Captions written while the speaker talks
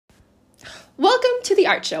Welcome to the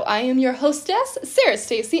Art Show. I am your hostess, Sarah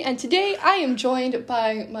Stacy, and today I am joined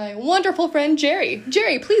by my wonderful friend, Gerry.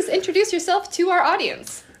 Gerry, please introduce yourself to our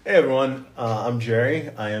audience. Hey everyone, I'm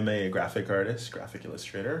Gerry. I am a graphic artist, graphic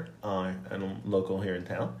illustrator, and I'm local here in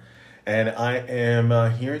town. And I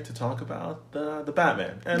am here to talk about the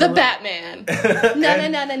Batman. And Batman. Batman.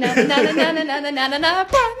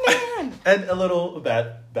 And a little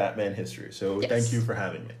Batman history. So Thank you for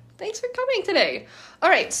having me. Thanks for coming today. All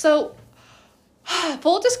right, so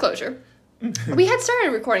full disclosure, we had started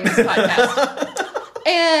recording this podcast,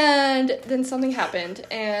 and then something happened,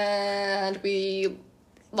 and we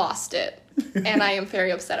lost it, and I am very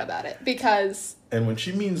upset about it, because... And when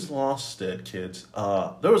she means lost it, kids,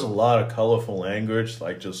 there was a lot of colorful language,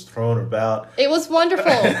 like, just thrown about. It was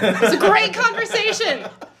wonderful. It was a great conversation.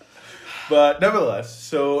 But nevertheless,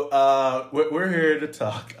 so we're here to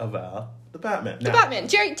talk about the Batman. The Batman.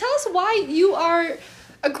 Gerry, tell us why you are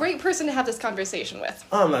a great person to have this conversation with.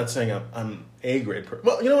 I'm not saying I'm a great person.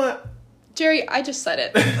 Well, you know what? Gerry, I just said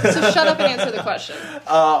it. So shut up and answer the question.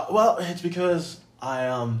 Well, it's because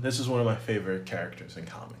this is one of my favorite characters in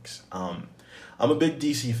comics. I'm a big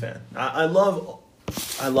DC fan. I love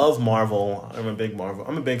Marvel. I'm a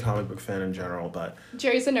big comic book fan in general, but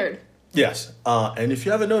Gerry's a nerd. Yes. And if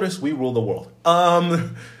you haven't noticed, we rule the world.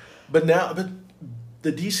 But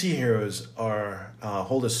the DC heroes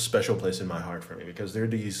hold a special place in my heart for me, because they're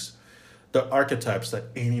the archetypes that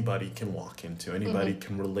anybody can walk into, anybody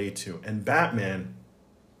can relate to. And Batman,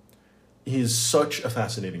 he's such a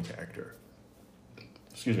fascinating character.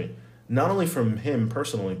 Excuse me. Not only from him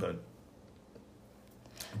personally, but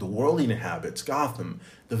the world he inhabits, Gotham,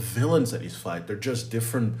 the villains that he's fight, they're just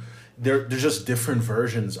different. They're just different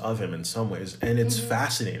versions of him in some ways, and it's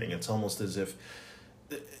fascinating. It's almost as if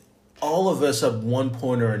all of us at one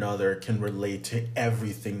point or another can relate to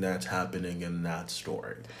everything that's happening in that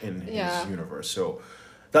story, in his universe. So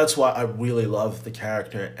that's why I really love the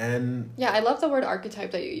character. And yeah, I love the word archetype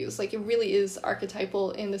that you use. Like, it really is archetypal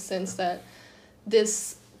in the sense that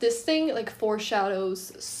this thing like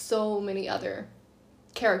foreshadows so many other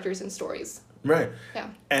characters and stories. Right. Yeah.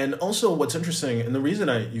 And also what's interesting, and the reason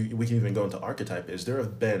we can even go into archetype, is there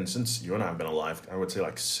have been, since you and I have been alive, I would say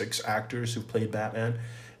like 6 actors who've played Batman,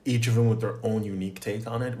 each of them with their own unique take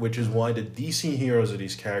on it, which is why the DC heroes are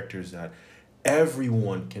these characters that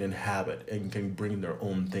everyone can inhabit and can bring their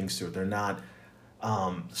own things to it. They're not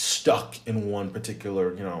stuck in one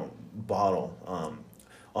particular, bottle.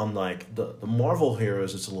 Unlike the Marvel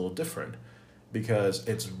heroes, it's a little different, because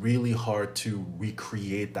it's really hard to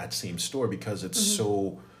recreate that same story because it's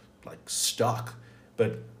so like stuck.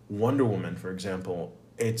 But Wonder Woman, for example,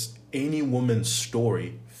 it's any woman's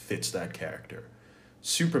story fits that character.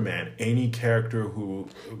 Superman, anyone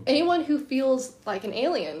who feels like an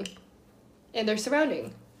alien in their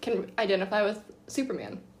surrounding can identify with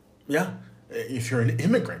Superman. Yeah. If you're an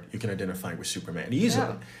immigrant, you can identify with Superman easily.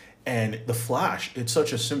 Yeah. And the Flash, it's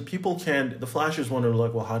such a the Flash is wondering,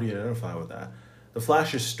 like, well, how do you identify with that? The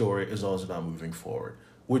Flash's story is always about moving forward,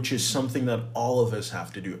 which is something that all of us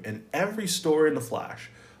have to do. And every story in the Flash,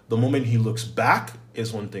 the moment he looks back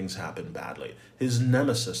is when things happen badly. His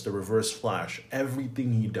nemesis, the Reverse Flash,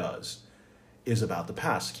 everything he does is about the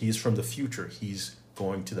past. He's from the future. He's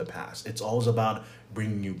going to the past. It's always about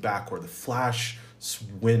bringing you backward. The Flash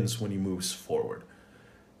wins when he moves forward.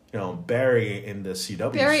 Barry in the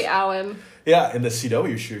CW... Barry Allen. Yeah, in the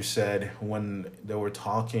CW show said when they were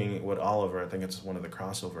talking with Oliver, I think it's one of the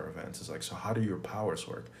crossover events, it's like, so how do your powers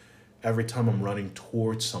work? Every time I'm running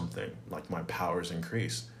towards something, like, my powers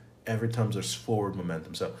increase. Every time there's forward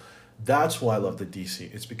momentum. So that's why I love the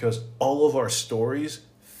DC. It's because all of our stories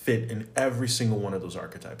fit in every single one of those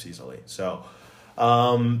archetypes easily. So,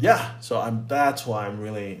 that's why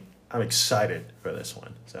I'm excited for this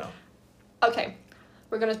one. So, okay.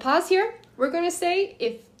 We're going to pause here. We're going to say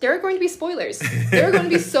if there are going to be spoilers. There are going to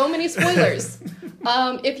be so many spoilers.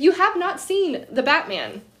 If you have not seen The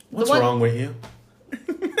Batman... What's wrong with you?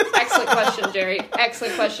 Excellent question, Gerry.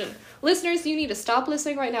 Excellent question. Listeners, you need to stop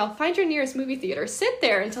listening right now. Find your nearest movie theater. Sit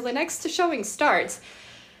there until the next showing starts.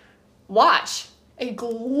 Watch a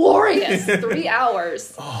glorious 3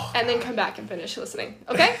 hours. And then come back and finish listening.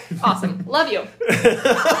 Okay? Awesome. Love you.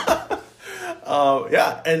 But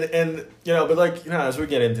as we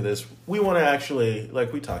get into this, we want to actually,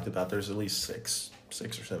 like we talked about, there's at least six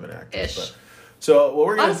or seven actors. Ish. So what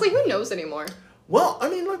we're gonna... Honestly, who knows anymore? Well, I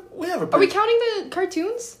mean, look, we have a... Are we counting the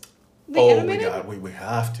cartoons? The animated? Oh my God, we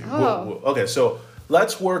have to. Okay, so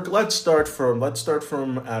let's start from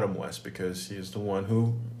Adam West, because he's the one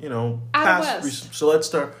who, Adam West. So let's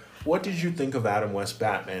start. What did you think of Adam West,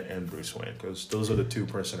 Batman, and Bruce Wayne? Because those are the two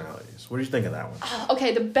personalities. What did you think of that one?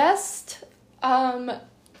 Okay, the best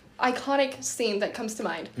iconic scene that comes to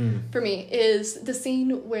mind for me is the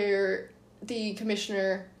scene where the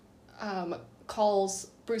commissioner calls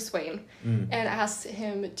Bruce Wayne and asks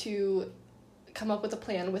him to come up with a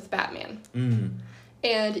plan with Batman.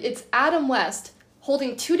 And it's Adam West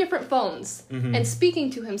holding two different phones and speaking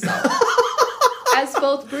to himself as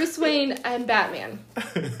both Bruce Wayne and Batman.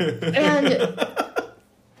 And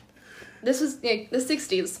this was the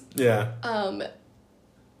 60s. Yeah.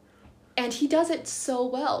 And he does it so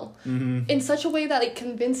well in such a way that like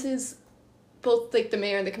convinces both like the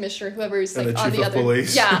mayor and the commissioner, whoever's like on the other,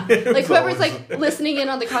 police. yeah, like whoever's like listening in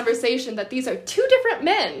on the conversation, that these are two different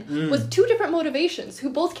men with two different motivations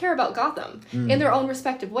who both care about Gotham in their own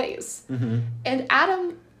respective ways. And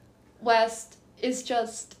Adam West is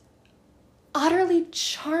just utterly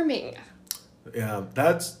charming. Yeah,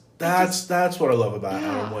 that's what I love about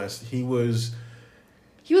Adam West. He was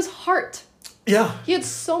heart. Yeah. He had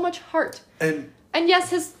so much heart. And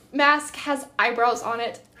yes, his mask has eyebrows on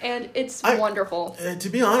it, and it's wonderful. To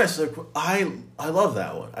be honest, like I love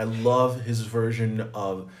that one. I love his version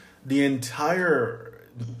of the entire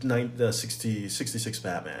 66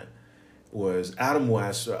 Batman was Adam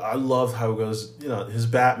West. I love how it goes, his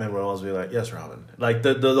Batman would always be like, yes, Robin. Like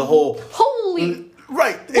the whole holy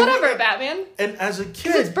right. Whatever, Batman. And as a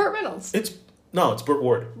kid, it's Burt Reynolds. It's Burt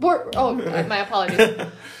Ward. My apologies.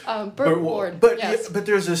 Burt Ward. But yes. But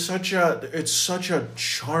there's such a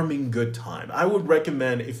charming good time. I would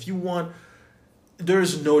recommend if you want.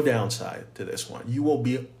 There's no downside to this one. You will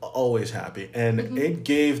be always happy, and it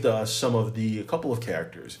gave us a couple of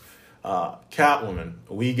characters. Catwoman.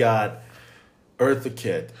 We got Eartha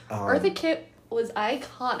Kitt. Eartha Kitt was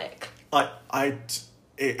iconic.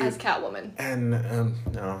 As Catwoman.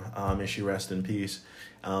 And may she rest in peace.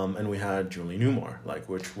 And we had Julie Newmar,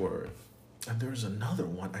 and there's another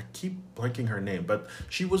one. I keep blanking her name, but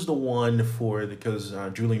she was the one because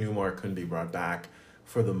Julie Newmar couldn't be brought back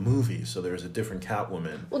for the movie, so there's a different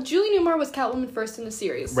Catwoman. Well, Julie Newmar was Catwoman first in the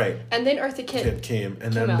series, right? And then Eartha Kitt came,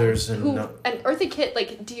 and then there's and Eartha Kitt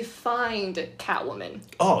like defined Catwoman.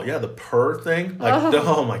 Oh yeah, the purr thing,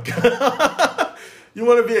 oh my god. You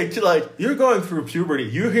want to be a kid, like, you're going through puberty.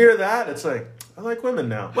 You hear that? It's like, I like women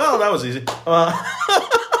now. Well, that was easy.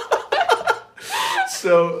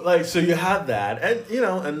 So you had that. And,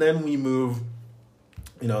 and then we move,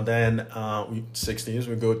 then 60s,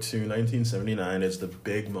 we go to 1979 is the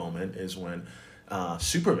big moment, is when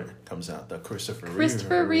Superman comes out, the Christopher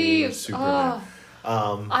Reeves Superman.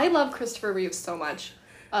 I love Christopher Reeves so much.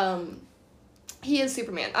 He is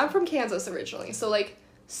Superman. I'm from Kansas originally, so, like,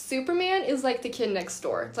 Superman is like the kid next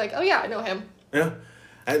door. It's like, oh yeah, I know him. Yeah.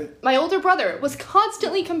 And my older brother was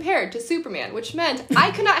constantly compared to Superman, which meant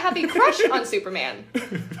I could not have a crush on Superman.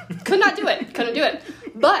 Could not do it. Couldn't do it.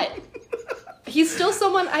 But he's still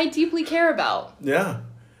someone I deeply care about. Yeah.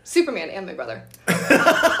 Superman and my brother.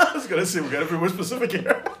 I was going to say, we got to be more specific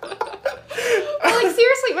here. Well, like,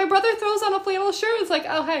 seriously, my brother throws on a flannel shirt. It's like,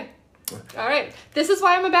 oh, hey. All right. This is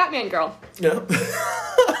why I'm a Batman girl. Yeah.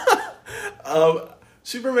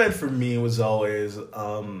 Superman for me was always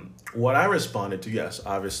what I responded to. Yes,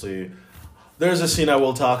 obviously, there's a scene I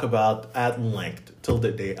will talk about at length till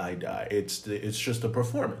the day I die. It's just a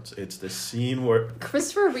performance. It's the scene where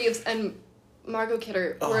Christopher Reeves and Margot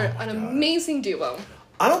Kidder were an amazing duo.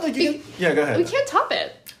 I don't think you can. Yeah, go ahead. We can't top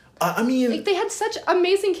it. I mean, like, they had such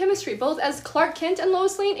amazing chemistry, both as Clark Kent and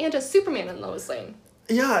Lois Lane and as Superman and Lois Lane.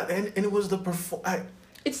 Yeah, and it was the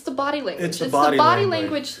It's the body language. It's the body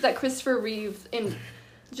language that Christopher Reeve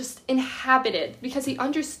just inhabited, because he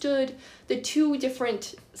understood the two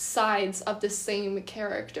different sides of the same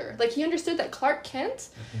character. Like, he understood that Clark Kent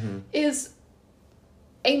is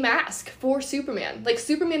a mask for Superman. Like,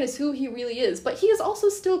 Superman is who he really is, but he is also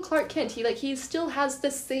still Clark Kent. He still has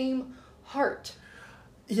the same heart.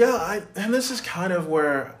 Yeah, and this is kind of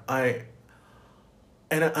where I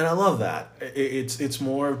love that. It's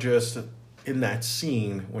more of just in that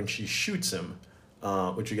scene when she shoots him,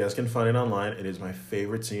 which you guys can find it online. It is my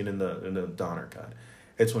favorite scene in the Donner cut.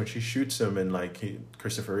 It's when she shoots him and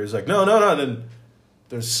Christopher is like, no, then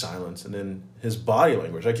there's silence, and then his body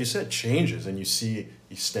language, like you said, changes, and you see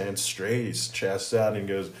he stands straight, his chest out, and he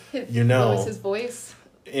goes, lowers his voice.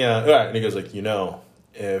 Yeah, right, and he goes like,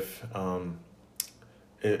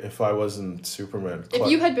 if I wasn't Superman,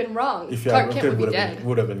 if you had been wrong, Clark Kent would be dead.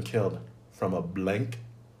 Would have been killed from a blink.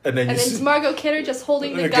 And then Margot Kidder just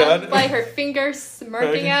holding the gun by her finger,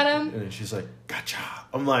 smirking at him. And then she's like, gotcha.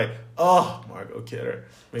 I'm like, oh, Margot Kidder.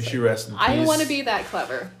 May she rest in peace. I want to be that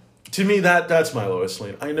clever. To me, that's my Lois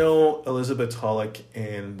Lane. I know Elizabeth Tulloch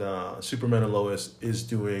and Superman and Lois is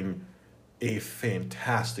doing a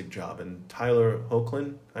fantastic job. And Tyler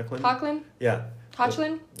Hoechlin? Yeah.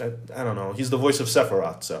 Hochlin? I don't know. He's the voice of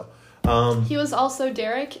Sephiroth, so. He was also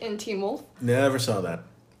Derek in Teen Wolf. Never saw that.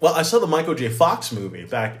 Well, I saw the Michael J. Fox movie. In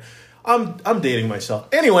fact, I'm dating myself.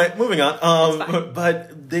 Anyway, moving on.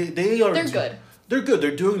 But they are... They're good. They're good.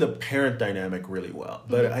 They're doing the parent dynamic really well.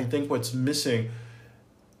 But I think what's missing,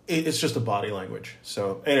 it's just the body language.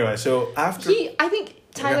 So, anyway, so after... I think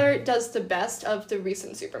Tyler does the best of the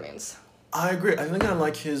recent Supermans. I agree. I think I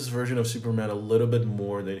like his version of Superman a little bit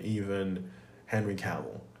more than even Henry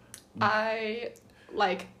Cavill. I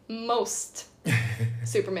like most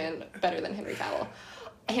Superman better than Henry Cavill.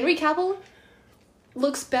 Henry Cavill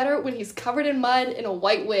looks better when he's covered in mud in a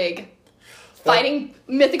white wig, fighting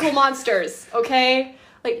mythical monsters. Okay,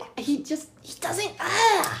 like he doesn't.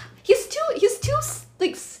 He's too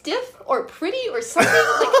like stiff or pretty or something.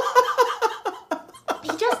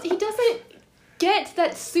 Like he doesn't get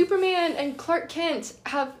that Superman and Clark Kent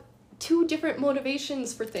have two different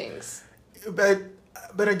motivations for things.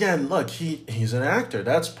 But again, look, he's an actor.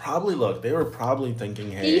 That's probably, they were probably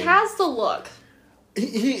thinking, hey... He has the look.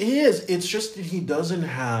 He is. It's just that he doesn't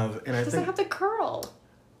have... He doesn't have the curl.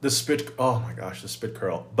 The spit... Oh my gosh, the spit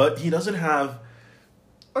curl. But he doesn't have...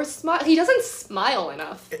 Or smile. He doesn't smile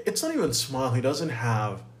enough. It's not even smile. He doesn't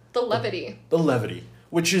have... The levity. The levity.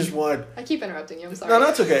 Which is what... I keep interrupting you. I'm sorry. No,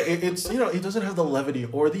 that's okay. It's, he doesn't have the levity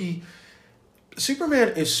or the... Superman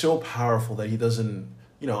is so powerful that he doesn't...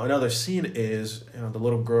 another scene is, the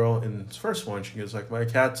little girl in the first one, she goes like, my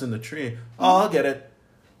cat's in the tree. Oh, I'll get it.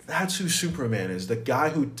 That's who Superman is. The guy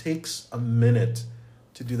who takes a minute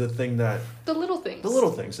to do the thing that... The little things. The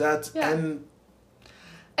little things. That's... Yeah.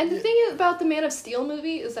 And the thing about the Man of Steel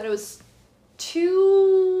movie is that it was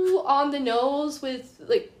too on the nose with,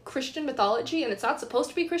 like, Christian mythology, and it's not supposed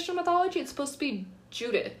to be Christian mythology. It's supposed to be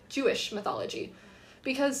Jewish mythology.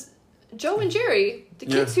 Because Joe and Gerry, the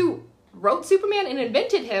kids who wrote Superman and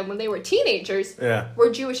invented him when they were teenagers, were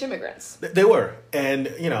Jewish immigrants. They were. And,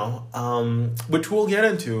 which we'll get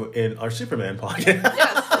into in our Superman podcast.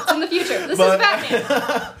 Yes, it's in the future. This is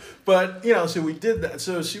Batman. But, so we did that.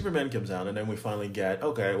 So Superman comes out, and then we finally get,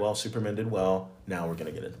 okay, well, Superman did well. Now we're going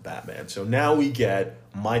to get into Batman. So now we get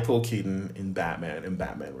Michael Keaton in Batman and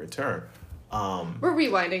Batman Return. We're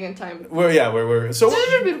rewinding in time. So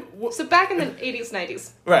back in the 80s,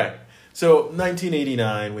 90s. Right. So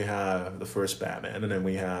 1989, we have the first Batman, and then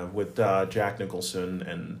we have with Jack Nicholson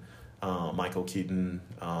and Michael Keaton,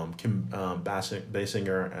 Kim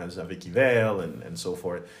Basinger as Vicky Vale, and so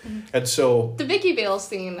forth. Mm-hmm. And so the Vicky Vale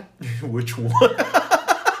scene. Which one?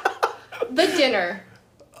 The dinner.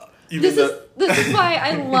 This is why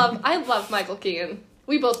I love Michael Keaton.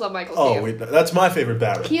 We both love Michael Keaton. Oh, that's my favorite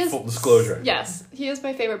Batman. Full disclosure. Yes, he is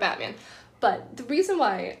my favorite Batman. But the reason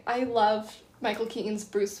why I love Michael Keaton's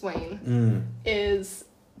Bruce Wayne is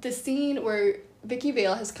the scene where Vicky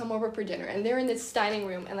Vale has come over for dinner, and they're in this dining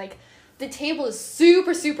room, and like the table is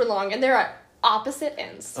super, super long, and they're at opposite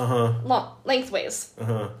ends, lengthways.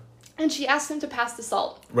 And she asks him to pass the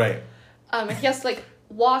salt. Right. And he has to like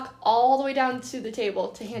walk all the way down to the table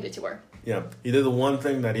to hand it to her. Yeah, he did the one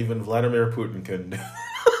thing that even Vladimir Putin couldn't do.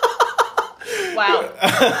 Wow.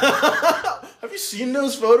 Have you seen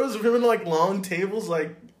those photos of him in like long tables?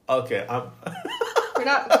 Like, okay, We're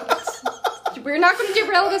not going to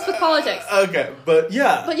derail this with politics. Okay, but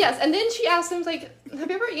yeah. But yes, and then she asked him, like,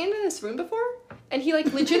 have you ever eaten in this room before? And he,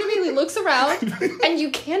 like, legitimately looks around, and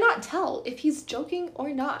you cannot tell if he's joking or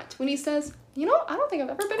not when he says, I don't think I've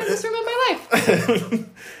ever been in this room in my life.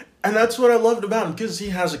 And that's what I loved about him, because he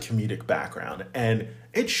has a comedic background, and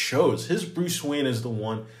it shows. His Bruce Wayne is the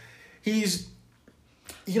one. He's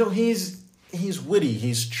witty,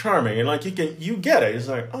 he's charming, and like you get it. It's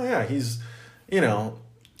like, oh yeah, he's,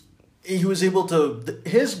 he was able to.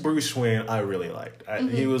 His Bruce Wayne, I really liked.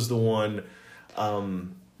 He was the one,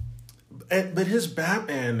 but his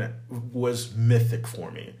Batman was mythic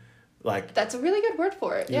for me. Like, that's a really good word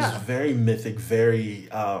for it. He's very mythic. Very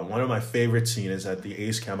one of my favorite scenes is at the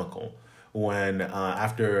Ace Chemical when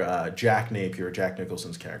after Jack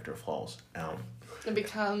Nicholson's character falls. It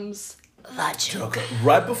becomes the Joker.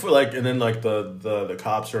 Right before, and then the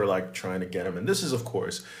cops are trying to get him, and this is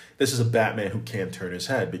a Batman who can't turn his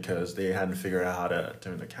head because they hadn't figured out how to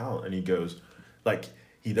turn the cowl, and he goes,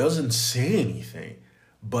 he doesn't say anything,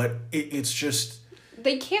 but it's just.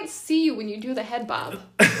 They can't see you when you do the head bob.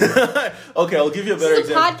 Okay, I'll give you a better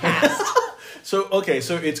example. Podcast. So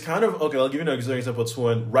it's kind of, I'll give you another example. It's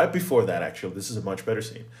when, right before that, actually, this is a much better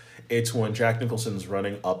scene. It's when Jack Nicholson's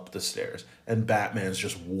running up the stairs, and Batman's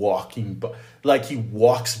just walking, he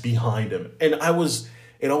walks behind him. And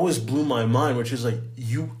it always blew my mind, which is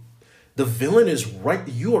The villain is right.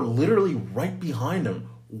 You are literally right behind him.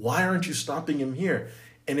 Why aren't you stopping him here?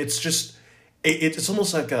 And it's just, it's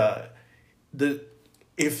almost like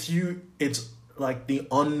it's like the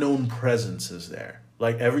unknown presence is there.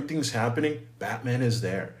 Like everything's happening, Batman is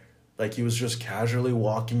there. Like he was just casually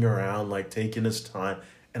walking around, like taking his time.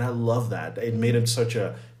 And I love that. It made him such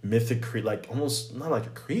a mythic like almost not like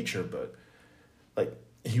a creature, but like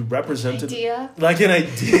he represented like an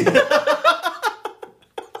idea.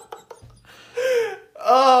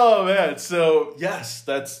 Oh man! So yes,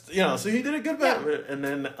 that's So he did a good Batman, and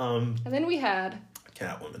then we had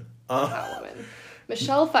Catwoman.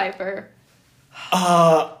 Michelle Pfeiffer.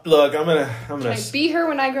 Look, I'm gonna. Can I be her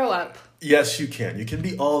when I grow up? Yes, you can. You can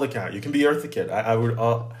be all the cat. You can be Eartha Kitt. I would.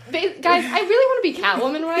 Guys, I really want to be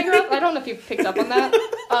Catwoman when I grow up. I don't know if you picked up on that.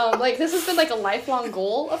 Like this has been like a lifelong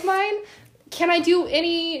goal of mine. Can I do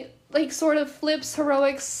any like sort of flips,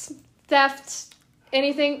 heroics, theft,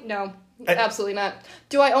 anything? No, absolutely not.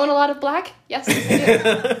 Do I own a lot of black? Yes, I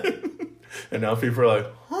do. And now people are like,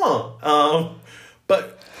 huh?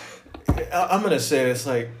 But I'm gonna say it's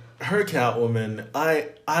like. Her Catwoman,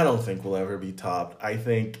 I don't think will ever be topped. I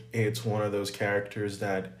think it's one of those characters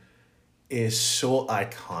that is so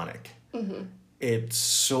iconic. Mm-hmm.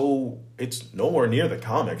 It's nowhere near the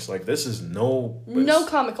comics. Like this is no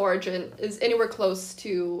comic origin is anywhere close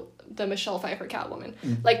to the Michelle Pfeiffer Catwoman.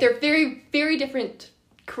 Mm-hmm. Like they're very, very different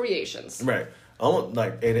creations. Right.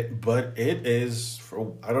 But it is.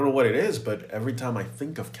 I don't know what it is, but every time I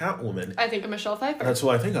think of Catwoman, I think of Michelle Pfeiffer. That's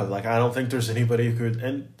what I think of. Like I don't think there's anybody who could.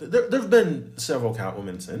 And there've been several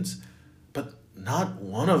Catwomen since, but not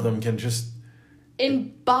one of them can just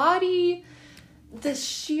embody the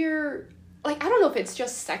sheer. Like I don't know if it's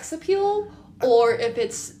just sex appeal or if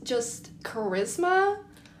it's just charisma.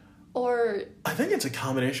 Or I think it's a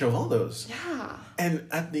combination of all those. Yeah. And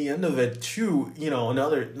at the end of it, too,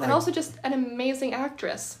 another... Like, and also just an amazing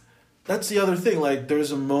actress. That's the other thing. Like,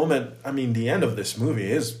 there's a moment... I mean, the end of this movie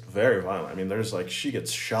is very violent. I mean, there's, like... She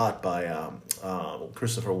gets shot by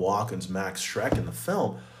Christopher Walken's Max Schreck in the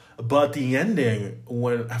film. But the ending,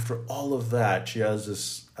 when... After all of that, she has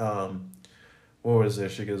this... what was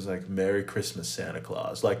it? She goes, like, Merry Christmas, Santa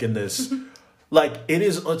Claus. Like, in this... Like,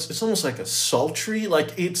 it's almost like a sultry,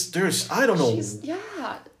 like, I don't know.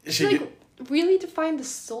 She like, really defined the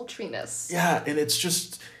sultriness. Yeah, and it's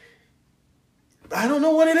just, I don't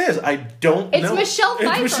know what it is. I don't know. It's Michelle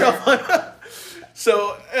Pfeiffer.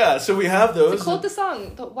 So we have those. To quote the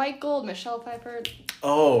song, the white gold, Michelle Pfeiffer.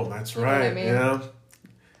 Oh, that's right. You know what I mean? Yeah.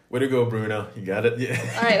 Way to go, Bruno. You got it. Yeah.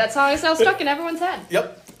 All right, that song is now stuck in everyone's head.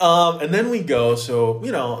 Yep. And then we go,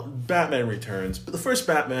 Batman Returns. But the first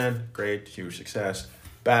Batman, great, huge success.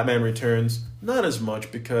 Batman Returns, not as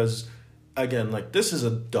much because, again, like, this is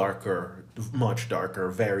a much darker,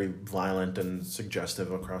 very violent and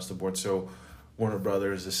suggestive across the board. So Warner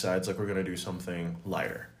Brothers decides, like, we're going to do something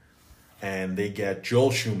lighter. And they get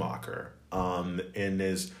Joel Schumacher in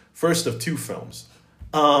his first of two films.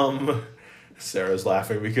 Sarah's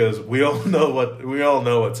laughing because we all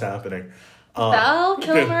know what's happening. Val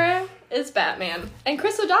Kilmer is Batman, and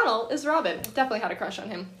Chris O'Donnell is Robin. Definitely had a crush on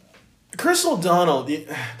him. Chris O'Donnell, did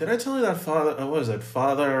I tell you that Father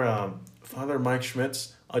Mike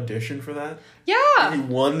Schmidt's audition for that? Yeah, he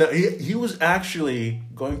won that. He was actually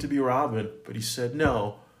going to be Robin, but he said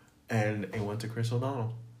no, and it went to Chris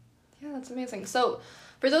O'Donnell. Yeah, that's amazing. So,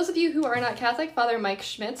 for those of you who are not Catholic, Father Mike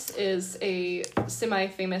Schmitz is a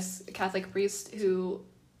semi-famous Catholic priest who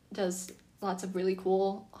does lots of really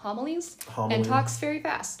cool homilies. And talks very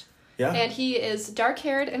fast. Yeah. And he is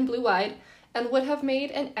dark-haired and blue-eyed and would have made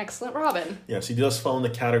an excellent Robin. Yes, he does fall in the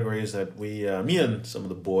categories that me and some of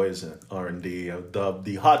the boys at R&D have dubbed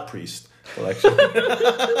the hot priest collection.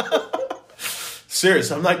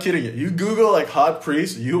 Serious, I'm not kidding you. You Google, like, hot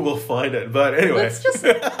priest, you will find it. But anyway.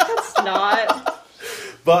 That's not...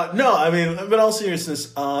 But no, I mean, in all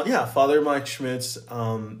seriousness, Father Mike Schmitz,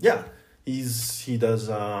 He does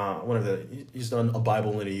he's done A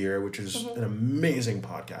Bible in a Year, which is an amazing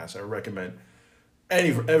podcast. I recommend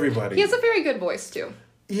everybody. He has a very good voice too.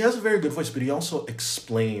 He has a very good voice, but he also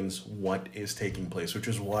explains what is taking place, which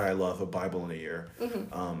is why I love A Bible in a Year.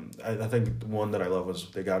 Mm-hmm. I think the one that I love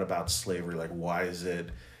was they got about slavery, like why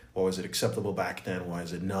was it acceptable back then? Why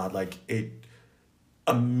is it not? Like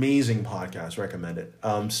amazing podcast, recommend it.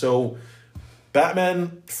 So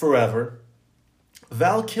Batman Forever.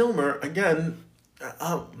 Val Kilmer, again,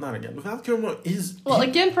 Val Kilmer is... Well,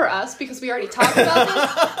 again for us, because we already talked about this.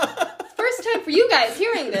 First time for you guys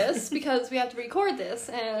hearing this, because we have to record this,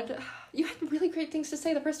 and you had really great things to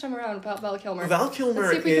say the first time around about Val Kilmer. Val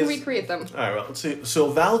Kilmer Let's see if we can recreate them. All right, well, let's see. So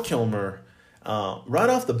Val Kilmer, right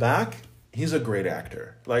off the back, he's a great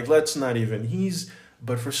actor. Like, let's not even,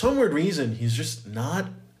 but for some weird reason, he's just not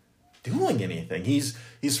doing anything. He's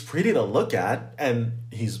pretty to look at, and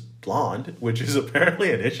he's blonde, which is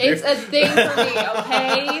apparently an issue. It's a thing for me,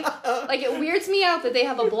 okay? Like, it weirds me out that they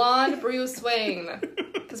have a blonde Bruce Wayne.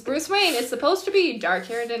 Because Bruce Wayne is supposed to be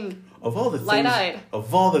dark-haired and light-eyed.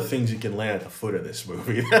 Of all the things you can land at the foot of this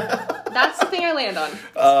movie. That's the thing I land on.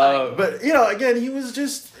 But, again, he was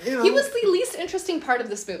just, He was the least interesting part of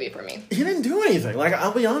this movie for me. He didn't do anything. Like,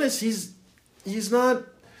 I'll be honest, he's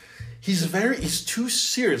too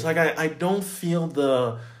serious. Like, I don't feel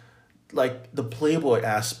the playboy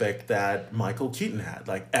aspect that Michael Keaton had.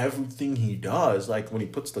 Like, everything he does, like, when he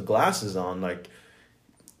puts the glasses on, like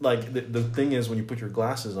the thing is, when you put your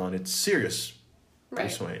glasses on, it's serious. Right.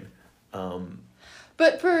 Bruce Wayne.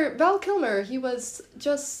 But for Val Kilmer, he was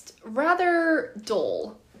just rather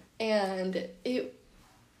dull, and it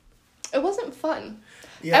wasn't fun.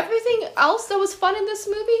 Yeah. Everything else that was fun in this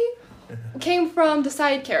movie came from the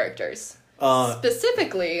side characters.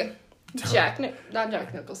 Specifically, not Jack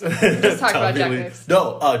Nicholson. Let's talk about Jack Nicholson.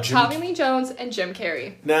 No, Tommy Lee Jones and Jim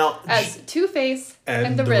Carrey. Now, as Two-Face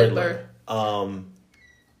and the Riddler.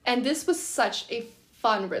 And this was such a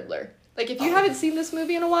fun Riddler. Like, if you haven't seen this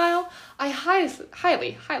movie in a while, I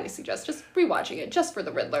highly, highly suggest just rewatching it just for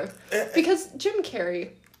the Riddler. Because Jim Carrey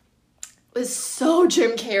is so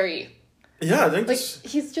Jim Carrey. Yeah, I think this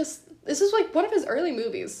is like one of his early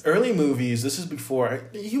movies. This is before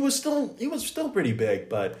he was still pretty big,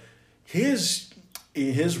 but his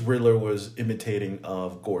Riddler was imitating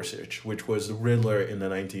of Gorsuch, which was the Riddler in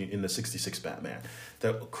the 66 Batman.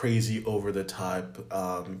 That crazy over the top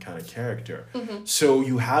kind of character. Mm-hmm. So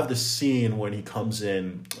you have the scene when he comes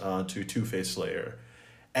in to Two-Face Slayer,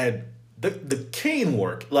 and the cane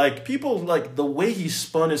work, like people like the way he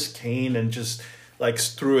spun his cane and just like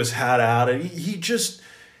threw his hat out, and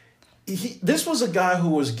this was a guy who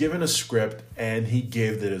was given a script and he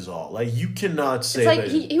gave it his all. Like, you cannot say it's like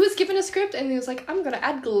he was given a script and he was like, I'm gonna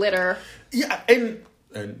add glitter. Yeah, and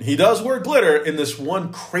he does wear glitter in this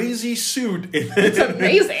one crazy suit. It's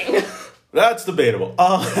amazing. That's debatable.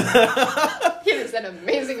 It is an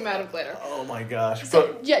amazing amount of glitter. Oh my gosh.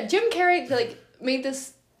 So, Jim Carrey made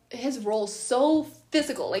his role so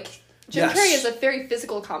physical. Like, Jim Carrey is a very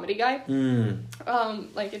physical comedy guy.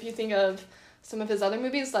 Like, if you think of some of his other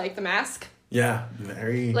movies, like The Mask. Yeah,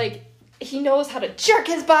 very. Like, he knows how to jerk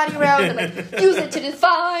his body around and use it to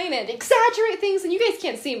define and exaggerate things. And you guys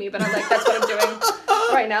can't see me, but I'm like, that's what I'm doing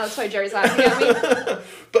right now. That's why Jerry's laughing at me.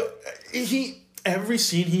 But every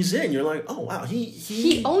scene he's in, you're like, oh wow,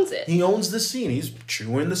 he owns it. He owns the scene. He's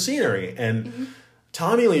chewing the scenery. And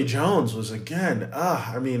Tommy Lee Jones was again,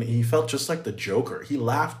 he felt just like the Joker. He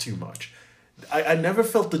laughed too much. I never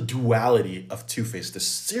felt the duality of Two-Face, the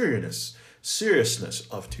seriousness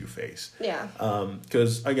of Two-Face. Yeah.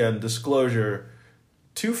 Because, again, disclosure,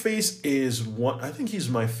 Two-Face is I think he's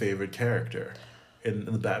my favorite character in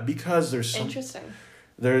the Bat, because there's some... Interesting.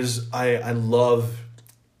 I love...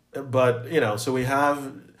 But, so we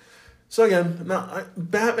have... So, again,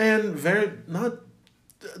 Batman,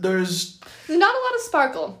 there's... Not a lot of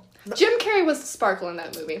sparkle. Jim Carrey was the sparkle in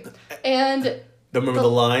that movie. And... Remember the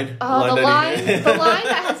line? The line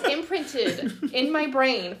that has imprinted in my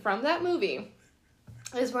brain from that movie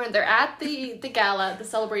is when they're at the gala, the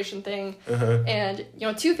celebration thing, and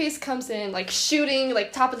Two-Face comes in shooting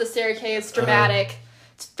top of the staircase, dramatic.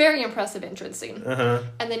 It's very impressive entrance scene.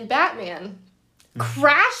 And then Batman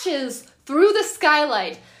crashes through the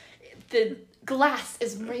skylight. The glass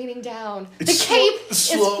is raining down. The cape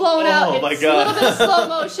is blown out. It's a little bit of slow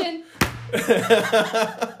motion.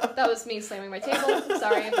 That was me slamming my table.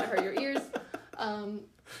 Sorry if I hurt your ears.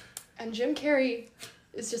 And Jim Carrey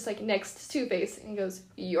is just next to Two-Face, and he goes,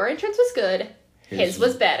 "Your entrance was good. His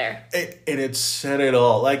was better." And it said it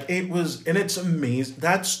all. It's amazing.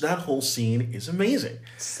 That whole scene is amazing.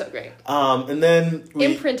 So great. And then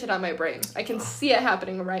imprinted on my brain. I can see it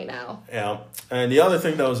happening right now. Yeah. And the other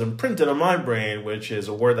thing that was imprinted on my brain, which is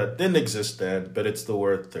a word that didn't exist then, but it's the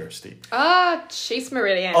word thirsty. Chase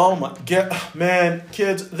Meridian. Oh my man,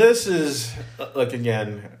 kids, this is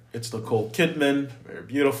again, it's Nicole Kidman, very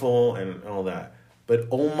beautiful and all that. But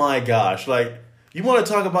oh my gosh, you want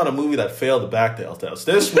to talk about a movie that failed the Bechdel test?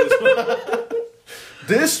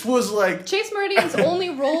 This was Chase Meridian's only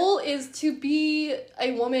role is to be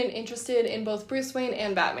a woman interested in both Bruce Wayne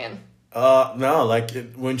and Batman. No,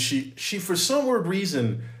 when she for some weird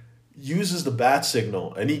reason uses the bat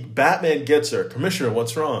signal and Batman gets her. Commissioner,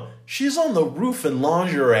 what's wrong? She's on the roof in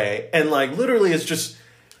lingerie and literally it's just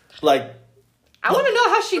I want to know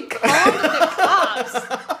how she calmed the cops.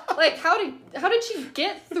 Like, how did she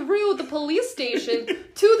get through the police station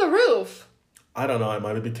to the roof? I don't know. It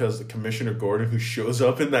might be because the Commissioner Gordon, who shows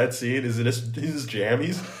up in that scene, is in his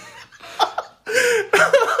jammies.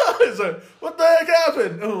 It's like, what the heck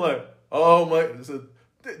happened? And I'm like, oh my! So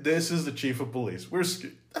this is the chief of police.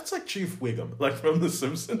 That's like Chief Wiggum, like from The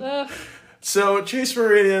Simpsons. So Chase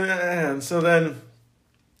Meridian, and so then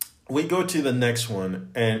we go to the next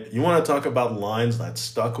one, and you want to talk about lines that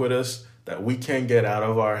stuck with us that we can't get out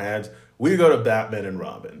of our heads. We go to Batman and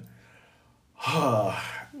Robin,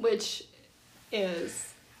 which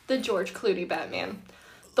is the George Clooney Batman,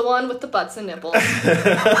 the one with the butts and nipples.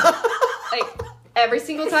 Like every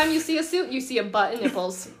single time you see a suit, you see a butt and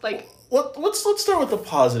nipples. Like let's start with the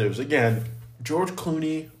positives again. George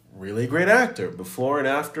Clooney, really great actor. Before and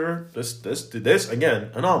after this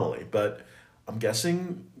again anomaly, but I'm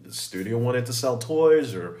guessing the studio wanted to sell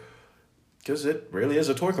toys or. Because it really is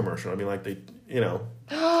a toy commercial. I mean, like wait,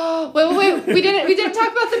 we didn't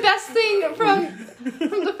talk about the best thing from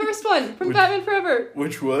the first one, from Batman Forever.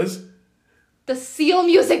 Which was? The Seal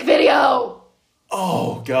music video.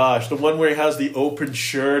 Oh gosh, the one where he has the open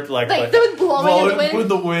shirt, like the blowing with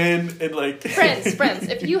the wind and like Friends,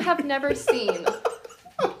 if you have never seen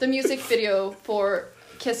the music video for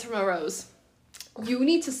Kiss from a Rose, you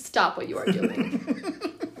need to stop what you are doing.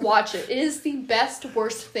 Watch it. It is the best,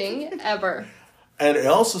 worst thing ever. And it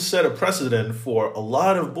also set a precedent for a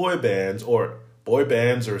lot of boy bands or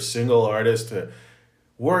single artists to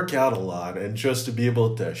work out a lot and just to be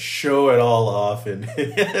able to show it all off and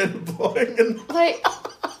blowing. Like,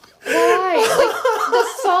 why? Like, the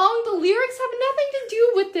song, the lyrics have nothing to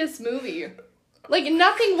do with this movie. Like,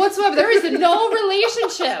 nothing whatsoever. There is no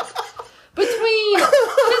relationship between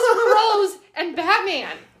Kiss from a Rose and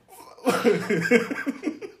Batman.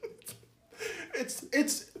 It's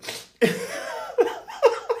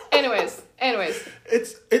anyways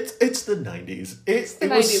it's the 90s. It 90s,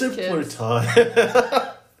 was simpler kids. time.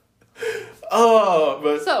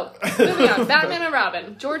 So moving on. Batman and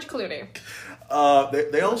Robin, George Clooney.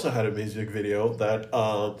 They also had a music video that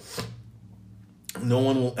no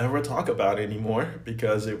one will ever talk about anymore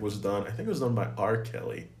because it was done. I think it was done by R.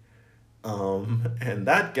 Kelly. And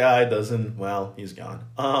that guy he's gone.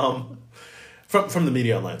 From the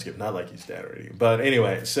media landscape, not like he's dead already. But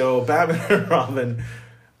anyway, so Batman and Robin.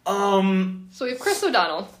 So we have Chris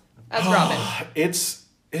O'Donnell as Robin. It's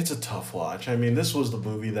a tough watch. I mean, this was the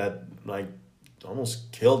movie that like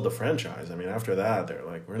almost killed the franchise. I mean, after that, they're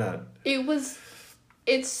like, we're not.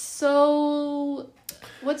 It's so.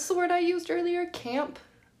 What's the word I used earlier? Camp.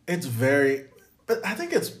 It's very, but I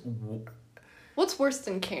think it's. What's worse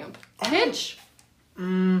than camp? Kitsch.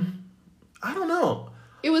 I don't know.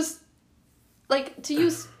 It was. Like, to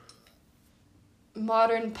use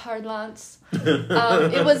modern parlance,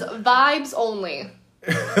 it was vibes only.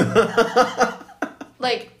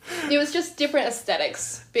 Like, it was just different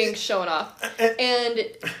aesthetics being shown off. And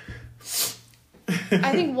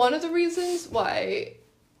I think one of the reasons why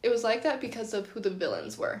it was like that because of who the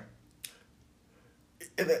villains were.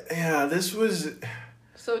 Yeah, this was...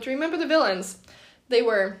 So, to remember the villains, they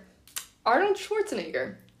were Arnold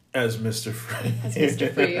Schwarzenegger. As Mr.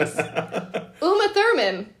 Freeze. Uma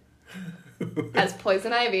Thurman as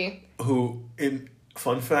Poison Ivy. Who,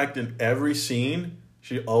 fun fact, in every scene,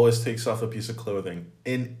 she always takes off a piece of clothing.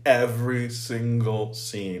 In every single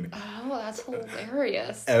scene. Oh, that's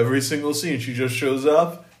hilarious. Every single scene, she just shows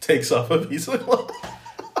up, takes off a piece of clothing.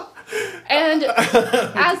 And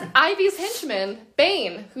as Ivy's henchman,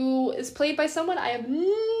 Bane, who is played by someone I have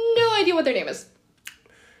no idea what their name is.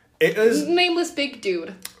 It was... Nameless big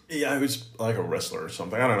dude. Yeah, he was like a wrestler or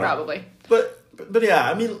something. I don't know. Probably. But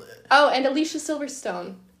yeah, I mean... Oh, and Alicia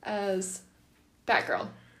Silverstone as Batgirl,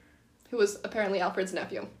 who was apparently Alfred's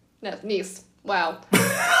niece. Wow. I'm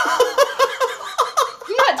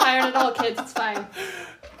not tired at all, kids. It's fine.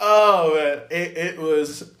 Oh, man. It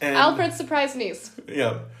was... Alfred's surprise niece.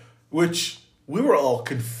 Yeah. Which we were all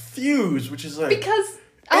confused, which is like... Because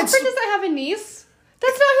Alfred doesn't have a niece.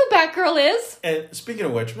 That's not who Batgirl is. And speaking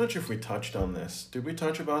of which, I'm not sure if we touched on this. Did we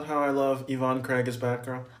touch about how I love Yvonne Craig as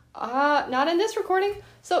Batgirl? Not in this recording.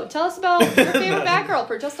 So tell us about your favorite Batgirl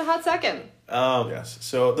for just a hot second. Yes.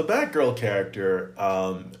 So the Batgirl character,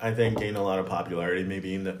 I think, gained a lot of popularity.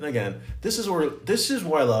 Maybe again, this is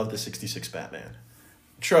why I love the '66 Batman.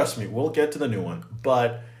 Trust me, we'll get to the new one.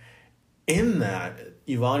 But in that,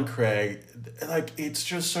 Yvonne Craig, like, it's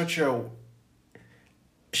just such a...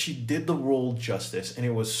 She did the role justice, and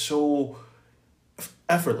it was so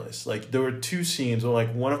effortless. Like there were two scenes.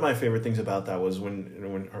 Like one of my favorite things about that was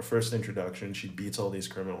when her first introduction, she beats all these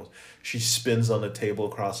criminals. She spins on the table,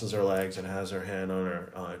 crosses her legs, and has her hand on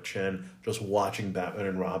her chin, just watching Batman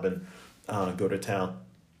and Robin go to town.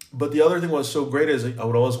 But the other thing was so great is I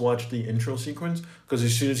would always watch the intro sequence because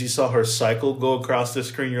as soon as you saw her cycle go across the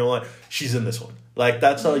screen, you're like, she's in this one. Like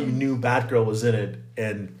that's how you knew Batgirl was in it,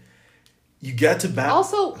 and you get to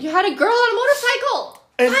Also, you had a girl on a motorcycle.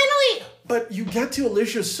 Finally. But you get to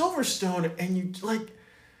Alicia Silverstone, and you like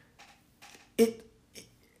it.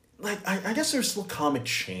 Like I guess there's still comic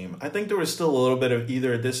shame. I think there was still a little bit of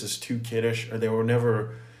either this is too kiddish or they were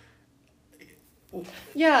never.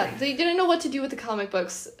 Yeah, they didn't know what to do with the comic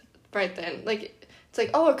books right then. Like, it's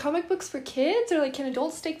like, oh, are comic books for kids? Or, like, can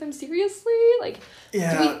adults take them seriously? Like,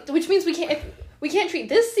 yeah. Which means we can't treat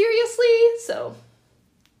this seriously, so.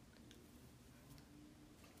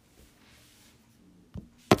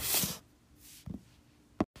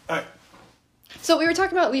 Alright. So we were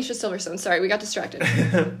talking about Alicia Silverstone. Sorry, we got distracted.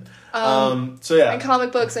 So yeah. And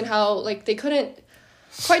comic books and how, like, they couldn't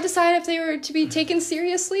quite decide if they were to be taken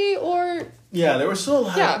seriously or... Yeah, there was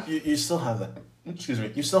still you still have that. Excuse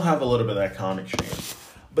me. You still have a little bit of that comic shame,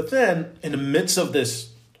 but then in the midst of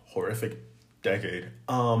this horrific decade,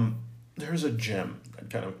 there's a gem that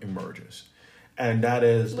kind of emerges, and that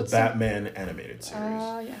is the Batman animated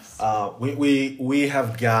series. Yes. We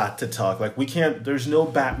have got to talk. Like we can't. There's no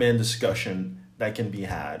Batman discussion that can be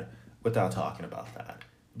had without talking about that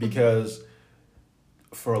because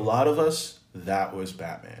for a lot of us. That was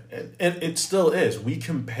Batman. And it still is. We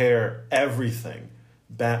compare everything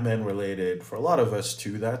Batman related for a lot of us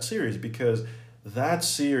to that series because that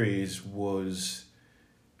series was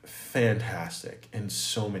fantastic in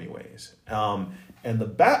so many ways. And the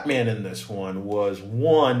Batman in this one was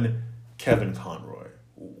Kevin Conroy,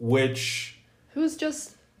 who's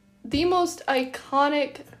just the most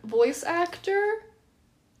iconic voice actor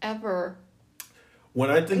ever. When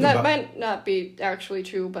I think that might not be actually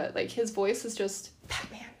true, but like his voice is just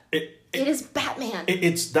Batman. It is Batman.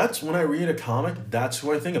 That's when I read a comic, that's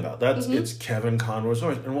who I think about. It's Kevin Conroy's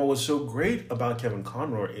voice. And what was so great about Kevin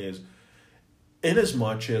Conroy is, in as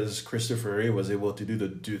much as Christopher Reeve was able to do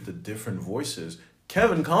the different voices,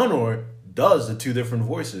 Kevin Conroy does the two different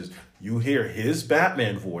voices. You hear his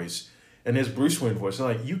Batman voice and his Bruce Wayne voice, and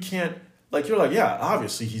like you can't you're like, yeah,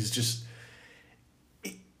 obviously he's just.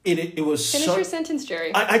 It was Finish your sentence,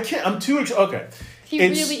 Gerry. I can't. I'm too okay. He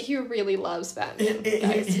really loves Batman.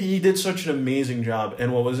 He did such an amazing job,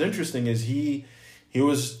 and what was interesting is he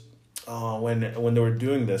was when they were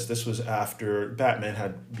doing this was after Batman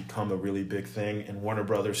had become a really big thing, and Warner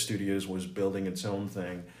Brothers Studios was building its own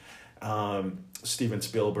thing. Steven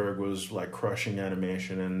Spielberg was like crushing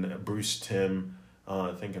animation, and Bruce Timm,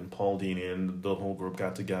 I think, and Paul Dini and the whole group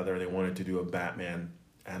got together. They wanted to do a Batman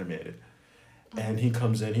animated. And he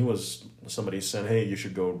comes in, somebody said, hey, you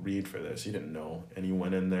should go read for this. He didn't know. And he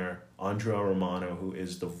went in there. Andrea Romano, who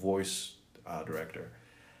is the voice director,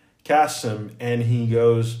 casts him, and he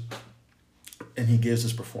goes, and he gives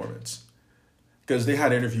his performance. Because they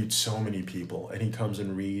had interviewed so many people, and he comes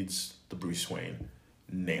and reads the Bruce Wayne,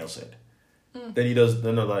 nails it. Then he does,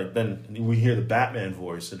 then we hear the Batman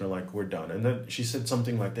voice, and they're like, we're done. And then she said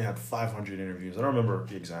something like they had 500 interviews. I don't remember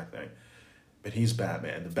the exact thing. But he's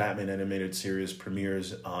Batman. The Batman animated series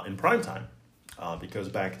premieres in primetime. Because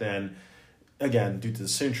back then, again, due to the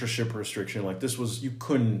censorship restriction, you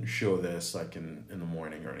couldn't show this like in the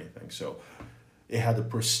morning or anything. So it had the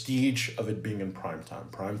prestige of it being in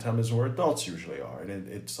primetime. Primetime is where adults usually are. And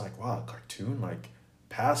it's like, wow, a cartoon, like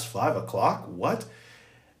past 5 o'clock? What?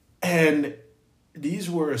 And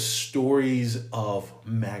these were stories of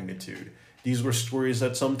magnitude. These were stories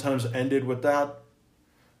that sometimes ended without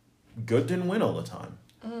good didn't win all the time.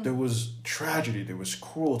 There was tragedy, there was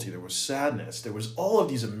cruelty, there was sadness, there was all of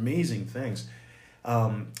these amazing things.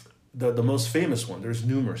 The most famous one, there's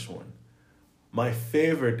numerous one. My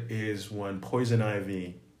favorite is when Poison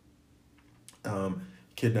Ivy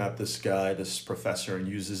kidnapped this professor and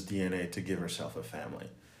used his DNA to give herself a family.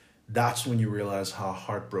 That's when you realize how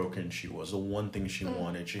heartbroken she was. The one thing she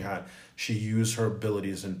wanted, she used her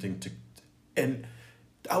abilities and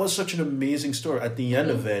that was such an amazing story. At the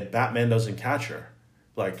end of it, Batman doesn't catch her,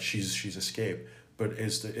 like she's escaped. But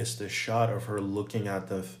it's the shot of her looking at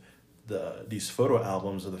these photo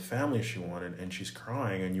albums of the family she wanted, and she's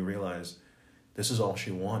crying, and you realize this is all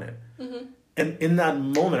she wanted. And in that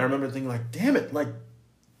moment, I remember thinking, like, damn it, like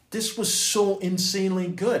this was so insanely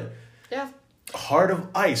good. Yeah. Heart of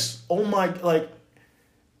Ice. Oh my, like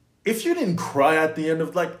if you didn't cry at the end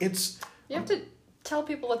of you have to. Tell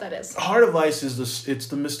people what that is. Heart of Ice it's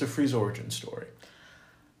the Mr. Freeze origin story.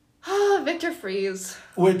 Victor Freeze.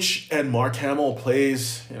 And Mark Hamill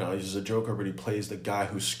plays, he's a Joker, but he plays the guy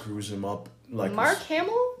who screws him up. Like Mark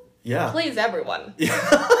Hamill? Yeah. Plays everyone. Yeah.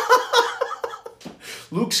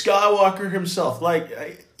 Luke Skywalker himself.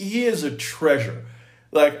 Like, he is a treasure.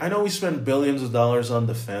 Like, I know we spend billions of dollars on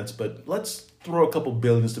defense, but let's throw a couple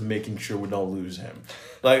billions to making sure we don't lose him.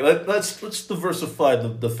 Like, let's diversify the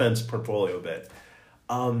defense portfolio a bit.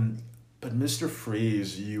 But Mr.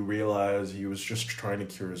 Freeze, you realize he was just trying to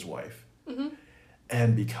cure his wife. Mm-hmm.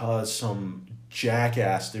 And because some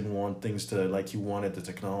jackass didn't want things to, like, he wanted the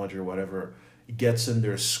technology or whatever, he gets in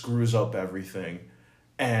there, screws up everything,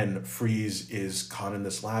 and Freeze is caught in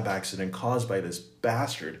this lab accident caused by this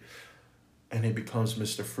bastard, and he becomes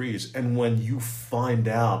Mr. Freeze. And when you find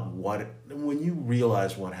out when you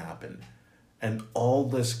realize what happened, and all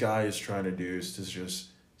this guy is trying to do is to just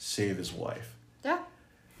save his wife. Yeah.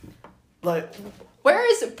 Like, where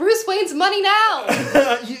is Bruce Wayne's money now?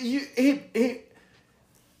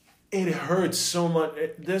 It hurts so much.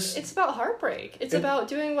 It's about heartbreak. It's about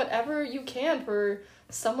doing whatever you can for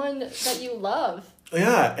someone that you love.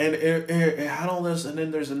 Yeah, and it had all this, and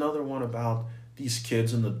then there's another one about these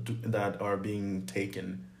kids that are being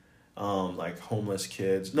taken, like homeless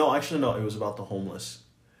kids. No, actually, no, it was about the homeless.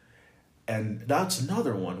 And that's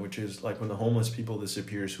another one, which is like when the homeless people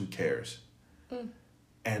disappears, who cares? Mm.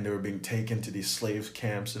 And they were being taken to these slave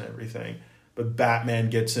camps and everything. But Batman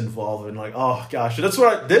gets involved and like, oh gosh,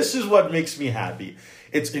 this is what makes me happy.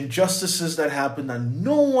 It's injustices that happen that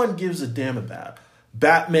no one gives a damn about.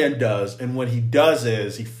 Batman does, and what he does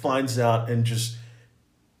is he finds out and just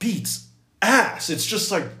beats ass. It's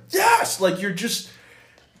just like, yes, like you're just,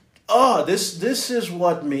 this is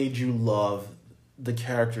what made you love the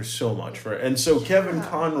character so much. And so Kevin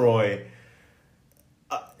Conroy,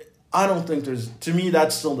 I don't think to me,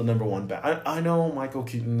 that's still the number one I know Michael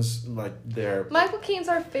Keaton's like there. Michael Keaton's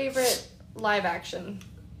our favorite live action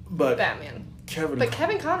Batman.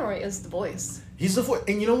 Kevin Conroy is the voice. He's the voice.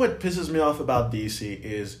 And you know what pisses me off about DC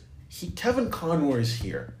is Kevin Conroy's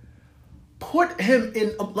here. Put him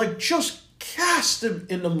in, just cast him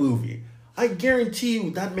in a movie. I guarantee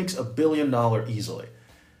you that makes $1 billion easily.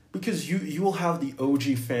 Because you will have the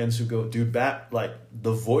OG fans who go, dude,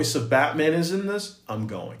 the voice of Batman is in this, I'm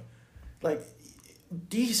going. Like,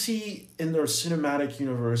 DC in their cinematic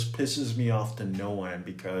universe pisses me off to no end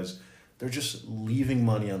because they're just leaving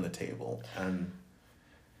money on the table. And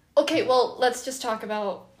okay, well, let's just talk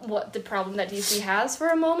about what the problem that DC has for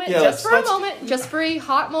a moment. Yeah, just for a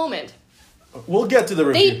hot moment. We'll get to the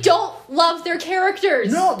review. They don't love their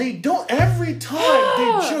characters. No, they don't. Every time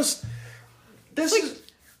they just. This is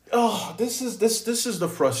the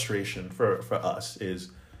frustration for us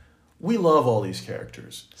is. We love all these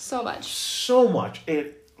characters. So much.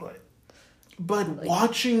 But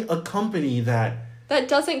watching a company that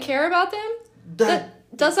doesn't care about them,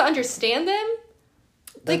 that doesn't understand them,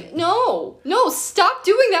 no, stop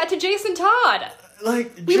doing that to Jason Todd.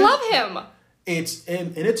 We love him. It's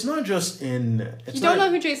not just in. You don't know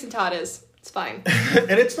who Jason Todd is. It's fine.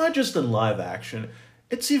 And it's not just in live action.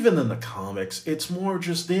 It's even in the comics. It's more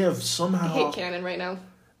just they have somehow. I hate canon right now.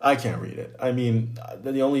 I can't read it. I mean,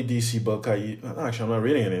 the only DC book I'm not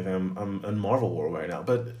reading anything. I'm in Marvel World right now.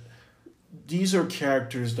 But these are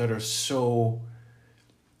characters that are so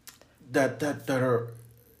that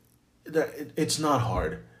it's not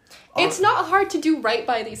hard. It's not hard to do right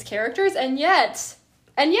by these characters, and yet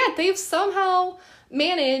they've somehow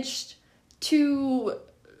managed to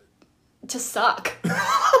suck.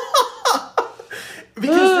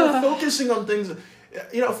 Because they're focusing on things.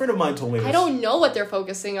 A friend of mine told me this. I don't know what they're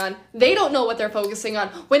focusing on. They don't know what they're focusing on.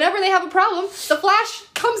 Whenever they have a problem, the Flash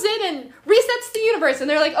comes in and resets the universe, and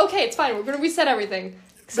they're like, okay, it's fine, we're going to reset everything.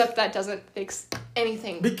 Except that doesn't fix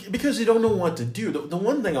anything. Because they don't know what to do. The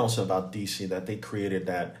one thing also about DC that they created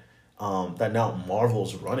that now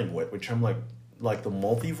Marvel's running with, which I'm like the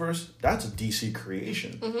multiverse, that's a DC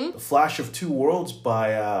creation. Mm-hmm. The Flash of Two Worlds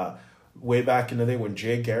by... way back in the day when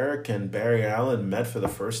Jay Garrick and Barry Allen met for the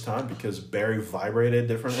first time because Barry vibrated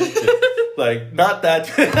differently. Not that.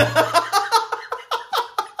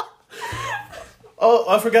 Oh,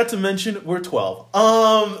 I forgot to mention we're 12.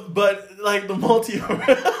 But the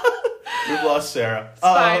multiverse. We've lost Sarah.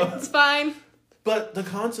 It's fine. But the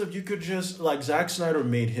concept, you could just Zack Snyder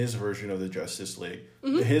made his version of the Justice League.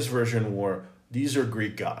 Mm-hmm. His version were these are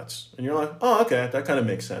Greek gods, and you're like, oh, okay, that kind of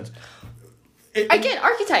makes sense. I get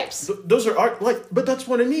archetypes. Those are but that's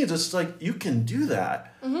what it means. It's you can do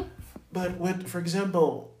that. Mm-hmm. But with, for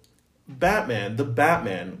example, Batman,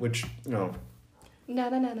 which Batman.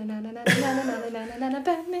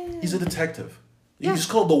 He's a detective. Yeah. He's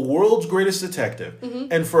called the world's greatest detective, mm-hmm.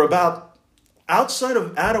 and for about outside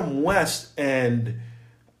of Adam West and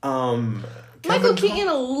Michael Keaton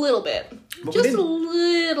a little bit. Just a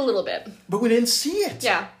little bit. But we didn't see it.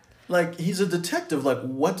 Yeah. Like, he's a detective. Like,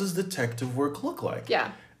 what does detective work look like?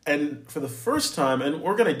 Yeah. And for the first time, and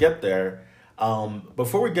we're going to get there,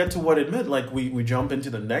 before we get to what it meant, like, we jump into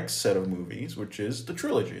the next set of movies, which is the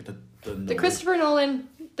trilogy. The Christopher Nolan,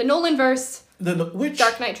 the Nolan-verse, which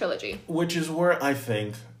Dark Knight trilogy. Which is where I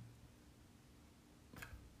think...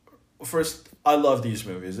 First, I love these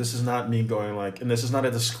movies. This is not me going like... And this is not a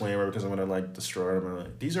disclaimer because I'm going to, like, destroy them.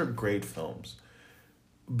 Like, these are great films.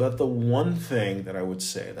 But the one thing that I would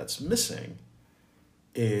say that's missing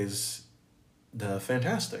is the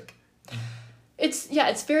fantastic.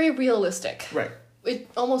 It's very realistic. Right.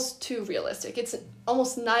 Almost too realistic. It's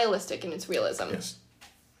almost nihilistic in its realism. Yes.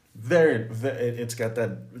 It's got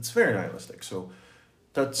that... It's very nihilistic. So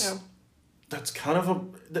that's... Yeah. That's kind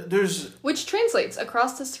of there's... Which translates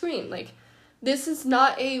across the screen. Like, this is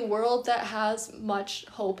not a world that has much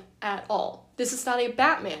hope at all. This is not a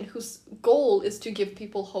Batman whose goal is to give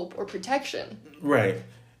people hope or protection. Right.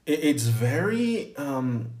 It's very...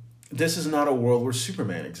 this is not a world where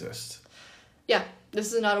Superman exists. Yeah.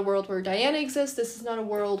 This is not a world where Diana exists. This is not a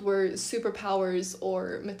world where superpowers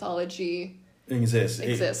or mythology exists.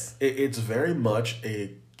 It's very much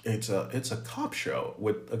It's a cop show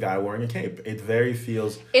with a guy wearing a cape. It very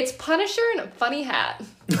feels... It's Punisher in a funny hat.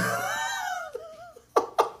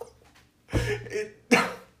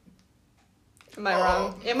 Am I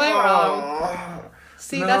wrong? Am I wrong?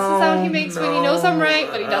 See, that's the sound he makes when he knows I'm right,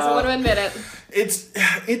 but he doesn't want to admit it.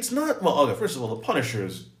 It's not... Well, okay, first of all, the Punisher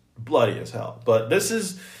is bloody as hell. But this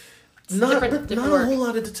is... Not a whole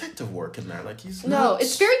lot of detective work in there. Like, he's not... No,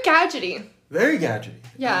 it's very gadgety. Very gadgety.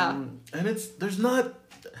 Yeah. And there's not...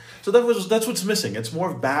 So that's what's missing. It's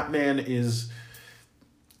more of Batman is...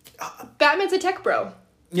 Batman's a tech bro.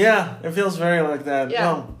 Yeah, it feels very like that. Yeah.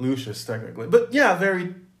 Well, Lucius, technically. But yeah,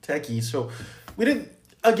 very techie. So we didn't...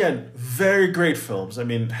 Again, very great films. I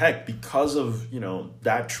mean, heck, because of,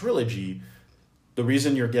 that trilogy, the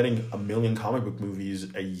reason you're getting a million comic book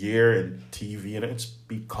movies a year and TV, and it's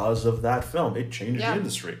because of that film. It changed the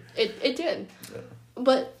industry. It did. Yeah.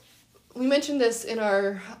 But... We mentioned this in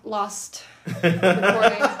our last recording,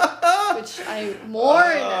 which I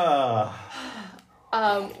mourn.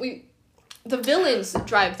 The villains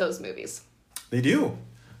drive those movies. They do.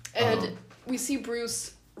 And we see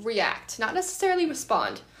Bruce react, not necessarily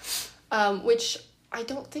respond, which I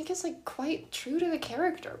don't think is like quite true to the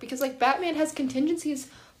character, because like Batman has contingencies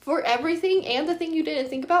for everything and the thing you didn't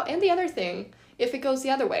think about and the other thing if it goes the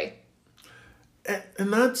other way.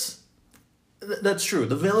 And that's true.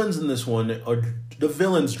 The villains in this one the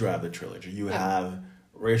villains drive the trilogy. You have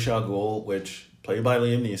Ra's al Ghul, which played by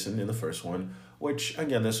Liam Neeson in the first one, which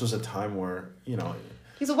again, this was a time where,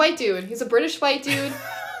 he's a white dude. He's a British white dude.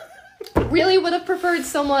 Really would have preferred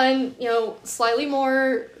someone, slightly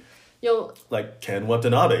more, like Ken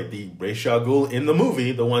Watanabe, the Ra's al Ghul in the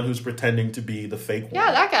movie, the one who's pretending to be the fake one.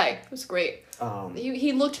 Yeah, that guy was great.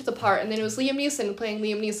 He looked the part, and then it was Liam Neeson playing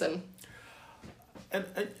Liam Neeson. And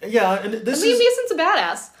Liam Neeson's a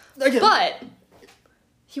badass, again, but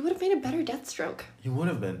he would have made a better Deathstroke. He would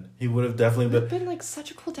have been. He would have definitely been like such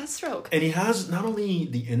a cool Deathstroke. And he has not only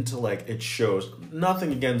the intellect; it shows.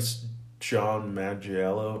 Nothing against Joe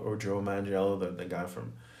Manganiello, the guy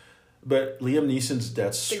from, but Liam Neeson's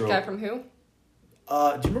Deathstroke. The guy from who?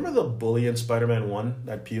 Do you remember the bully in Spider-Man 1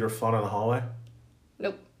 that Peter fought in the hallway?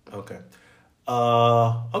 Nope. Okay.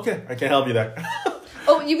 Okay, I can't help you there.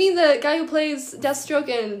 Oh, you mean the guy who plays Deathstroke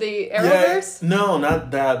in the Arrowverse? Yeah, no, not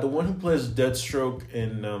that. The one who plays Deathstroke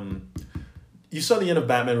in... you saw the end of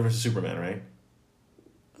Batman vs. Superman, right?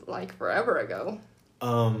 Like forever ago.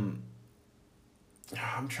 I'm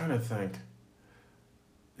trying to think.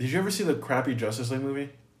 Did you ever see the crappy Justice League movie?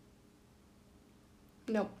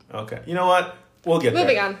 Nope. Okay. You know what? We'll get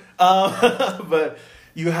Moving there. on. But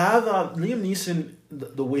you have Liam Neeson...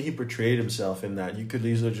 The way he portrayed himself in that, you could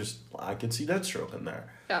easily I could see Deathstroke in there.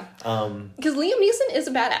 Yeah. Because Liam Neeson is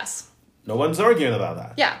a badass. No one's arguing about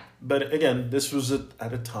that. Yeah. But again, this was at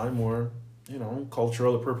a time where,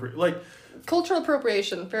 cultural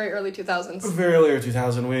appropriation, very early 2000s. Very early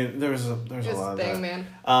 2000. There's a lot of that. Man.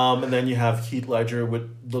 And then you have Heath Ledger with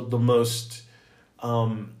the most,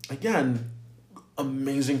 again,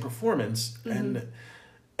 amazing performance. Mm-hmm.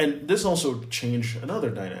 And this also changed another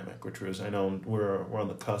dynamic, which was, I know we're on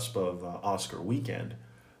the cusp of Oscar weekend,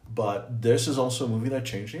 but this is also a movie that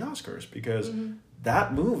changed the Oscars because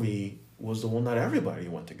that movie was the one that everybody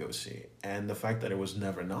went to go see. And the fact that it was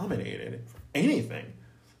never nominated for anything,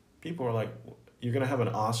 people were like, you're going to have an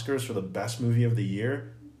Oscars for the best movie of the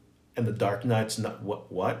year? and The Dark Knight's not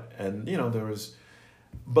what, and there was,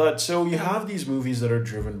 but so you have these movies that are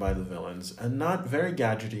driven by the villains and not very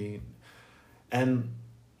gadgety, and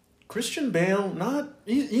Christian Bale,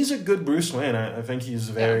 he's a good Bruce Wayne. I think he's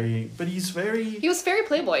very, but he was very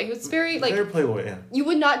Playboy. He was very Playboy. Yeah, you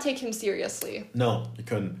would not take him seriously. No, you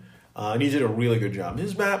couldn't. And he did a really good job.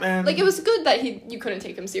 His Batman, it was good that you couldn't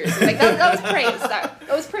take him seriously. That was praise. That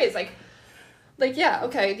was praise. Yeah,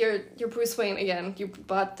 okay, you're Bruce Wayne again. You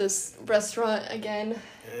bought this restaurant again,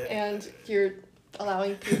 and you're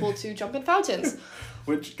allowing people to jump in fountains.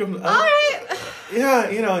 Which comes all right. Yeah,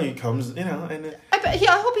 he comes, and I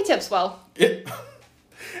hope he tips well. And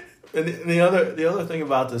the other thing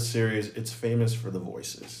about this series, it's famous for the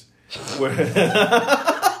voices. Whether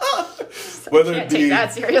can't take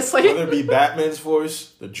that seriously. Whether it be Batman's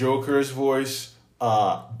voice, the Joker's voice,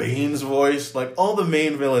 Bane's voice, all the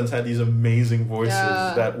main villains had these amazing voices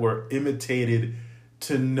that were imitated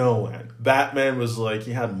to no end. Batman was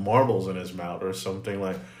he had marbles in his mouth or something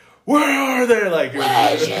where are they?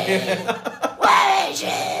 Where is it? Where is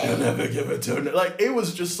it? You'll never give it to her. It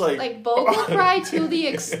was just vocal fry to the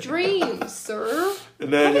extreme, sir.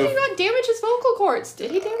 And then how did he not damage his vocal cords?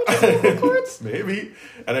 Did he damage his vocal cords? Maybe.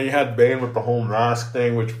 And then you had Bane with the whole mask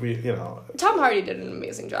thing, which Tom Hardy did an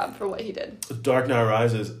amazing job for what he did. Dark Knight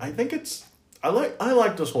Rises. I think I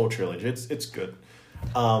like this whole trilogy. It's good.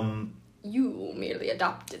 You merely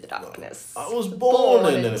adopted the darkness. I was born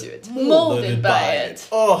into it. Molded by it.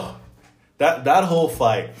 Oh, that whole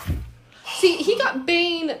fight. See, he got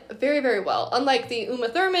Bane very, very well. Unlike the Uma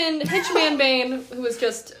Thurman henchman Bane, who was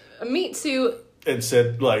just a meat suit. And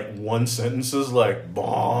said, one sentences,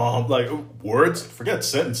 bomb. Words, forget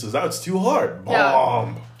sentences. Now it's too hard.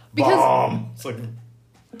 Bomb. Yeah. Because bomb. It's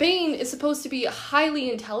Bane is supposed to be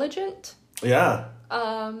highly intelligent. Yeah.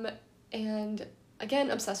 And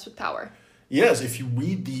again, obsessed with power. Yes, if you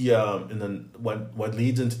read what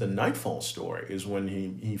leads into the Nightfall story is when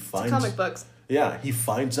he finds comic books. Yeah, he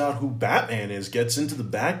finds out who Batman is, gets into the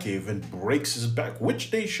Batcave and breaks his back,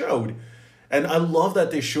 which they showed. And I love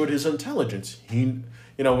that they showed his intelligence. He,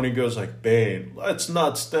 when he goes Bane, let's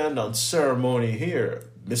not stand on ceremony here,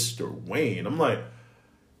 Mr. Wayne. I'm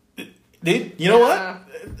you know what?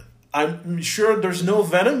 I'm sure there's no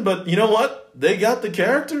Venom, but you know what? They got the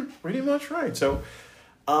character pretty much right. So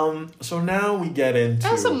now we get into...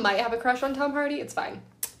 I also might have a crush on Tom Hardy. It's fine.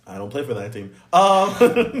 I don't play for that team.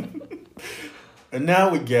 And now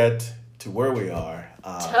we get to where we are.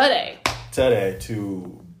 Today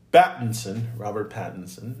to Robert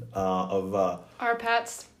Pattinson of... Our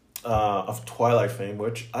Pats. Of Twilight fame,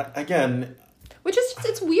 which,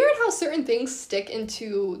 it's weird how certain things stick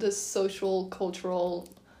into the social, cultural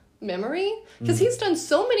memory. Because he's done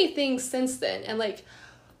so many things since then. And,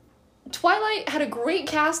 Twilight had a great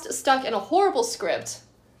cast stuck in a horrible script.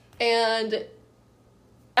 And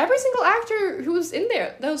every single actor who was in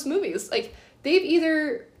those movies, they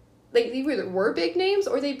either were big names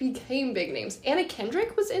or they became big names. Anna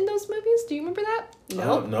Kendrick was in those movies. Do you remember that?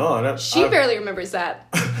 No. No. She barely remembers that.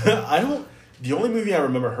 I don't... The only movie I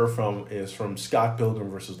remember her from is from Scott Pilgrim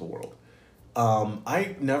versus the World.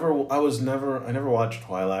 I never watched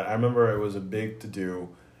Twilight. I remember it was a big to-do.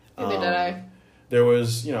 Neither did I. There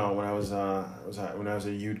was, when I was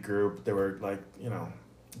a youth group, there were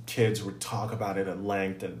kids would talk about it at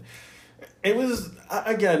length, and it was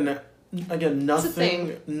again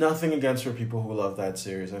nothing against for people who love that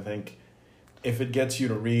series. I think if it gets you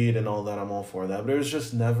to read and all that, I'm all for that. But it was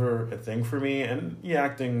just never a thing for me, and the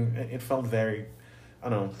acting, it felt very, I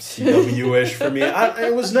don't know, CW-ish for me.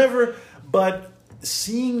 It was never. But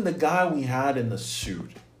seeing the guy we had in the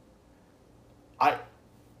suit,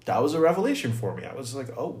 that was a revelation for me. I was like,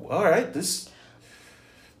 oh, all right,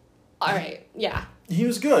 yeah. He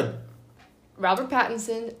was good. Robert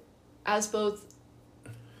Pattinson as both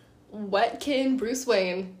Wetkin Bruce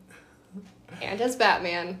Wayne and as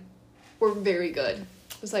Batman were very good.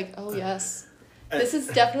 It was oh yes. This is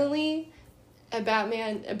definitely a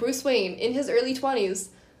Bruce Wayne in his early 20s,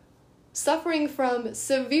 suffering from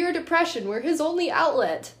severe depression where his only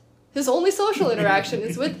outlet, his only social interaction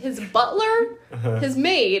is with his butler, his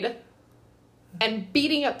maid, and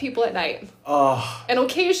beating up people at night. Oh. And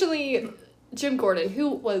occasionally Jim Gordon,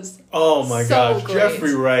 who was oh my gosh, great.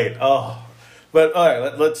 Jeffrey Wright. Oh. But all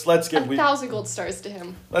right, let's get 1,000 gold stars to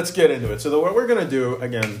him. Let's get into it. So what we're gonna do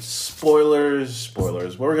again, spoilers.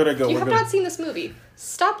 We're gonna go. If you have not seen this movie,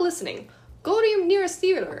 stop listening. Go to your nearest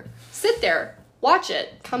theater. Sit there, watch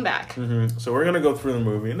it, come back. Mm-hmm. So we're gonna go through the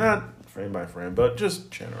movie, not frame by frame, but just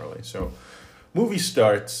generally. So, movie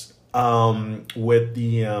starts with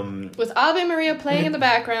the with Ave Maria playing in the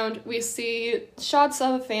background. We see shots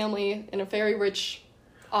of a family in a very rich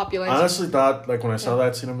opulent. I honestly thought, like, when I saw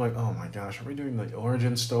that scene, I'm like, oh my gosh, are we doing the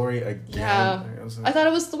origin story again? Yeah. Like, I thought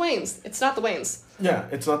it was the Waynes. It's not the Waynes. Yeah,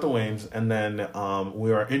 it's not the Waynes. And then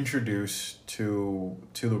we are introduced to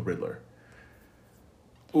the Riddler.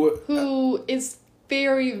 Who is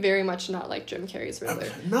very, very much not like Jim Carrey's Riddler.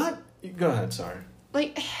 Go ahead, sorry.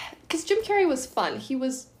 Like, because Jim Carrey was fun. He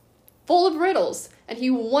was full of riddles, and he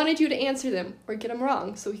wanted you to answer them or get them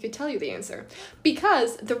wrong so he could tell you the answer.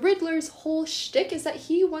 Because the Riddler's whole shtick is that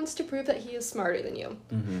he wants to prove that he is smarter than you.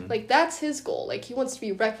 Mm-hmm. Like, that's his goal. Like, he wants to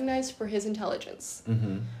be recognized for his intelligence.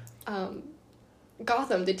 Mm-hmm.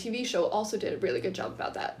 Gotham, the TV show, also did a really good job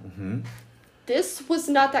about that. Mm-hmm. This was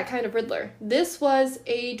not that kind of Riddler. This was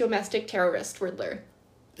a domestic terrorist Riddler.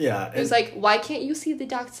 Yeah. It was like, why can't you see the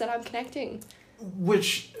dots that I'm connecting?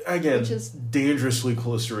 Which is dangerously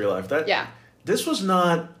close to real life. This was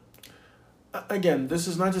not... Again, this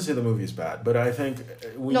is not to say the movie's bad, but I think...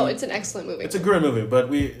 No, it's an excellent movie. It's a great movie, but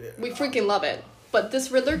we freaking love it. But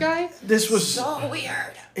this Riddler guy... This was... so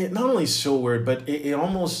weird. It not only so weird, but it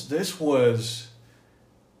almost... This was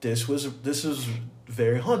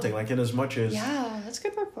very haunting, like in as much as... Yeah, that's a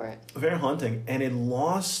good word for it. Very haunting, and it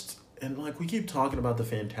lost... And like we keep talking about the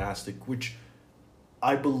fantastic, which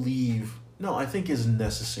I think is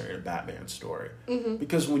necessary in a Batman story. Mm-hmm.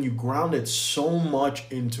 Because when you ground it so much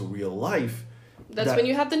into real life... That's when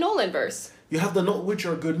you have the Nolan verse. You have which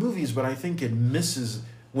are good movies, but I think it misses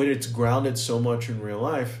when it's grounded so much in real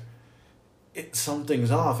life. Something's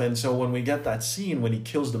off, and so when we get that scene when he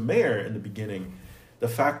kills the mayor in the beginning, the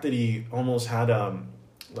fact that he almost had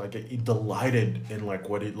he delighted in like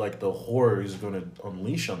what the horror he's going to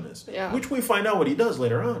unleash on this, which we find out what he does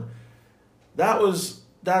later on. That was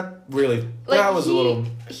a little...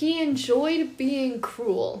 He enjoyed being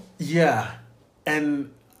cruel. Yeah,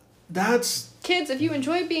 and that's... Kids, if you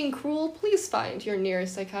enjoy being cruel, please find your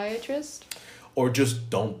nearest psychiatrist. Or just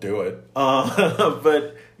don't do it.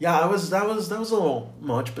 But yeah, that was a little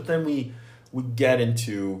much. But then we get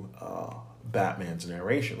into Batman's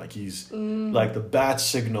narration. Like he's like the bat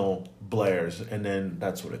signal blares, and then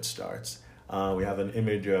that's when it starts. We have an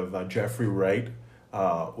image of Jeffrey Wright,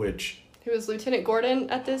 which... Who was Lieutenant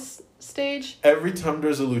Gordon at this stage. Every time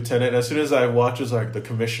there's a lieutenant, as soon as I watch as like the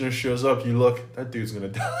commissioner shows up, you look, that dude's gonna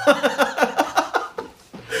die.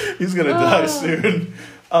 He's gonna die soon.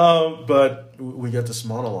 But we get this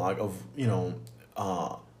monologue of,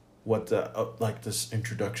 what like this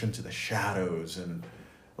introduction to the shadows and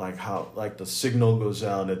like how like the signal goes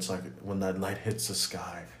out. It's like when that light hits the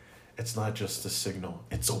sky, it's not just a signal,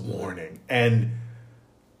 it's a warning. And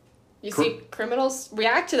you see criminals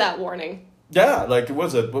react to that warning. Yeah, like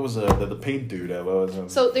what was the paint dude?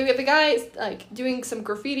 So we have the guy like doing some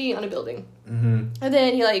graffiti on a building, mm-hmm. and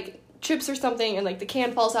then he like trips or something, and like the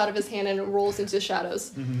can falls out of his hand and it rolls into the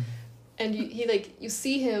shadows. Mm-hmm. And you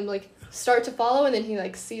see him like start to follow, and then he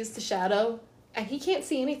like sees the shadow, and he can't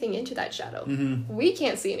see anything into that shadow. Mm-hmm. We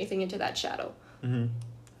can't see anything into that shadow. Mm-hmm.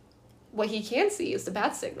 What he can see is the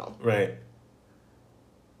bat signal. Right.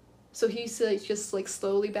 So he just like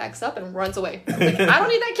slowly backs up and runs away. I'm like, I don't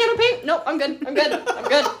need that can of paint. Nope, I'm good.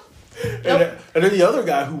 Nope. And then the other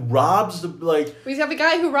guy who robs we have a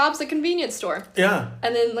guy who robs the convenience store. Yeah.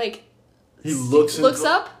 And then like he looks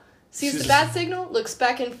up, sees the bat signal, looks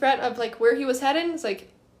back in front of like where he was heading. It's like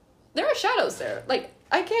there are shadows there. Like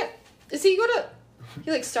I can't. Is he gonna?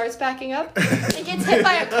 He like starts backing up and gets hit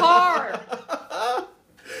by a car.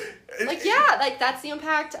 Like, yeah, like, that's the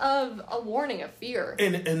impact of a warning, of fear.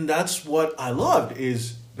 And that's what I loved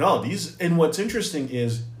is, and what's interesting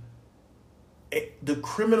is the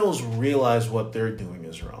criminals realize what they're doing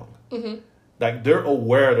is wrong. Mm-hmm. Like, they're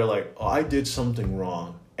aware, they're like, oh, I did something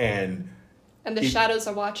wrong. And the shadows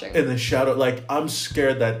are watching. And the shadow, like, I'm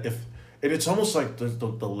scared that and it's almost like the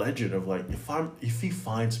legend of, like, if he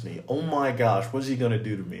finds me, oh my gosh, what's he going to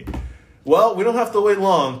do to me? Well, we don't have to wait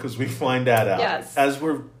long because we find that out. Yes. As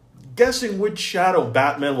we're guessing which shadow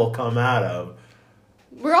Batman will come out of.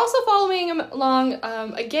 We're also following him along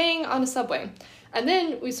a gang on a subway. And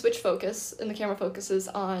then we switch focus, and the camera focuses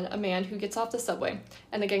on a man who gets off the subway,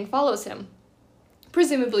 and the gang follows him,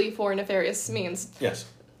 presumably for nefarious means. Yes.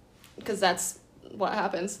 Because that's what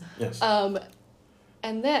happens. Yes.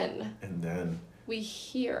 And then we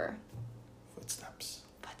hear footsteps.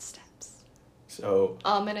 So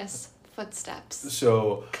ominous footsteps.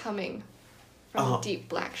 So coming from a deep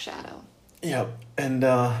black shadow. Yeah, and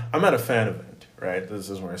I'm at a fan event, right? This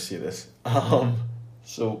is where I see this.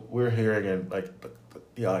 So we're hearing it, like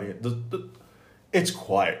the audience. It's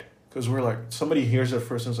quiet because we're like somebody hears it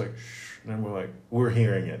first and it's like shh, and then we're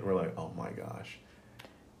hearing it. We're like, oh my gosh,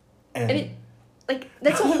 and like,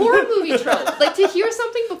 that's a horror movie trope. Like, to hear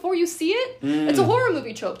something before you see it, it's a horror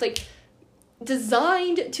movie trope. Like,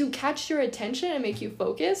 designed to catch your attention and make you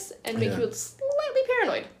focus and make you slightly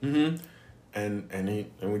paranoid. Mm-hmm.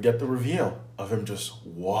 And we get the reveal of him just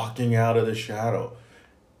walking out of the shadow.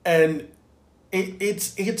 And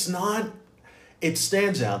it's not... It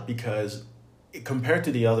stands out because compared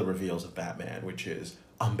to the other reveals of Batman, which is,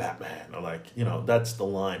 I'm Batman, or like, you know, that's the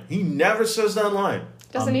line. He never says that line.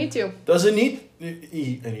 Doesn't need to. Doesn't need...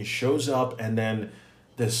 And he shows up, and then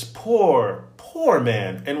this poor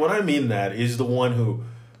man, and when I mean that, is the one who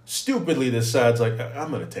stupidly decides, like, I'm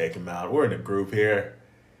going to take him out. We're in a group here.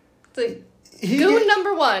 It's like, goon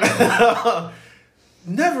number one.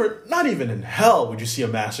 Never, not even in hell would you see a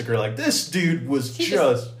massacre like this. Dude was He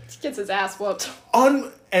gets his ass whooped.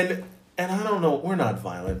 And I don't know, we're not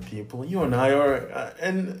violent people. You and I are,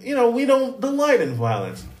 and, you know, we don't delight in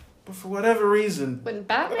violence. But for whatever reason... When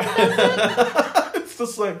Batman does it? It's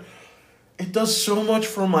just like, it does so much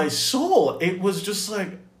for my soul. It was just like,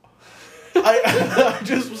 I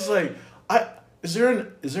just was like, is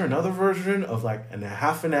there another version of like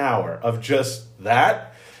half an hour of just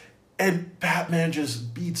that? And Batman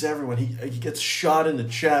just beats everyone. He gets shot in the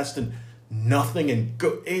chest and nothing, and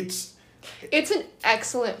it's an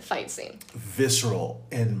excellent fight scene. Visceral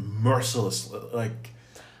and merciless, like,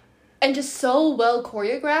 and just so well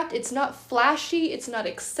choreographed. It's not flashy. It's not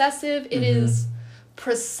excessive. It is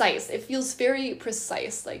precise. It feels very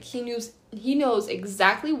precise. Like he knows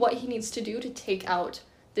exactly what he needs to do to take out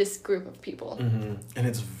this group of people. And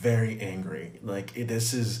it's very angry. Like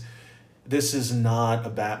this is not a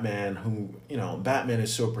Batman who, you know, Batman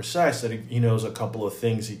is so precise that he knows a couple of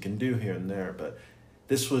things he can do here and there, but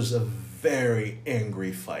this was a very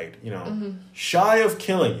angry fight, you know, shy of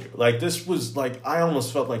killing you. Like, this was, like, I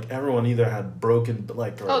almost felt like everyone either had broken,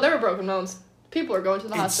 like... there were broken bones. People are going to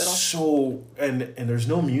the hospital. So... And there's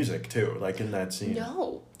no music, too, like, in that scene.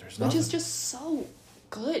 No. There's nothing. Which is just so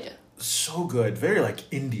good. So good. Very, like,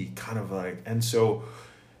 indie, kind of, like... And so...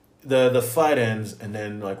 The fight ends, and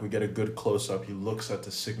then, like, we get a good close-up. He looks at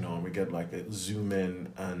the signal, and we get, like, a zoom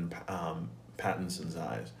in on Pattinson's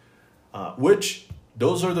eyes. Which...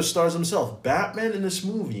 Those are the stars themselves. Batman in this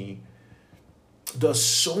movie does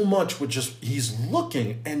so much with just, he's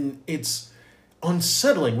looking, and it's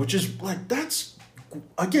unsettling, which is, like, that's,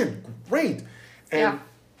 again, great. And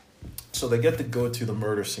so they get to go to the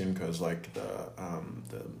murder scene because, like,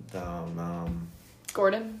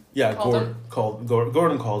 Gordon? Yeah, Gordon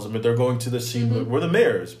calls him, but they're going to the scene where the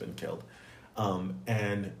mayor has been killed.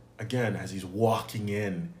 And, again, as he's walking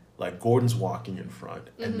in, like, Gordon's walking in front,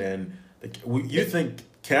 and then... You think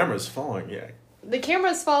camera's following, The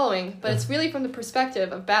camera's following, but it's really from the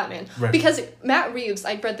perspective of Batman. Right. Because Matt Reeves,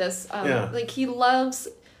 I read this, like he loves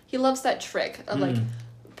that trick of like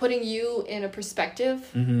putting you in a perspective.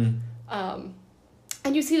 And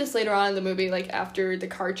you see this later on in the movie, like after the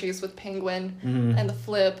car chase with Penguin and the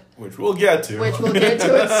flip. Which we'll get to.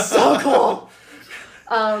 It's so cool.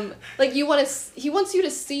 Like he wants you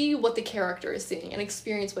to see what the character is seeing and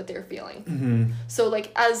experience what they're feeling. So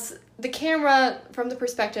like as the camera from the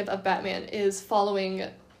perspective of Batman is following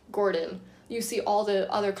Gordon, you see all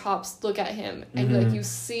the other cops look at him and like you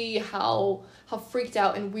see how freaked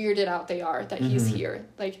out and weirded out they are that he's here.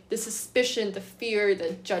 Like the suspicion, the fear,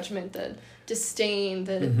 the judgment, the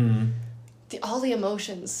disdain, all the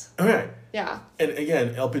emotions. Okay. Yeah. And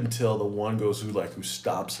again, up until the one who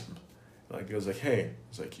stops him. Like, he goes like, hey,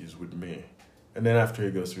 it's like, he's with me. And then after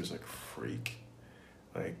he goes through, he's like, freak.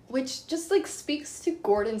 Like, which just, like, speaks to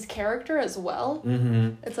Gordon's character as well.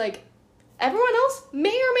 It's like, everyone else may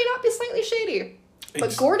or may not be slightly shady.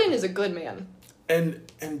 But Gordon is a good man. And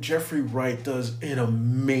Jeffrey Wright does an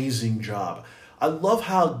amazing job. I love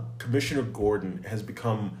how Commissioner Gordon has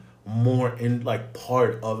become more in, like,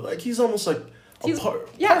 part of, like, he's almost like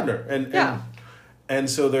partner. And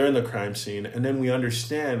so they're in the crime scene, and then we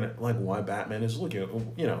understand, like, why Batman is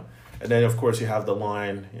looking, you know. And then, of course, you have the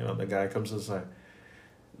line, you know, the guy comes inside,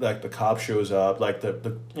 like, the cop shows up, like,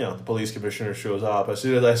 the police commissioner shows up. As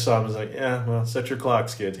soon as I saw him, I was like, yeah, well, set your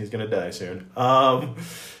clocks, kids. He's going to die soon.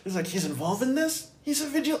 He's like, he's involved in this? He's a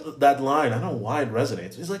vigilante. That line, I don't know why it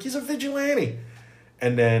resonates. He's like, he's a vigilante.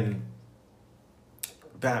 And then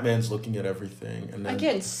Batman's looking at everything, and then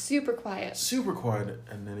again, super quiet,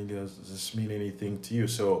 and then he goes, does this mean anything to you?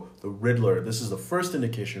 So the Riddler, this is the first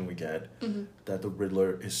indication we get that the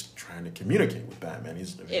Riddler is trying to communicate with Batman.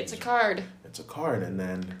 It's a card, and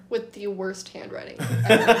then with the worst handwriting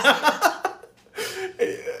I've ever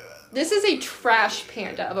seen. This is a trash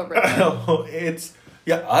panda of a Riddler.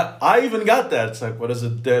 I even got that. It's like, what is a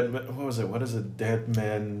dead man?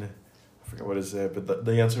 I forget what is it, but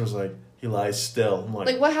the answer was like, He lies still. I'm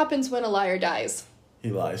Like, what happens when a liar dies?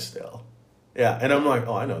 He lies still. Yeah, and I'm like,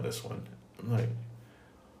 oh, I know this one. I'm like,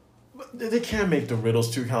 but they can't make the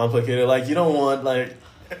riddles too complicated. Like, you don't want, like...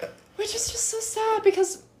 Which is just so sad,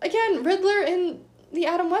 because, again, Riddler in the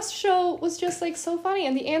Adam West show was just, like, so funny,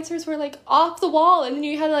 and the answers were, like, off the wall, and then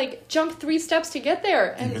you had to, like, jump 3 steps to get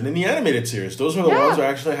there. And even in the animated series, those were the ones where I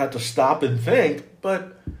actually had to stop and think.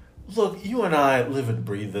 But, look, you and I live and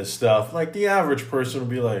breathe this stuff. Like, the average person would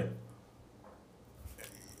be like...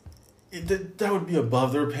 that would be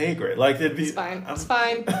above their pay grade. Like, it'd be... It's fine. It's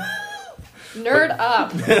fine. Nerd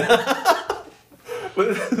up.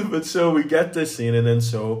 but so we get this scene, and then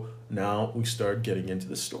so now we start getting into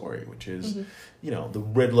the story, which is, the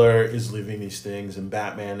Riddler is living these things, and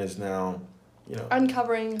Batman is now,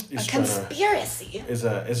 uncovering a conspiracy. Is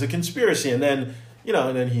a conspiracy, and then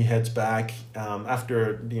and then he heads back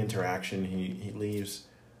after the interaction. He leaves,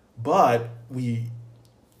 but we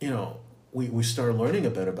start learning a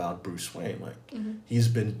bit about Bruce Wayne. Like he's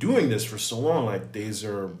been doing this for so long. Like days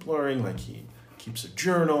are blurring. Like he keeps a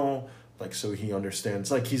journal. Like so he understands.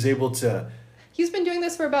 Like he's able to. He's been doing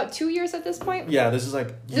this for about 2 years at this point. Yeah, this is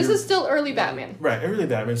this is still early Batman. Right, early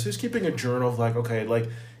Batman. So he's keeping a journal of like, okay, like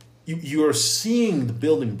you are seeing the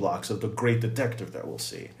building blocks of the great detective that we'll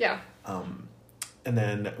see. Yeah. And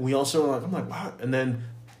then we also I'm like, wow. And then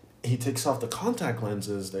he takes off the contact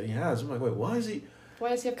lenses that he has. I'm like, wait, why does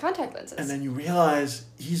he have contact lenses? And then you realize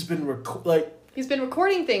he's been he's been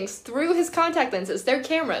recording things through his contact lenses. They're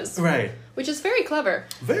cameras. Right. Which is very clever.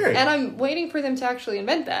 Very. And I'm waiting for them to actually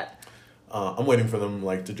invent that. I'm waiting for them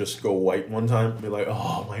to just go white one time and be like,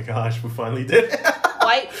 oh my gosh, we finally did it.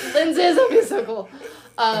 White lenses, that would be so cool.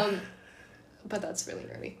 But that's really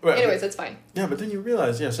nerdy. Right, anyways, it's fine. Yeah, but then you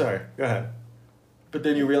realize, sorry, go ahead. But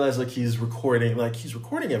then you realize he's recording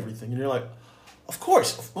everything, and you're like, of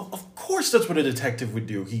course that's what a detective would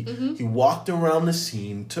do. He walked around the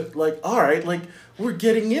scene, took all right, we're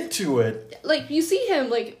getting into it. You see him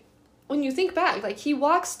when you think back, he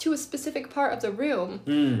walks to a specific part of the room,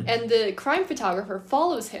 and the crime photographer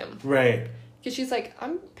follows him. Right. Because she's like,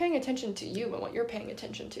 I'm paying attention to you and what you're paying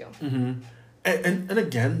attention to. Mm-hmm. And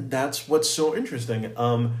again, that's what's so interesting.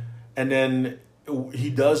 And then he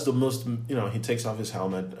does the most, he takes off his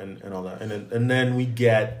helmet and all that. And then we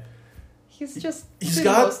get... He's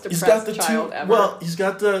got the child ever. Well, he's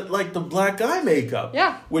got the black guy makeup.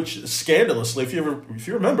 Yeah. Which, scandalously, if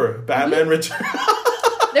you remember, Batman Returns...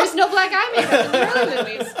 There's no black eye makeup in the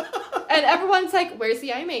early movies. And everyone's like, where's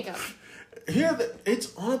the eye makeup? Here, it's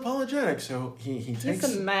unapologetic, so he takes...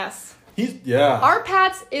 He's a mess. Art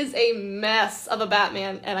Pats is a mess of a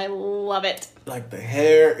Batman, and I love it. The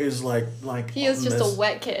hair is like he is just a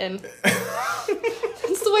wet kitten.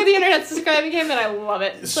 That's the way the internet's describing him, and I love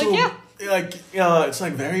it. It's it's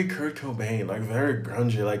very Kurt Cobain, very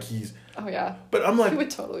grungy, he's... Oh, yeah. But I'm like... He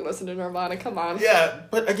would totally listen to Nirvana, come on. Yeah,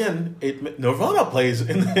 but again, Nirvana plays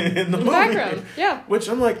in the movie. Background, yeah. Which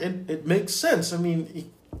I'm like, it makes sense. I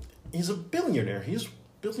mean, he's a billionaire.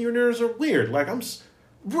 Billionaires are weird.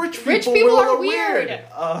 Rich people are weird.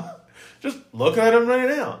 Just look at him right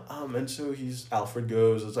now. And so Alfred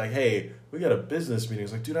goes, it's like, hey, we got a business meeting.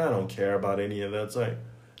 It's like, dude, I don't care about any of that. It's like...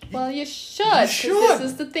 Well, you should. Because this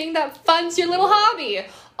is the thing that funds your little hobby.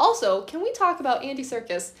 Also, can we talk about Andy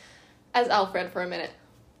Serkis as Alfred for a minute?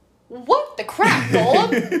 What the crap,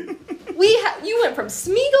 Golem? You went from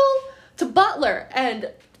Smeagol to Butler,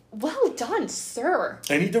 and well done, sir.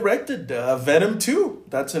 And he directed Venom 2.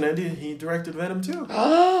 That's an Andy. He directed Venom 2.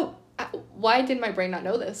 Oh, why did my brain not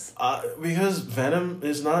know this? Because Venom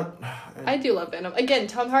is not... I do love Venom. Again,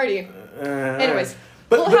 Tom Hardy. Anyways,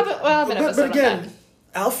 we'll have an episode but again, on that.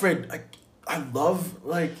 Alfred, I love,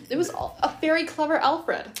 It was a very clever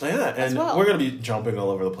Alfred. Yeah, and we're going to be jumping all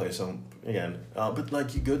over the place again.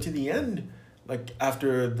 But, you go to the end,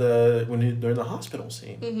 after they're in the hospital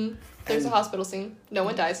scene. Mm-hmm. There's a hospital scene. No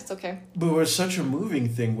one dies. It's okay. But it was such a moving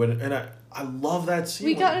thing. I love that scene.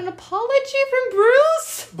 We got an apology from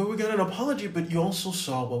Bruce. But we got an apology, but you also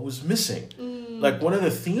saw what was missing. One of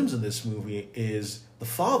the themes of this movie is the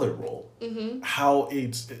father role. Mm-hmm. How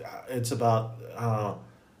it's about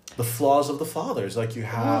the flaws of the fathers. You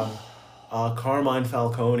have Carmine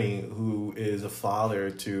Falcone, who is a father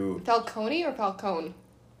to... Falcone or Falcone?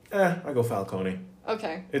 I go Falcone.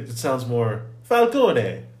 Okay. It sounds more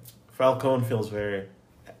Falcone. Falcone feels very...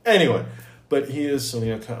 Anyway, but he is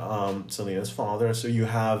Selena's father, so you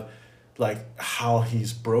have how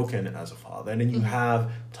he's broken as a father. And then you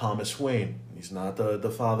have Thomas Wayne. He's not the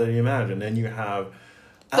father you imagine. Then you have...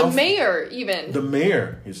 The mayor, even. The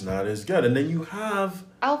mayor. He's not as good. And then you have...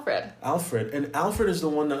 Alfred. And Alfred is the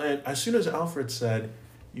one that... As soon as Alfred said,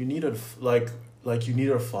 you need a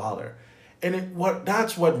father, And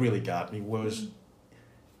that's what really got me was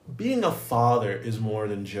being a father is more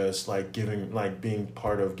than just like being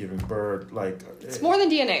part of giving birth. Like it's more than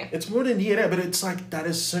DNA. It's more than DNA, but it's like that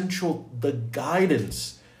essential, the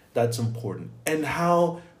guidance that's important, and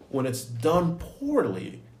how when it's done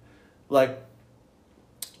poorly, like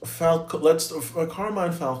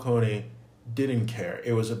Carmine Falcone didn't care.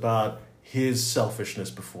 It was about his selfishness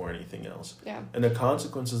before anything else. Yeah. And the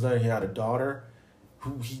consequences that he had a daughter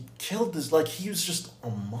who he killed this, like he was just a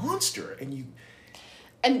monster,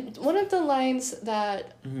 And one of the lines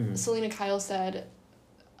that Selena Kyle said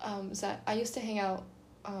is that I used to hang out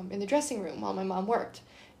in the dressing room while my mom worked,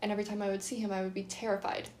 and every time I would see him, I would be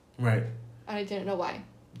terrified. Right. And I didn't know why.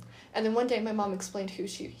 And then one day, my mom explained who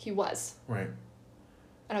he was. Right.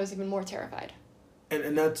 And I was even more terrified.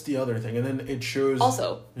 And that's the other thing. And then it shows...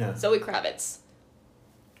 Also, Zoe Kravitz.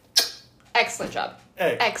 Excellent job.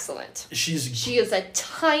 Hey, excellent. She is a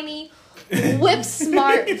tiny,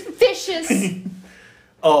 whip-smart, vicious...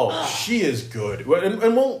 Oh, she is good.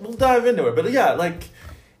 And we'll dive into it. But yeah, like,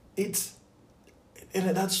 it's...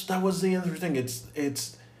 And that was the other thing.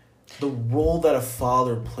 It's the role that a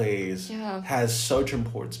father plays has such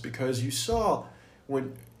importance, because you saw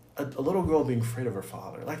when a little girl being afraid of her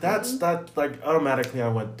father, like that like automatically I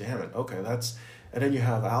went, damn it, okay, that's. And then you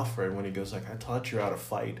have Alfred when he goes like, I taught you how to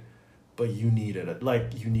fight, but you needed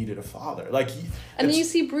a father, like. And then you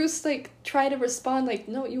see Bruce like try to respond like,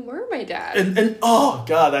 no, you were my dad. And oh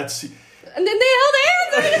god, that's. And then they held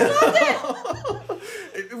hands and I just loved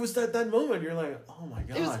it. It was that moment you're like, oh my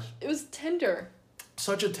gosh. It was tender.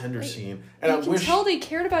 Such a tender scene, and you can tell they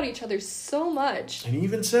cared about each other so much. And he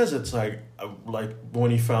even says it's like when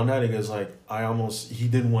he found out, he goes like, he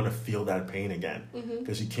didn't want to feel that pain again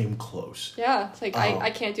because he came close. Yeah, it's like I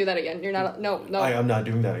can't do that again. You're not no. I'm not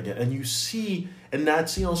doing that again. And you see, and that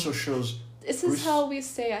scene also shows. This is how we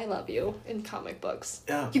say I love you in comic books.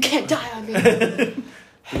 Yeah, you can't die on me.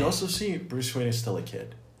 We also see Bruce Wayne is still a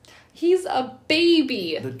kid. He's a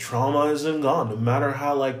baby. The trauma isn't gone, no matter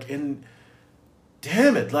how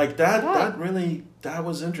damn it, like that that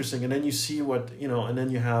was interesting. And then you see and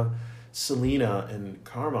then you have Selena and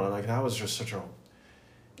Karma, like that was just such a...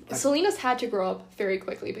 Selena's had to grow up very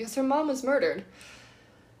quickly because her mom was murdered.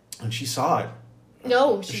 And she saw it.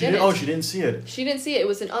 No, she didn't. Oh, she didn't see it. She didn't see it. It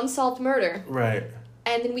was an unsolved murder. Right.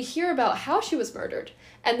 And then we hear about how she was murdered.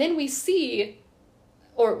 And then we see,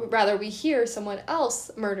 or rather we hear someone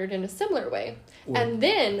else murdered in a similar way. Ooh. And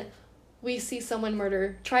then we see someone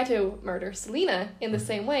try to murder Selena in the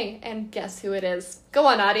same way, and guess who it is? Go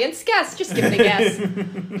on, audience, guess. Just give it a guess.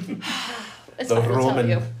 It's the fine, we'll tell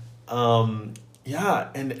you. And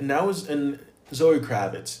that was Zoe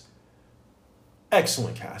Kravitz.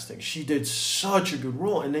 Excellent casting. She did such a good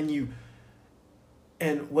role, and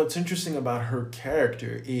what's interesting about her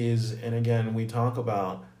character is, and again, we talk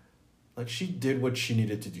about, like, she did what she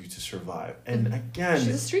needed to do to survive. And again...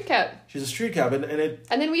 She's a street cat.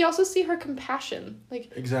 And then we also see her compassion.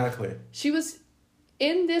 Like, exactly. She was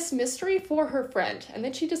in this mystery for her friend. And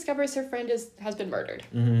then she discovers her friend has been murdered.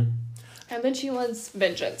 Mm-hmm. And then she wants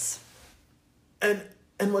vengeance.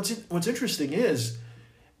 And what's interesting is,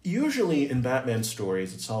 usually in Batman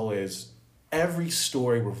stories, it's always... Every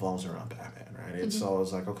story revolves around Batman, right? It's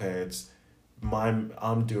always like, okay,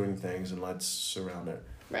 I'm doing things and let's surround it.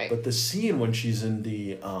 Right. But the scene when she's in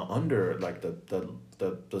the under, like the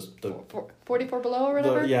 44 Below or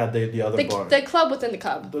whatever. The other bar. The club within the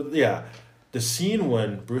club. The scene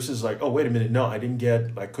when Bruce is like, oh wait a minute, no, I didn't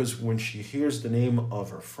get, like, because when she hears the name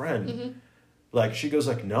of her friend, like she goes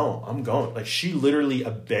like, no, I'm going. Like she literally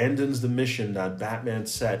abandons the mission that Batman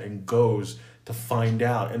set and goes to find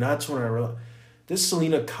out. And that's when I realized this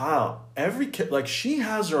Selena Kyle, every kid, like she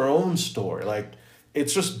has her own story, like.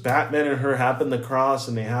 It's just Batman and her happen to cross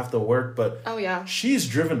and they have to work, but she's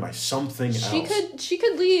driven by something else. She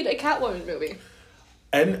could lead a Catwoman movie.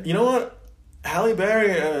 And you know what? Halle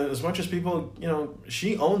Berry, as much as people,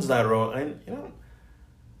 she owns that role. And,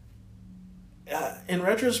 in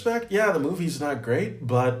retrospect, the movie's not great,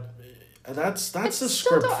 but that's the script. I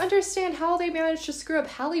still don't understand how they managed to screw up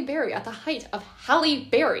Halle Berry at the height of Halle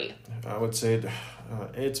Berry. I would say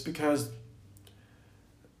it's because...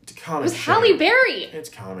 It was Halle Berry. It's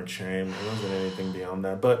comic shame. It wasn't anything beyond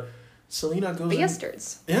that. But Selena goes...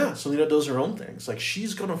 Bastards. Selena does her own things. Like,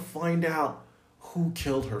 she's going to find out who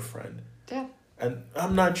killed her friend. Yeah. And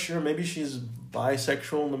I'm not sure. Maybe she's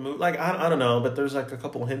bisexual in the movie. Like, I don't know. But there's, like, a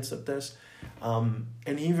couple hints at this. And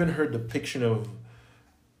even her depiction of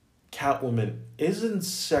Catwoman isn't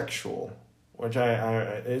sexual. Which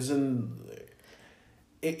isn't...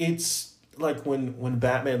 It's... like when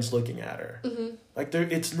Batman's looking at her. Like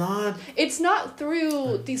it's not. It's not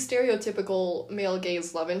through the stereotypical male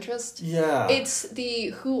gaze love interest. Yeah. It's the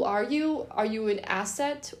who are you? Are you an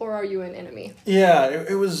asset or are you an enemy? Yeah,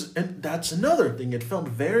 it was, and that's another thing. It felt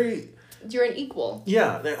very. You're an equal.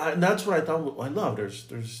 Yeah, and that's what I thought. I love.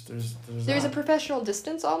 There's a professional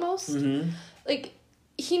distance almost. Like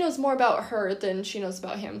he knows more about her than she knows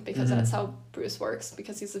about him because that's how Bruce works.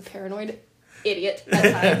 Because he's a paranoid idiot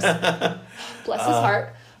at times. Bless his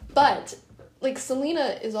heart. But like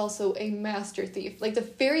Selena is also a master thief. Like the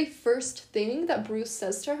very first thing that Bruce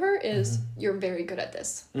says to her is, "You're very good at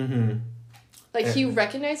this." Like he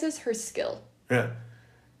recognizes her skill. Yeah.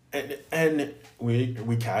 And he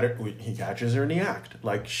catches her in the act.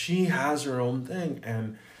 Like she has her own thing,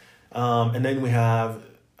 and then we have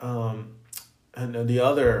and the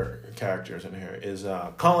other characters in here is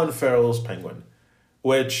Colin Farrell's Penguin,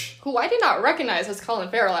 who I did not recognize as Colin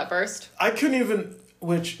Farrell at first. I couldn't even.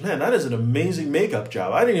 Which, man, that is an amazing makeup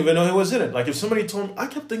job. I didn't even know he was in it. Like if somebody told me, I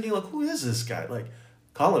kept thinking like, who is this guy? Like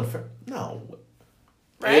Colin Farrell? No,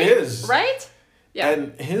 right? It is right. Yeah.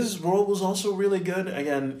 And his role was also really good.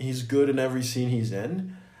 Again, he's good in every scene he's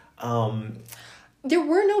in. There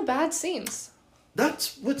were no bad scenes.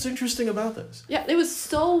 That's what's interesting about this. Yeah, it was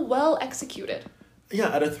so well executed. Yeah,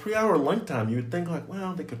 at a 3-hour length time, you would think like,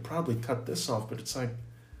 well, they could probably cut this off, but it's like...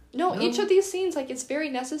 No, each of these scenes, like, it's very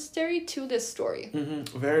necessary to this story.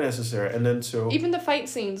 Very necessary. And then so... Even the fight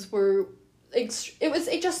scenes were...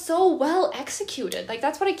 It just so well executed. Like,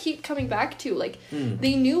 that's what I keep coming back to. Like,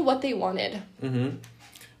 they knew what they wanted. And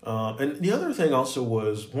the other thing also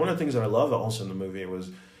was... One of the things that I love also in the movie was...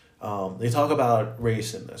 they talk about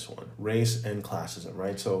race in this one. Race and classism,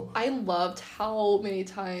 right? So... I loved how many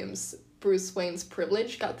times Bruce Wayne's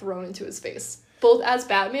privilege got thrown into his face. Both as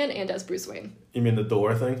Batman and as Bruce Wayne. You mean the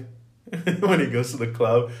door thing? When he goes to the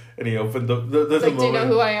club and he opened the like, do you know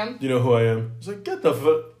who I am? You know who I am? He's like, get the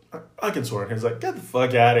fuck... I can swear. He's like, get the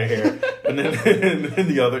fuck out of here. and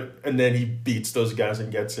then he beats those guys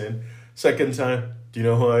and gets in. Second time, do you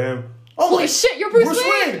know who I am? Oh, holy shit, you're Bruce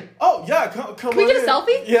Wayne! Oh, yeah, come Can we get a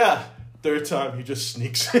selfie? Yeah. Third time, he just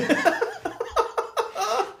sneaks in.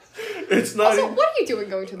 It's not... Also, what are you doing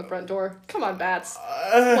going to the front door? Come on, Bats.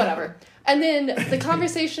 Whatever. And then the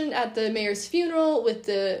conversation at the mayor's funeral with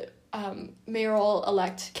the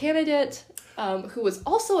mayoral-elect candidate, who was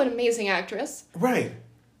also an amazing actress. Right.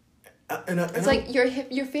 It's like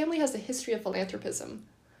your family has a history of philanthropism.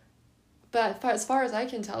 But as far as I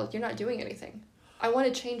can tell, you're not doing anything. I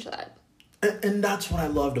want to change that. And that's what I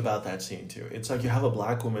loved about that scene, too. It's like you have a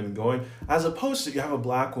black woman going... As opposed to you have a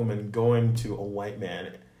black woman going to a white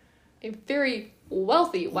man... A very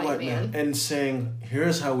wealthy white man. And saying,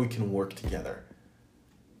 here's how we can work together.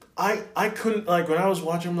 I couldn't, like, when I was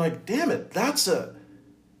watching, I'm like, damn it, that's a...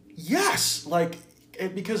 Yes! Like,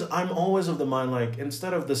 because I'm always of the mind, like,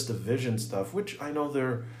 instead of this division stuff, which I know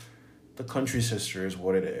the country's history is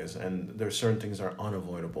what it is, and there's certain things that are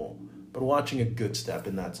unavoidable. But watching a good step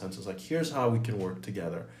in that sense is like, here's how we can work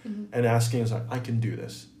together. And asking is like, I can do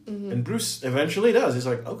this. And Bruce eventually does. He's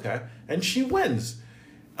like, okay. And she wins.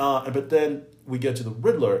 But then we get to the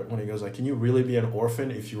Riddler when he goes like, can you really be an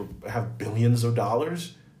orphan if you have billions of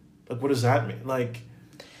dollars? Like, what does that mean? Like...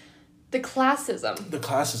 The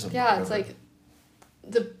classism. Yeah, it's like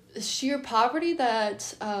the sheer poverty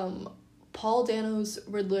that Paul Dano's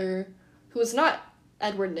Riddler, who is not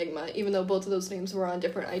Edward Nygma, even though both of those names were on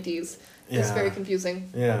different IDs, is very confusing.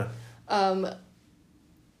 Yeah. The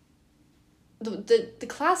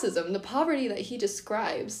classism, the poverty that he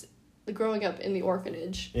describes... The growing up in the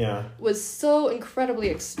orphanage was so incredibly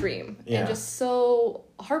extreme and just so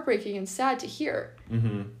heartbreaking and sad to hear.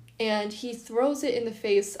 And he throws it in the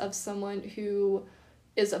face of someone who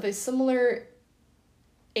is of a similar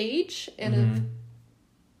age and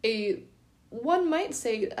a one might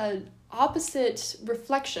say an opposite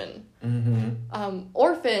reflection.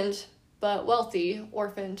 Orphaned but wealthy,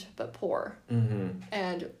 orphaned but poor.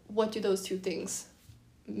 And what do those two things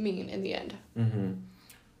mean in the end?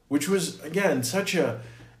 Which was, again, such a...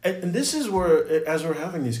 And this is where, as we're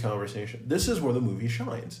having these conversations, this is where the movie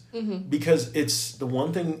shines. Because it's... The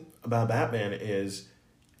one thing about Batman is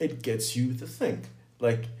it gets you to think.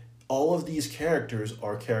 Like, all of these characters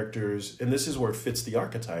are characters, and this is where it fits the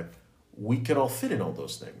archetype. We can all fit in all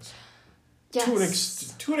those things.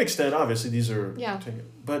 Yes. To an extent, obviously, these are... Yeah.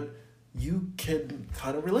 But you can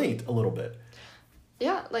kind of relate a little bit.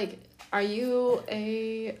 Yeah, like, are you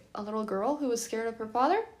a little girl who was scared of her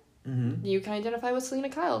father? You can identify with Selena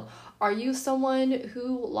Kyle. Are you someone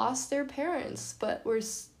who lost their parents but were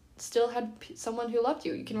still had someone who loved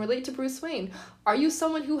you. You can relate to Bruce Wayne. Are you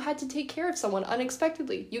someone who had to take care of someone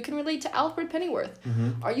unexpectedly? You can relate to Alfred Pennyworth.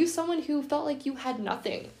 Mm-hmm. Are you someone who felt like you had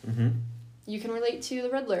nothing? Mm-hmm. You can relate to the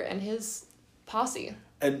Riddler and his posse.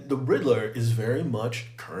 And the Riddler is very much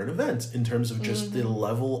current events in terms of just the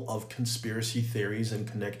level of conspiracy theories and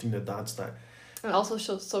connecting the dots that... And also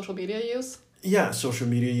social media use. Yeah, social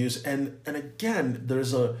media use. And again,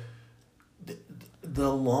 there's the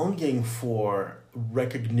longing for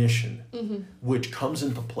recognition, which comes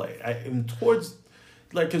into play. And towards...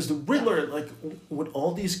 Like, because the Riddler, like, with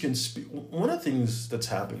all these one of the things that's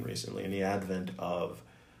happened recently in the advent of...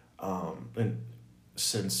 and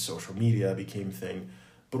since social media became a thing,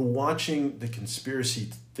 but watching the conspiracy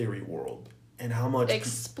theory world and how much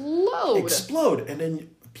explode, and then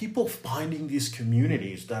people finding these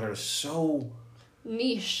communities that are so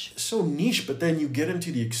niche, but then you get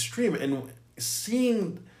into the extreme and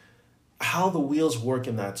seeing how the wheels work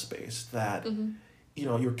in that space, that you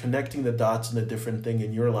know, you're connecting the dots in a different thing,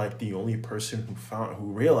 and you're like the only person who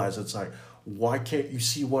realized it's like, why can't you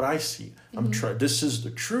see what I see? This is the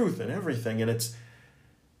truth and everything, and it's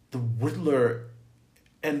the Riddler.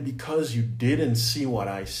 And because you didn't see what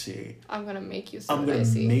I see, I'm gonna make you see. I'm gonna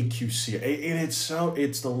make you see it.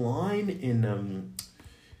 It's the line in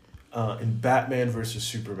Batman versus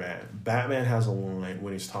Superman. Batman has a line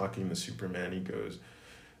when he's talking to Superman. He goes,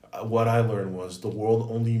 "What I learned was the world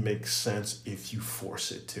only makes sense if you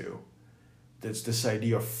force it to." There's this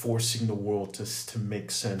idea of forcing the world to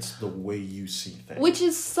make sense the way you see things, which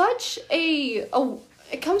is such it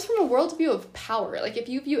comes from a worldview of power. Like, if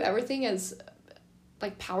you view everything as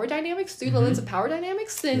like power dynamics through the lens of power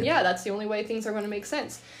dynamics, then that's the only way things are going to make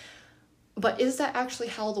sense. But is that actually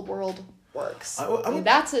how the world works? I mean,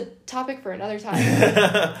 that's a topic for another time.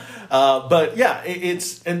 But yeah,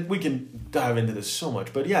 it's, and we can dive into this so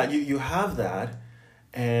much. But yeah, you have that,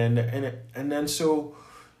 and then so,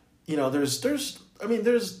 you know, there's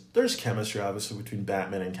chemistry obviously between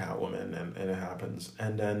Batman and Catwoman, and it happens,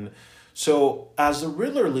 and then. So, as the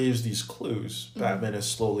Riddler leaves these clues, Batman is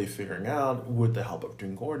slowly figuring out, with the help of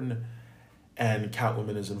Jim Gordon, and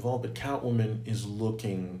Catwoman is involved, but Catwoman is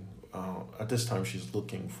looking, at this time she's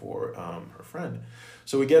looking for her friend.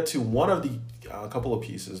 So we get to one of the couple of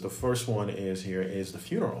pieces. The first one is the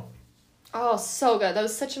funeral. Oh, so good. That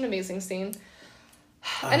was such an amazing scene.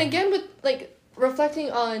 And again, with, like,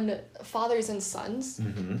 reflecting on fathers and sons,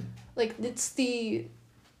 like, it's the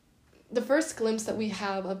first glimpse that we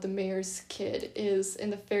have of the mayor's kid is in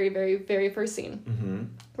the very, very, very first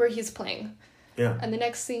scene, where he's playing. Yeah. And the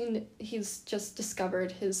next scene, he's just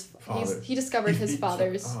discovered his father's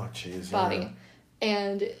body,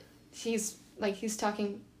 and he's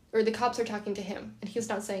talking, or the cops are talking to him, and he's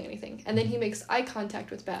not saying anything, and then he makes eye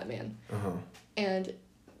contact with Batman, and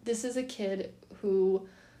this is a kid who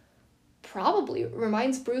probably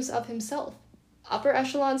reminds Bruce of himself. Upper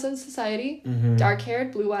echelons in society,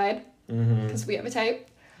 dark-haired, blue-eyed. Because we have a type.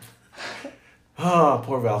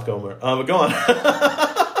 Poor Val Kilmer. But go on.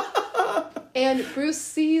 And Bruce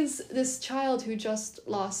sees this child who just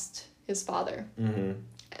lost his father.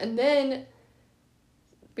 And then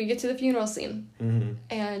we get to the funeral scene.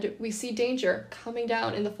 And we see danger coming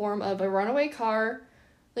down in the form of a runaway car,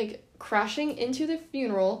 like, crashing into the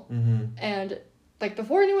funeral. And, like,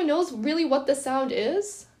 before anyone knows really what the sound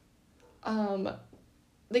is,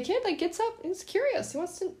 the kid, like, gets up and he's curious. He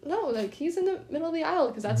wants to know, like, he's in the middle of the aisle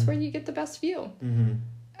because that's where you get the best view.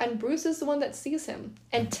 And Bruce is the one that sees him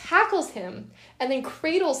and tackles him and then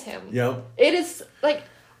cradles him. Yep. It is, like,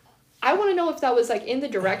 I want to know if that was, like, in the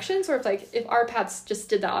directions or if our paths just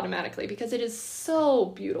did that automatically, because it is so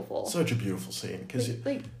beautiful. Such a beautiful scene.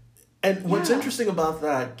 And what's interesting about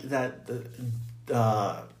that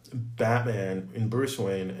Batman and Bruce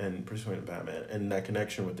Wayne and Batman and that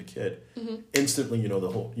connection with the kid, instantly you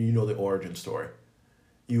know the origin story.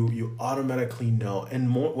 You automatically know, and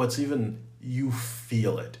more. What's even, you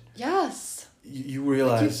feel it. Yes. You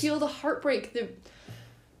realize, like, you feel the heartbreak,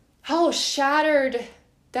 how shattered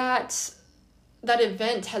that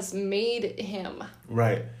event has made him.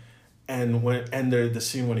 Right, and the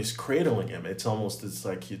scene when he's cradling him, it's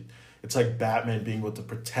like Batman being able to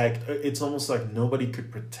protect. It's almost like nobody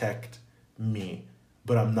could protect me,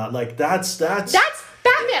 but I'm not, like, that's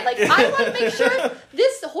Batman. Like, I want to make sure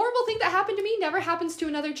this horrible thing that happened to me never happens to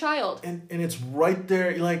another child. And it's right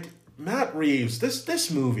there. Like, Matt Reeves, this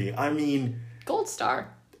movie, I mean, gold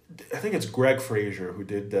star. I think it's Greg Fraser who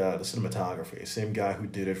did the cinematography, same guy who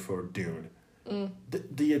did it for Dune.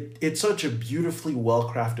 It's such a beautifully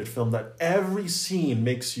well-crafted film that every scene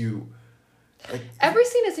makes you, like, every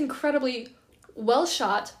scene is incredibly well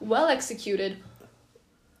shot, well executed,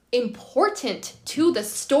 important to the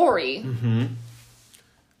story. Mm-hmm.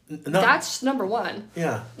 That's number one.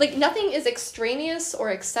 Yeah. Like, nothing is extraneous or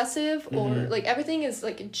excessive or, Mm-hmm. like, everything is,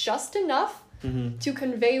 like, just enough to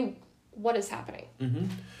convey what is happening. Mm-hmm.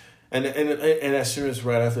 And as soon as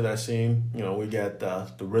right after that scene, you know, we get the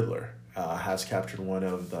Riddler has captured one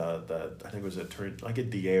of the I think it was a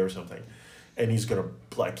DA or something, and he's gonna,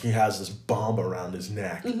 like, he has this bomb around his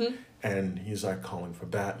neck, and he's like calling for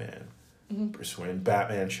Batman. Bruce Wayne,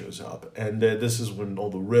 Batman shows up, and this is when all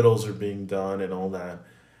the riddles are being done and all that,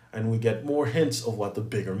 and we get more hints of what the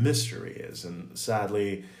bigger mystery is. And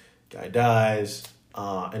sadly, guy dies,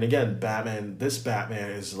 and again, this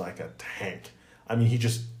Batman is like a tank. I mean,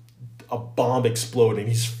 a bomb exploding,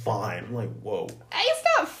 he's fine. I'm like, whoa. He's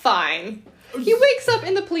not fine. He wakes up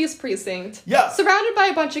in the police precinct, surrounded by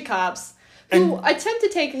a bunch of cops who attempt to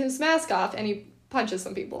take his mask off, and he punches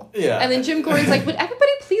some people. Yeah. And then Jim Gordon's like, would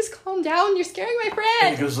everybody please calm down? You're scaring my friend.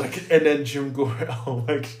 And he goes like, and then Jim Gordon,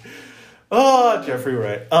 Jeffrey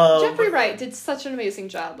Wright. Jeffrey Wright did such an amazing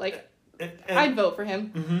job. Like, I'd vote for him.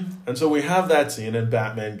 Mm-hmm. And so we have that scene, and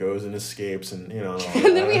Batman goes and escapes, and, you know.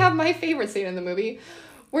 And then we have my favorite scene in the movie,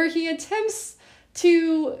 where he attempts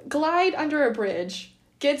to glide under a bridge,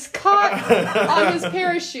 gets caught on his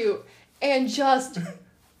parachute, and just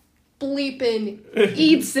bleeping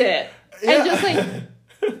eats it. And just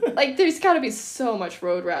like there's gotta be so much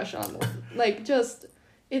road rash on them. Like, just,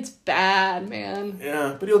 it's bad, man.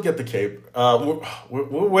 Yeah, but he'll get the cape.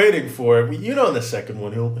 We're waiting for it. You know, in the second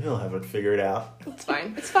one, he'll have it figured out. It's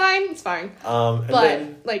fine.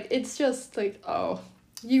 Like, it's just like, oh,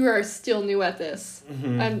 you are still new at this.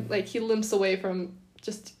 And, like, he limps away from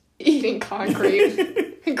just eating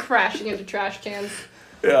concrete and crashing into trash cans.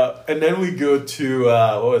 Yeah, and then we go to,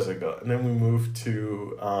 and then we move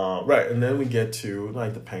to, and then we get to,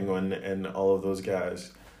 like, the Penguin and all of those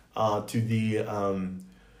guys, to the,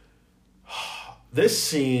 this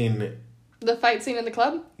scene. The fight scene in the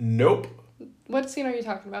club? Nope. What scene are you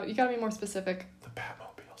talking about? You gotta be more specific. The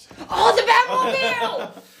Batmobile scene. Oh, the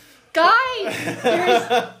Batmobile! Guys,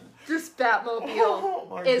 this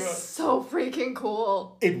Batmobile is so freaking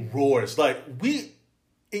cool. It roars. Like,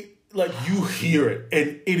 you hear it,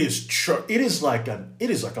 and it is like a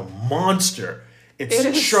monster. It's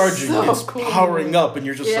charging, so it's cool. Powering up, and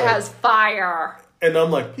you're just it has fire. And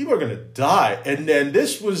I'm like, people are gonna die. And then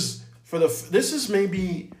this is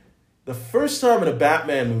maybe the first time in a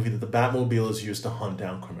Batman movie that the Batmobile is used to hunt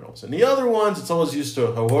down criminals. And the other ones, it's always used to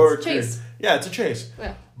a horror chase. Yeah, it's a chase.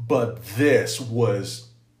 Yeah. But it's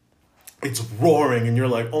roaring, and you're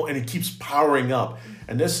like, oh, and it keeps powering up.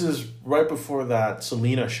 And this is right before that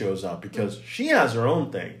Selina shows up, because she has her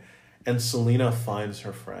own thing. And Selina finds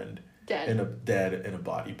her friend dead in a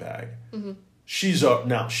body bag. She's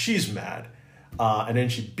mad. And then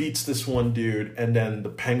she beats this one dude, and then the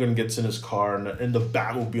Penguin gets in his car, and the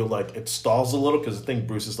Batmobile, like, it stalls a little, because I think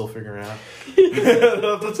Bruce is still figuring out.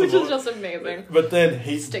 Which is just amazing. But then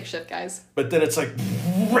stick shift, guys. But then it's like,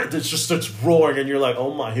 it just starts roaring, and you're like,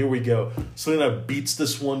 oh my, here we go. Selena beats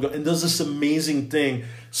this one and does this amazing thing,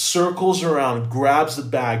 circles around, grabs the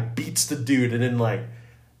bag, beats the dude, and then, like,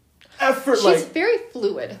 She's very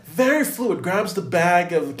fluid. Very fluid. Grabs the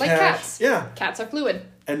bag of like cash. Cats. Yeah. Cats are fluid.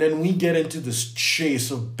 And then we get into this chase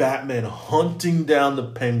of Batman hunting down the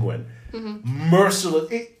Penguin.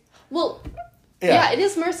 Merciless. Yeah, it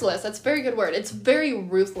is merciless. That's a very good word. It's very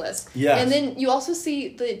ruthless. Yes. And then you also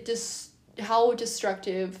see how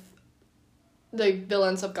destructive the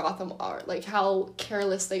villains of Gotham are. Like, how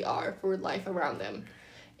careless they are for life around them.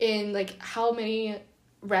 In, like, how many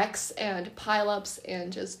wrecks and pileups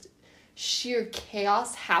and just sheer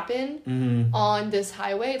chaos happen on this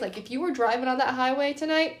highway. Like, if you were driving on that highway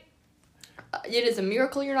tonight, it is a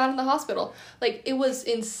miracle you're not in the hospital. Like, it was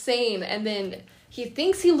insane. And then he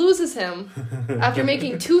thinks he loses him after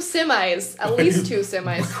making at least two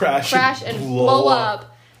semis, crash and blow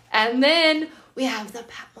up. And then we have the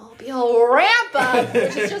Batmobile ramp up,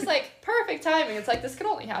 which is just, like, perfect timing. It's like, this could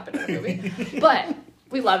only happen in a movie. But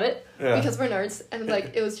we love it because we're nerds. And,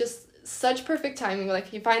 like, it was just such perfect timing. Like,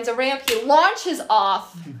 he finds a ramp, he launches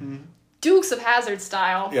off, Dukes of Hazzard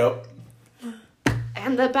style. Yep.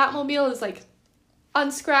 And the Batmobile is, like,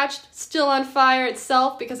 unscratched, still on fire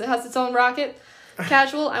itself because it has its own rocket.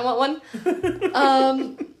 Casual, I want one.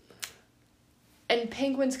 And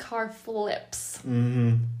Penguin's car flips.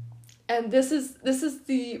 And this is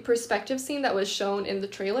the perspective scene that was shown in the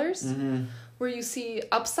trailers, where you see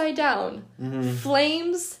upside down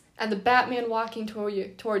flames and the Batman walking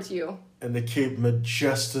towards you. And the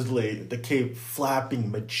cape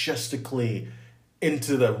flapping majestically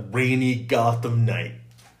into the rainy Gotham night.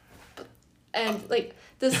 And, like,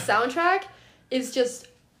 the soundtrack is just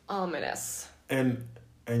ominous. And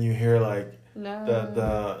you hear like No.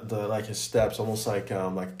 the like his steps, almost like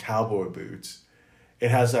cowboy boots.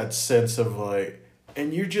 It has that sense of like,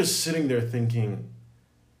 and you're just sitting there thinking,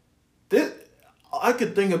 this. I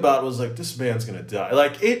could think about was like, this man's gonna die.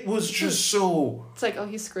 Like, it was just so. It's like, oh,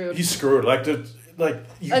 he's screwed. He's screwed. Like you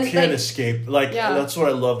And, can't like, escape. Like, yeah. That's what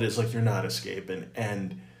I loved. Is like you're not escaping,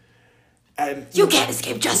 and you can't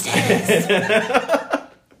escape justice.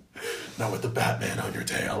 Not with the Batman on your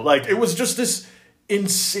tail. Like, it was just this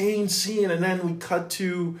insane scene, and then we cut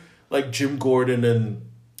to like Jim Gordon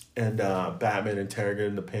and Batman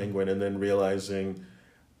interrogating the Penguin, and then realizing.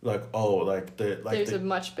 There's a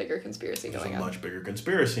much bigger conspiracy going on. There's a much bigger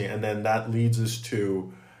conspiracy, and then that leads us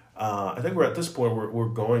to, I think we're at this point we're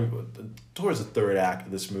going towards the third act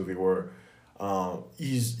of this movie where,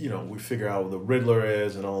 we figure out what the Riddler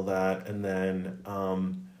is and all that, and then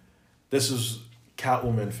this is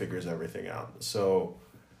Catwoman figures everything out. So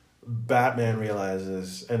Batman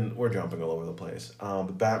realizes, and we're jumping all over the place.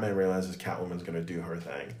 But Batman realizes Catwoman's gonna do her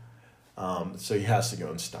thing, so he has to go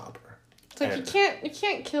and stop her. It's like you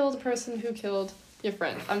can't kill the person who killed your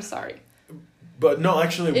friend. I'm sorry. But no,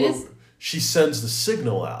 actually, she sends the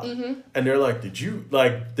signal out, and they're like, "Did you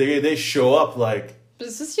like?" They show up like,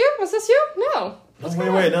 "Is this you? Was this you? No."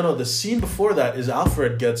 No. The scene before that is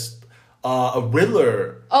Alfred gets a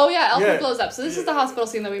Riddler. Oh yeah, Alfred blows up. So this is the hospital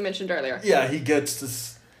scene that we mentioned earlier. Yeah, he gets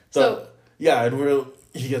this.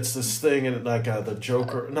 He gets this thing, and like the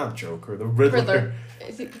Joker, not Joker, the Riddler.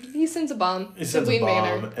 He sends a bomb. He sends a bomb,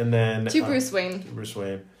 Manor, and then to Bruce Wayne.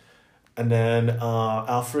 And then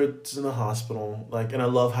Alfred's in the hospital, like, and I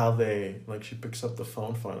love how she picks up the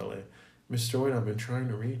phone finally. Mr. Wayne, I've been trying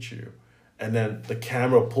to reach you. And then the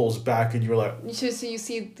camera pulls back, and you're like... So you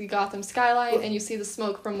see the Gotham skyline, and you see the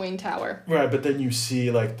smoke from Wayne Tower. Right, but then you see,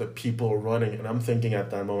 like, the people running, and I'm thinking at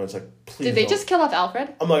that moment, it's like, please Did they just kill off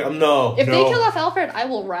Alfred? I'm like, no. If they kill off Alfred, I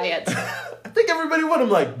will riot. I think everybody would. I'm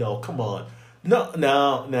like, no, come on. No. And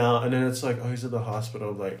then it's like, oh, he's in the hospital.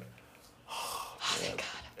 I'm like, oh thank God.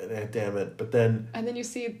 And then, damn it. But then... And then you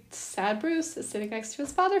see sad Bruce is sitting next to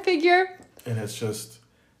his father figure. And it's just...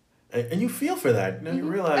 And you feel for that. You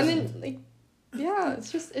realize... And then, like... Yeah,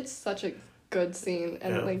 it's such a good scene.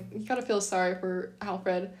 And, you gotta feel sorry for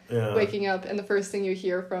Alfred waking up, and the first thing you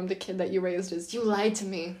hear from the kid that you raised is, "You lied to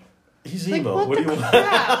me." He's emo. What do you want?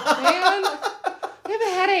 Crap, man? I have a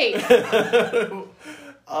headache.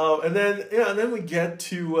 And then we get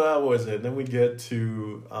to, what was it? Then we get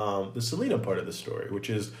to the Selina part of the story, which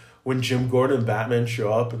is when Jim Gordon and Batman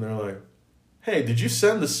show up, and they're like, "Hey, did you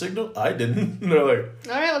send the signal?" "I didn't." And they're like...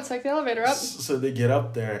 All right, let's take the elevator up. So they get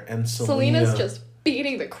up there, and Selina's just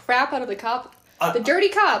beating the crap out of the cop. The dirty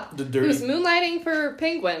cop. Who was moonlighting for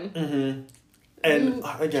Penguin. Mm-hmm. And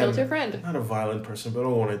again... killed your friend. I'm not a violent person, but I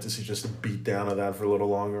wanted to see just a beat down of that for a little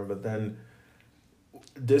longer. But then...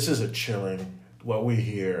 This is a chilling... What we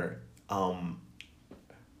hear...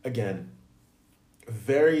 Again...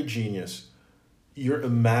 Very genius. Your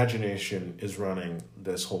imagination is running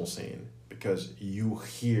this whole scene. Because you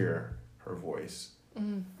hear her voice.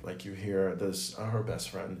 Mm. Like, you hear this, her best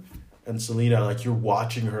friend. And Selina, like, you're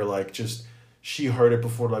watching her, like, just... She heard it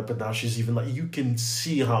before, like, but now she's even, like... You can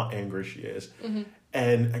see how angry she is. Mm-hmm.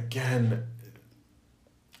 And, again...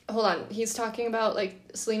 Hold on. He's talking about, like,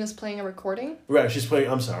 Selina's playing a recording? Right, she's playing...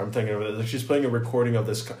 I'm sorry, I'm thinking of it. Like, she's playing a recording of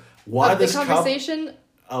this... This conversation...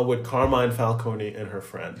 with Carmine Falcone and her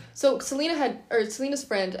friend. So Selina's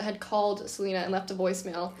friend had called Selina and left a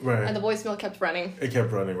voicemail. Right. And the voicemail kept running. It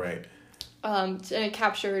kept running, right. And it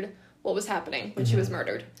captured what was happening when she was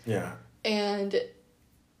murdered. Yeah. And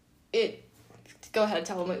it... Go ahead and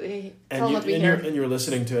tell them what we hear. And you're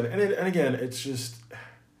listening to it. And again, it's just...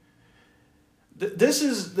 This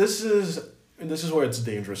is where it's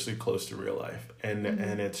dangerously close to real life. And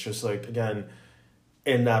it's just like, again,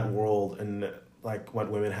 in that world and... like what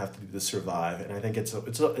women have to do to survive, and I think it's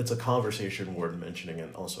a conversation worth mentioning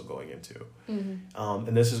and also going into. Mm-hmm.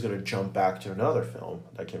 And this is going to jump back to another film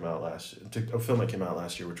that came out last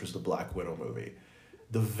year, which was the Black Widow movie.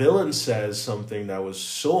 The villain says something that was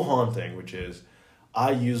so haunting, which is, "I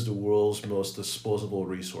used the world's most disposable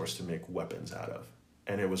resource to make weapons out of,"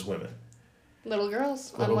 and it was women.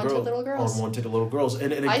 Unwanted little girls.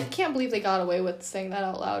 And I can't believe they got away with saying that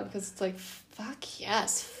out loud, because it's like, fuck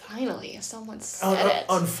yes, finally, someone said it.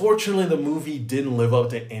 Unfortunately, the movie didn't live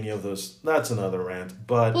up to any of those. That's another rant,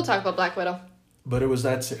 but... We'll talk about Black Widow. But it was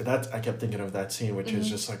that I kept thinking of that scene, which is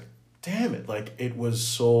just like, damn it, like, it was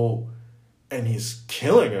so... And he's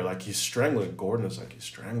killing her, like, he's strangling... Gordon is like, he's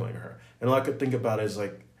strangling her. And all I could think about is,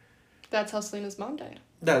 like... That's how Selina's mom died.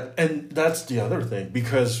 That's the other thing,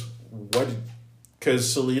 because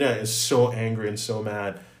Selina is so angry and so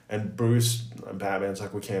mad, And Batman's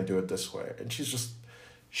like, we can't do it this way. And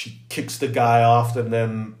she kicks the guy off and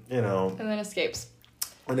then, And then escapes.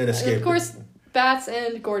 And then escapes. Of course, Bats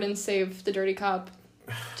and Gordon save the dirty cop.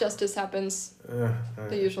 Justice happens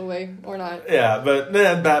the usual way, or not. Yeah, but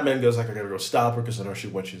then Batman goes like, I gotta go stop her because I know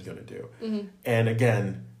what she's gonna do. Mm-hmm. And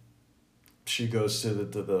again, she goes to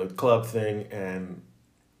the club thing, and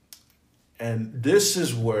this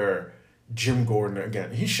is where Jim Gordon,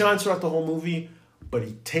 again, he shines throughout the whole movie, but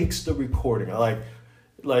he takes the recording. I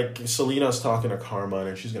like Selina's talking to Carmine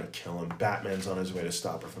and she's gonna kill him. Batman's on his way to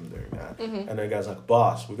stop her from doing that. Mm-hmm. And the guy's like,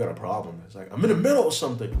 boss, we got a problem. He's like, I'm in the middle of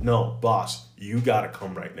something. No, boss, you gotta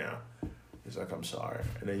come right now. He's like, I'm sorry.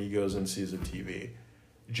 And then he goes and sees the TV.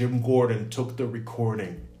 Jim Gordon took the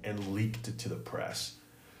recording and leaked it to the press.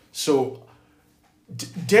 So,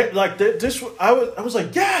 this, I was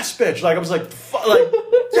like, yes, bitch. Like, I was like,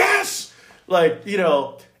 yes. Like,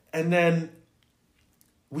 and then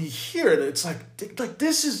we hear it. It's like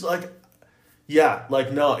this is like, yeah,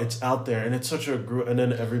 like, no, it's out there. And it's such a group. And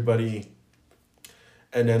then everybody,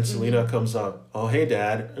 and then Selina comes up, oh, hey,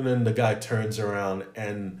 Dad. And then the guy turns around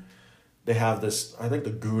and they have this, I think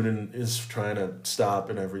the Gooden is trying to stop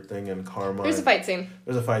and everything. And Carmine. There's a fight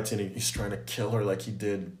scene. He's trying to kill her like he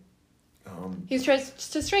did. He's trying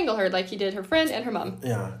to strangle her like he did her friend and her mom.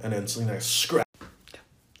 Yeah, and then Selina scratch.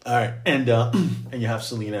 All right, and you have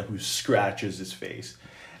Selina who scratches his face.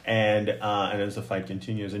 And as the fight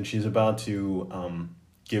continues, and she's about to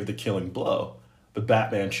give the killing blow, but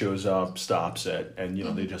Batman shows up, stops it, and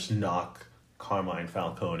they just knock Carmine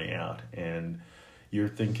Falcone out. And you're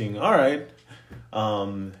thinking, all right,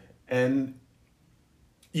 and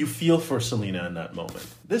you feel for Selina in that moment.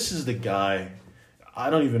 This is the guy. I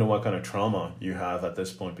don't even know what kind of trauma you have at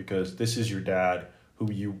this point, because this is your dad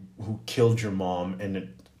who killed your mom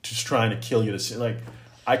and just trying to kill you.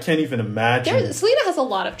 I can't even imagine. Selina has a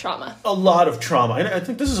lot of trauma. A lot of trauma. And I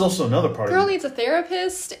think this is also another part Girl needs a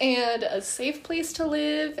therapist and a safe place to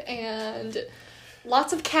live and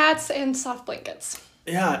lots of cats and soft blankets.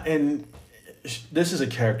 Yeah, and this is a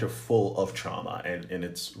character full of trauma, and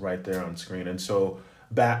it's right there on screen. And so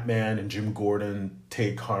Batman and Jim Gordon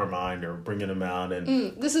take Carmine, or bringing him out.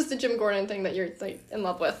 And this is the Jim Gordon thing that you're in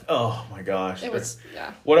love with. Oh my gosh. It was,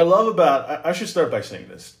 yeah. What I love about, I should start by saying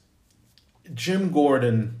this. Jim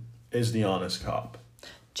Gordon is the honest cop.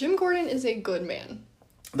 Jim Gordon is a good man.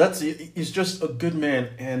 He's just a good man,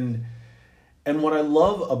 and what I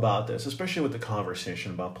love about this, especially with the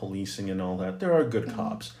conversation about policing and all that, there are good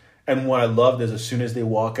cops. And what I loved is as soon as they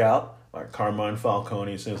walk out, like Carmine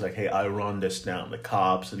Falcone says, like, hey, I run this down, the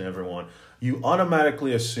cops and everyone, you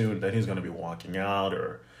automatically assume that he's going to be walking out,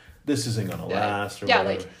 or this isn't going to last, or whatever.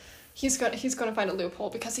 Like, he's gonna find a loophole,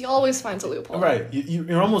 because he always finds a loophole. Right.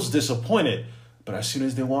 You're almost disappointed. But as soon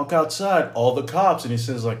as they walk outside, all the cops, and he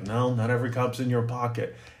says, like, no, not every cop's in your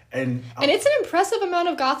pocket. And it's an impressive amount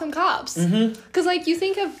of Gotham cops. Because, you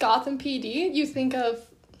think of Gotham PD, you think of,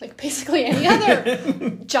 basically any other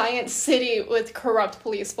giant city with corrupt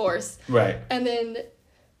police force. Right. And then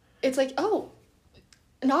it's like, oh,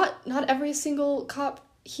 not every single cop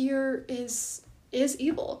here is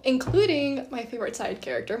evil, including my favorite side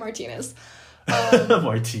character, Martinez.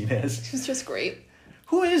 Martinez. Who's just great.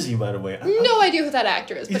 Who is he, by the way? No idea who that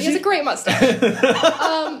actor is, but he has a great mustache.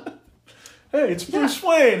 Hey, it's Bruce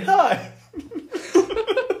Wayne. Hi.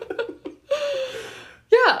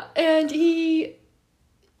 Yeah, and he,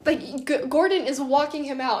 Gordon is walking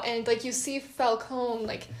him out, and, you see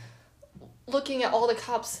Falcone, looking at all the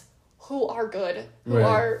cops who are good, who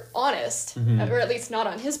are honest, or at least not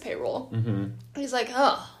on his payroll. And he's like,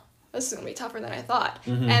 oh, this is going to be tougher than I thought.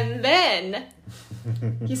 And then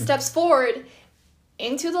he steps forward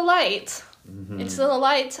into the light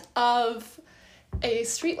of a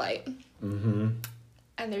streetlight. And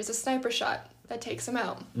there's a sniper shot that takes him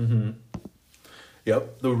out.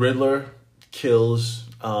 Yep, the Riddler kills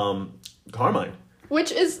Carmine.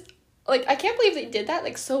 Which is, I can't believe they did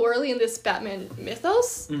that, so early in this Batman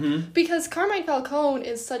mythos. Because Carmine Falcone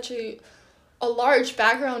is such a large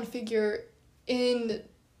background figure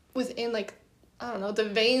within, I don't know, the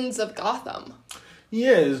veins of Gotham. He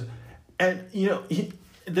is. And,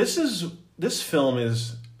 this film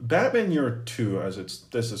is Batman Year 2,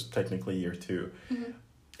 this is technically Year 2.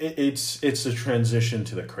 It's a transition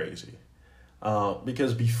to the crazy.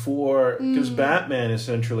 Because Batman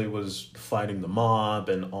essentially was fighting the mob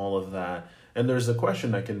and all of that. And there's the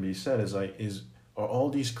question that can be said are all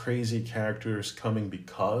these crazy characters coming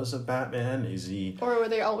because of Batman? Or were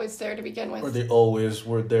they always there to begin with? Or they always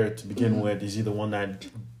were there to begin with? Is he the one that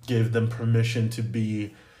gave them permission to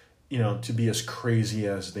be as crazy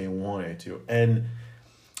as they wanted to? And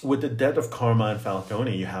with the death of Carmine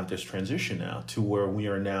Falcone, you have this transition now to where we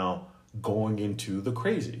are now going into the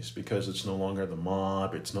crazies, because it's no longer the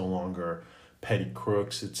mob, it's no longer petty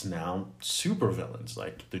crooks, it's now supervillains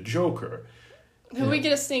like the Joker. Who we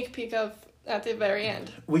get a sneak peek of at the very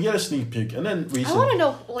end. We get a sneak peek, and then I want to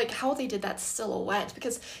know like how they did that silhouette,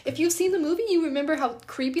 because if you've seen the movie, you remember how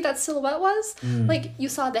creepy that silhouette was. Like you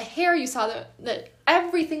saw the hair, you saw the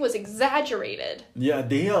everything was exaggerated. Yeah,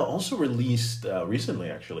 they also released recently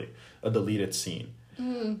actually a deleted scene,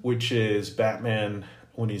 which is Batman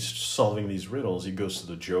when he's solving these riddles, he goes to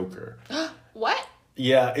the Joker. What?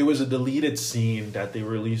 Yeah, it was a deleted scene that they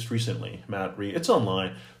released recently. Matt Reed, it's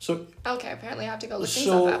online. So okay, apparently I have to go look things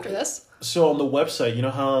up after this. So on the website, you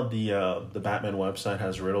know how the Batman website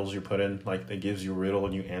has riddles you put in, like it gives you a riddle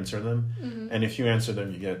and you answer them, and if you answer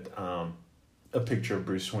them, you get a picture of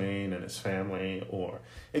Bruce Wayne and his family, or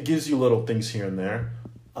it gives you little things here and there.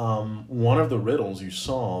 One of the riddles you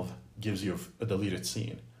solve gives you a deleted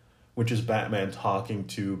scene, which is Batman talking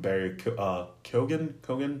to Barry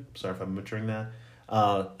Keoghan. Sorry if I'm butchering that.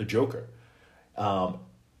 The Joker.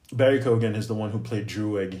 Barry Keoghan is the one who played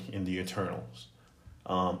Druig in The Eternals.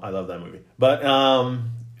 I love that movie. But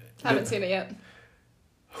haven't seen it yet.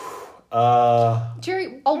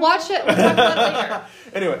 Gerry, I'll watch it. We'll talk about it later.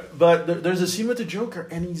 Anyway, but there's a scene with the Joker,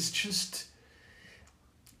 and he's just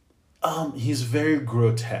he's very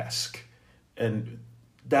grotesque, and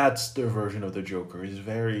that's their version of the Joker. He's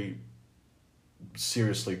very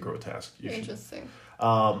seriously grotesque. Interesting.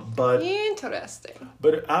 But interesting.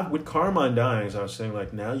 But with Carmine dying, as I was saying,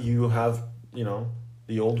 like now you have,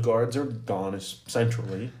 the old guards are gone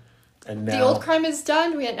essentially, and now the old crime is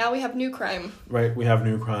done. Now we have new crime. Right, we have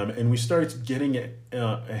new crime, and we start getting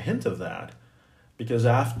a hint of that, because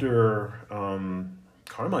after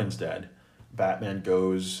Carmine's dead, Batman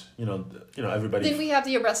goes. Everybody. Then we have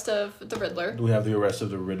the arrest of the Riddler. We have the arrest of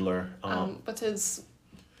the Riddler. What's his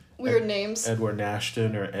weird names? Edward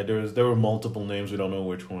Ashton or Edwards. There were multiple names. We don't know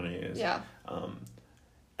which one he is. Yeah.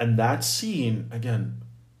 And that scene, again,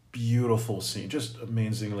 beautiful scene, just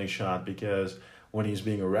amazingly shot, because when he's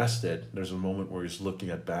being arrested, there's a moment where he's looking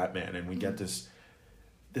at Batman, and we get this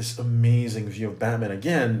amazing view of Batman.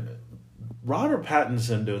 Again, Robert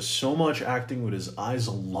Pattinson does so much acting with his eyes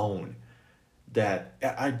alone that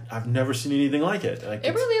I've never seen anything like it. Like,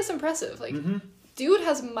 it really is impressive. Like, dude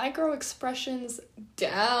has micro expressions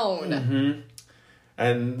down.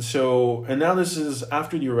 And now this is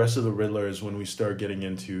after the arrest of the Riddler is when we start getting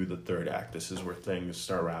into the third act. This is where things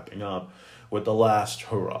start wrapping up with the last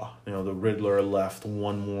hurrah. The Riddler left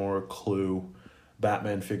one more clue.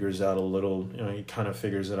 Batman figures out a little, he kind of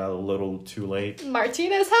figures it out a little too late.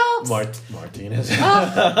 Martinez helps. Martinez.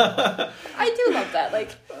 I do love that.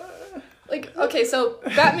 Like, okay, so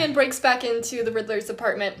Batman breaks back into the Riddler's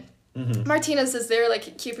apartment. Martinez is there,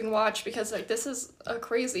 like, keeping watch, because, like, this is a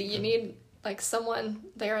crazy. You need, like, someone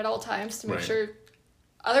there at all times to make sure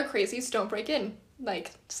other crazies don't break in.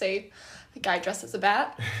 Like, say, a guy dressed as a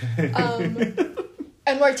bat.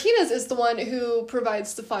 And Martinez is the one who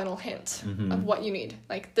provides the final hint of what you need.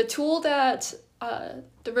 Like, the tool that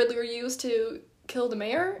the Riddler used to kill the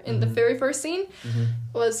mayor in the very first scene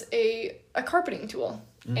was a carpeting tool.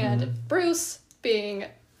 And Bruce, being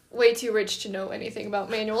way too rich to know anything about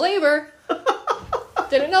manual labor,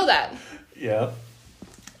 didn't know that. Yeah.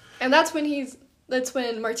 And that's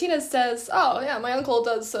when Martinez says, "Oh yeah, my uncle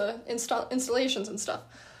does installations and stuff."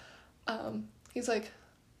 He's like,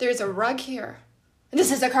 "There's a rug here. And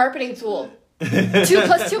this is a carpeting tool. 2 +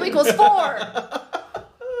 2 = 4."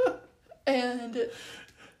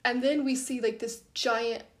 And then we see like this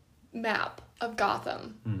giant map of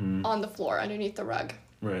Gotham on the floor underneath the rug.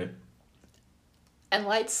 Right. And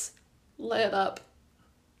lights lit up.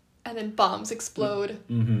 And then bombs explode.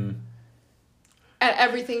 And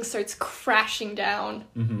everything starts crashing down.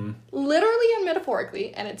 Literally and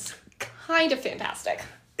metaphorically. And it's kind of fantastic.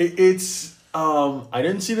 It's... I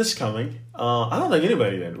didn't see this coming. I don't think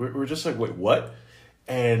anybody did. We're just like, wait, what?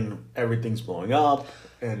 And everything's blowing up,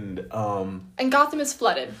 and Gotham is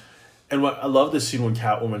flooded. And what I love this scene when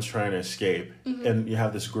Catwoman's trying to escape, and you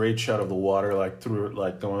have this great shot of the water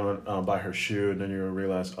going on by her shoe, and then you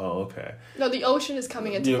realize, oh, okay. No, the ocean is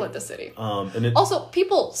coming in to flood the city. And also,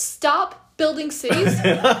 people, stop building cities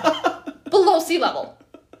below sea level.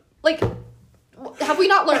 Like, have we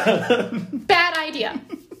not learned? Bad idea.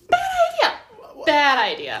 Bad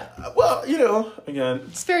idea. Well, again...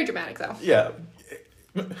 It's very dramatic, though. Yeah.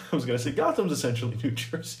 I was going to say, Gotham's essentially New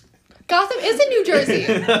Jersey. Gotham is in New Jersey.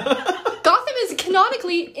 Gotham is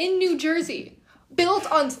canonically in New Jersey.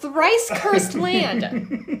 Built on thrice cursed land.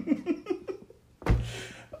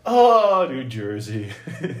 Oh, New Jersey.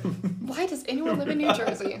 Why does anyone live in New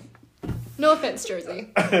Jersey? No offense, Jersey.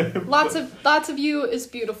 Lots of you is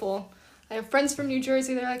beautiful. I have friends from New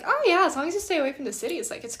Jersey. They're like, oh yeah, as long as you stay away from the city, it's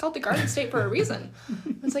like it's called the Garden State for a reason.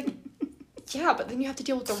 It's like, yeah, but then you have to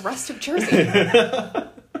deal with the rest of Jersey.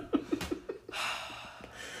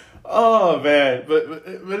 Oh man, but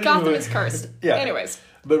anyway. Gotham is cursed. Yeah. Anyways.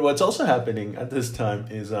 But what's also happening at this time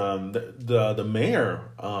is the mayor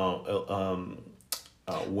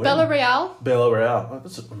Bella Real. Bella Real. Oh,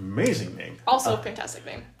 that's an amazing name. Also a fantastic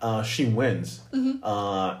name. She wins.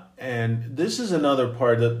 Mm-hmm. And this is another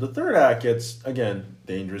part that the third act gets, again,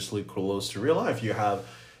 dangerously close to real life. You have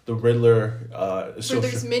the Riddler...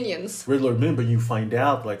 Riddler's minions. Riddler minion, but you find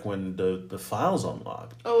out, like, when the files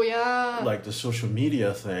unlock. Oh, yeah. Like, the social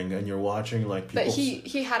media thing, and you're watching, like, people... That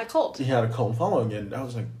he had a cult. He had a cult following, and I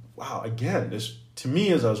was like, wow, again, this... To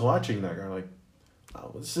me, as I was watching that, I'm like,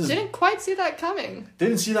 wow, this is... Didn't quite see that coming.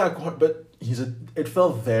 Didn't see that quite, but it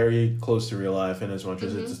felt very close to real life in as much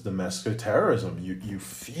as it's domestic terrorism. You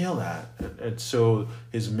feel that. And so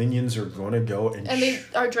his minions are going to go and... And they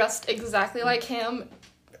are dressed exactly like him,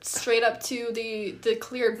 straight up to the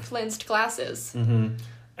cleared, flensed glasses. Mm-hmm.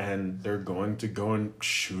 And they're going to go and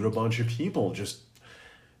shoot a bunch of people. Just,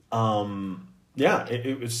 yeah,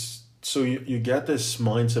 it was... So you get this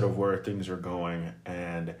mindset of where things are going,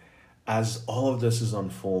 and as all of this is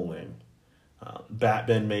unfolding,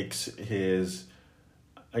 Batman makes his...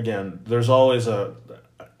 Again, there's always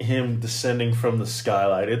him descending from the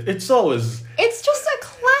skylight. It's always... It's just a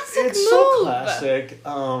classic move. It's so classic.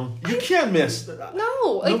 You can't miss...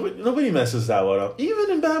 No. Like, nobody messes that one up. Even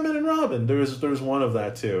in Batman and Robin, there's one of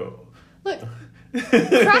that too. Look,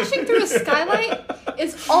 crashing through a skylight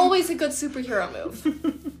is always a good superhero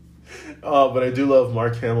move. Oh, but I do love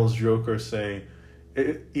Mark Hamill's Joker saying,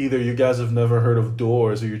 either you guys have never heard of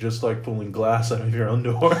doors or you're just like pulling glass out of your own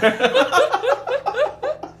door.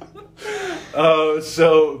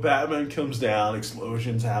 So Batman comes down,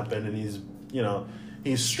 explosions happen, and he's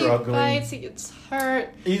struggling. He fights, he gets hurt.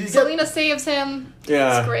 Selina saves him.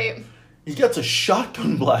 Yeah. It's great. He gets a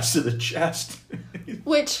shotgun blast to the chest.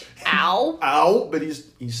 Which, ow. Ow, but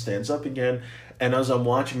he stands up again. And as I'm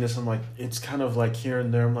watching this, I'm like, it's kind of like here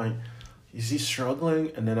and there, I'm like, is he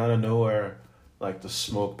struggling? And then out of nowhere, like the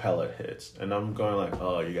smoke pellet hits. And I'm going like,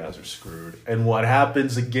 oh, you guys are screwed. And what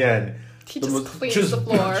happens again? He just cleans the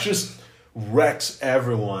floor. Just wrecks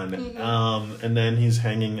everyone. Mm-hmm. And then he's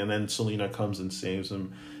hanging, and then Selina comes and saves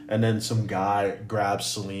him. And then some guy grabs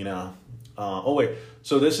Selina.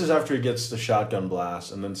 So this is after he gets the shotgun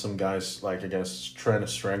blast, and then some guy's, like, I guess, trying to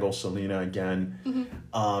strangle Selina again.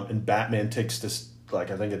 Mm-hmm. And Batman takes this, like,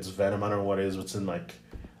 I think it's venom, I don't know what it is, what's in, like,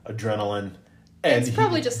 adrenaline. And it's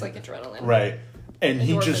probably just, like, adrenaline. Right. And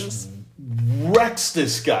he just wrecks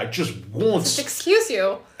this guy, just once. Excuse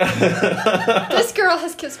you. This girl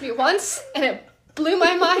has kissed me once, and it blew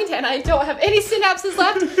my mind, and I don't have any synapses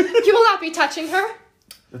left. You will not be touching her.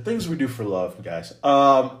 The things we do for love, guys.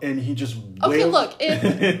 And he just... Okay, look,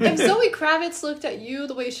 if Zoe Kravitz looked at you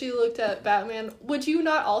the way she looked at Batman, would you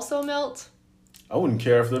not also melt? I wouldn't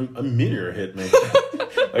care if a meteor hit me.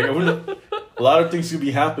 Like, I wouldn't... A lot of things could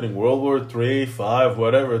be happening. World War 3, 5,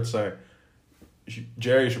 whatever. It's like...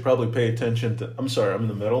 Gerry should probably pay attention to... I'm sorry, I'm in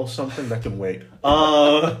the middle of something that can wait.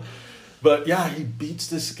 But yeah, he beats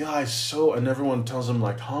this guy and everyone tells him,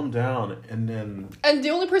 like, calm down, and then... And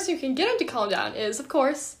the only person who can get him to calm down is, of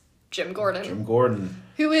course, Jim Gordon.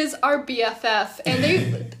 Who is our BFF. And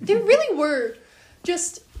they really were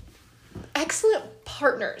just excellent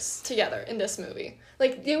partners together in this movie.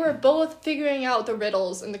 Like, they were both figuring out the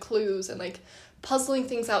riddles and the clues and, like, puzzling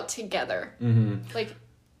things out together. Mm-hmm. Like,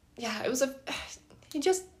 yeah, it was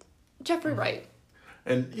Jeffrey Wright.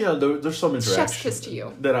 And, there's some interaction. Chef's kiss to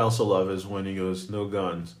you. That I also love is when he goes, no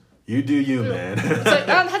guns. You do you, man. It's like,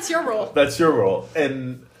 that's your role. That's your role.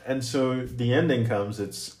 And so the ending comes,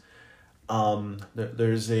 it's,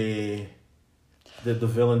 there's the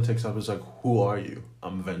villain takes up, is like, who are you?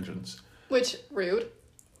 I'm vengeance. Which rude,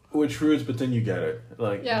 but then you get it.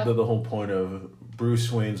 Like, yeah. the whole point of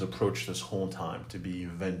Bruce Wayne's approach this whole time to be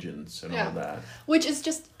vengeance and all that. Which is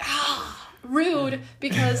just, rude,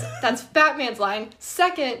 because that's Batman's line.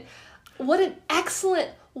 Second, what an excellent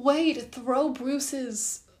way to throw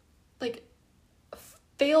Bruce's, like,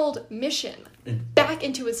 failed mission back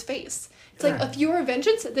into his face. It's like, if you're a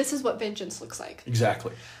vengeance, this is what vengeance looks like.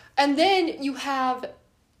 Exactly. And then you have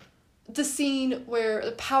the scene where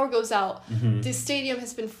the power goes out, mm-hmm. the stadium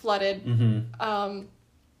has been flooded, mm-hmm.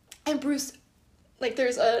 And Bruce, like,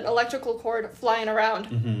 there's an electrical cord flying around.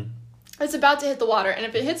 Mm-hmm. It's about to hit the water, and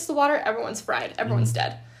if it hits the water, everyone's fried. Everyone's mm-hmm.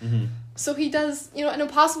 dead. Mm-hmm. So he does, an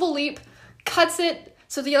impossible leap, cuts it,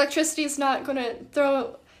 So the electricity is not going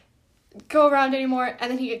to go around anymore,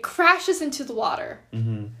 and then he crashes into the water.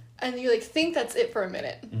 Mm-hmm. And you like think that's it for a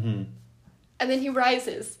minute. Mm-hmm. And then he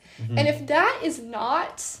rises. Mm-hmm. And if that is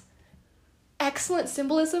not excellent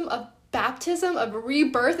symbolism of baptism, of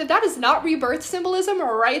rebirth, if that is not rebirth symbolism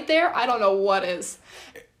right there, I don't know what is.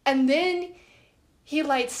 And then he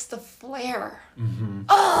lights the flare. Mm-hmm.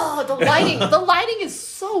 Oh, the lighting. The lighting is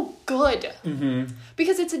so good. Mm-hmm.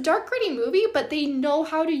 Because it's a dark, gritty movie, but they know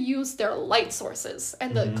how to use their light sources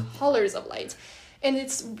and the colors of light. And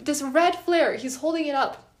it's this red flare. He's holding it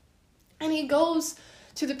up. And he goes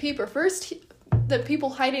to the people. First, the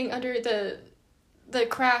people hiding under the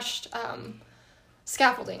crashed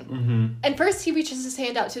scaffolding. Mm-hmm. And first he reaches his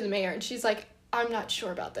hand out to the mayor, and she's like, I'm not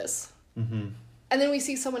sure about this. Mm-hmm. And then we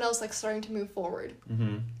see someone else like starting to move forward.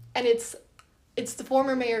 Mm-hmm. And it's the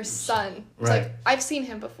former mayor's son. It's right. like, I've seen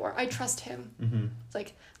him before. I trust him. Mm-hmm. It's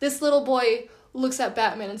like, this little boy looks at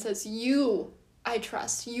Batman and says, you, I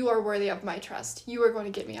trust. You are worthy of my trust. You are going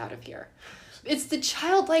to get me out of here. It's the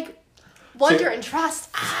childlike wonder and trust.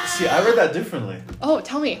 See, I read that differently. Oh,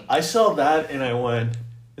 tell me. I saw that and I went,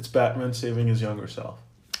 it's Batman saving his younger self.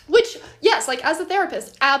 Which, yes, like, as a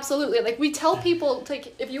therapist, absolutely. Like, we tell people,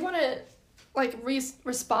 like, if you want to, like,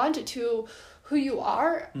 respond to who you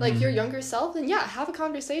are, like, your younger self, then, yeah, have a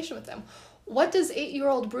conversation with them. What does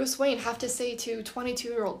 8-year-old Bruce Wayne have to say to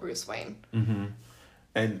 22-year-old Bruce Wayne? Mm-hmm.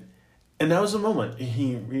 And that was the moment.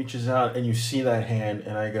 He reaches out, and you see that hand,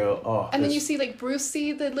 and I go, oh. And then you see, like, Bruce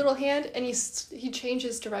see the little hand, and he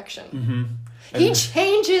changes direction. Mm-hmm. He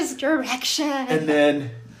changes direction! And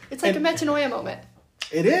then... It's like a metanoia moment.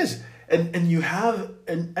 It is. And you have...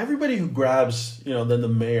 And everybody who grabs, then the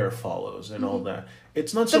mayor follows and all that.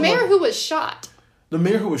 It's not so the mayor who was shot. The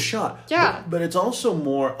mayor who was shot. Yeah. But it's also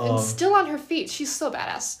more of... And still on her feet. She's so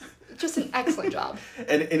badass. Just an excellent job.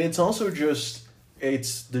 And it's also just...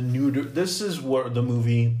 It's the new... This is where the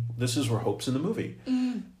movie... This is where hope's in the movie.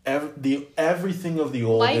 Everything of the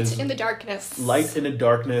old light is... in the darkness. Light in the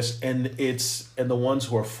darkness. And the ones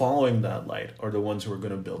who are following that light are the ones who are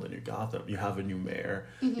going to build a new Gotham. You have a new mayor.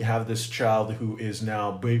 Mm-hmm. You have this child who is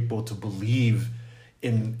now able to believe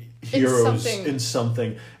in heroes, in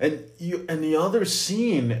something. And the other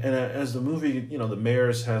scene, and as the movie, the mayor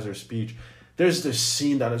has her speech, there's this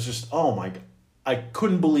scene that is just, oh my God. I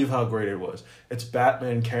couldn't believe how great it was. It's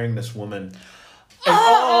Batman carrying this woman.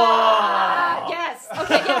 And, yes.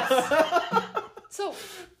 Okay, yes. So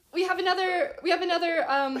we have another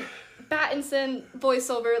Battinson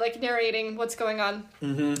voiceover, like, narrating what's going on.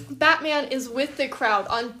 Mm-hmm. Batman is with the crowd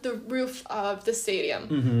on the roof of the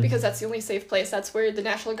stadium because that's the only safe place. That's where the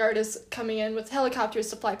National Guard is coming in with helicopters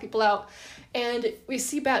to fly people out. And we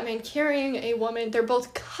see Batman carrying a woman. They're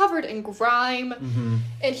both covered in grime. Mm-hmm.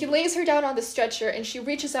 And he lays her down on the stretcher, and she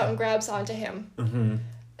reaches out and grabs onto him. Mm-hmm.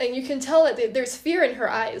 And you can tell that there's fear in her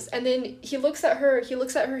eyes. And then he looks at her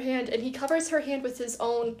hand, and he covers her hand with his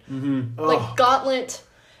own gauntlet.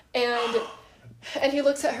 And he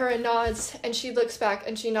looks at her and nods, and she looks back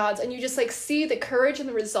and she nods. And you just, like, see the courage and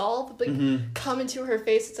the resolve, like, come into her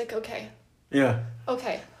face. It's like, okay. Yeah.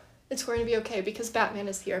 Okay. It's going to be okay because Batman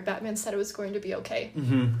is here. Batman said it was going to be okay.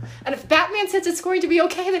 Mm-hmm. And if Batman says it's going to be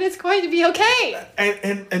okay, then it's going to be okay.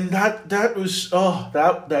 And that was,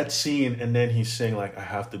 that scene, and then he's saying, like, I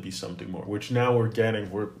have to be something more, which now we're getting,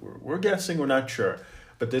 we're guessing, we're not sure.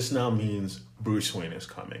 But this now means Bruce Wayne is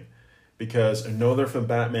coming. Because in order for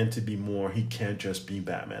Batman to be more, he can't just be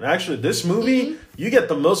Batman. Actually, this movie, you get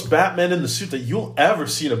the most Batman in the suit that you'll ever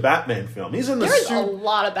see in a Batman film. He's in the suit. There's a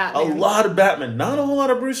lot of Batman. A lot of Batman. Not a whole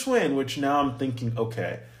lot of Bruce Wayne, which now I'm thinking,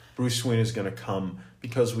 okay, Bruce Wayne is going to come.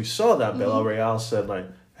 Because we saw that Bella Real said, like,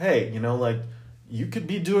 hey, you could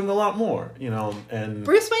be doing a lot more, and...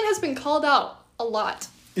 Bruce Wayne has been called out a lot.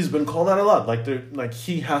 He's been called out a lot. Like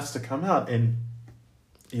he has to come out. And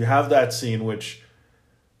you have that scene, which...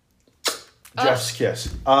 Jeff's kiss.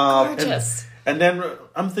 Gorgeous. And then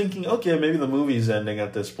I'm thinking, okay, maybe the movie's ending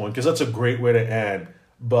at this point, because that's a great way to end.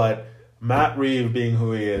 But Matt Reeves, being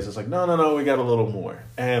who he is, it's like, no, we got a little more.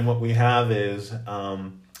 And what we have is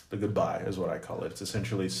the goodbye, is what I call it. It's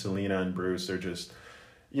essentially Selina and Bruce. They're just,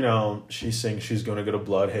 she sings she's going to go to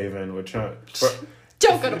Bloodhaven, which...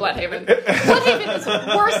 Don't go to Bloodhaven. Bloodhaven is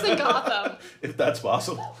worse than Gotham. If that's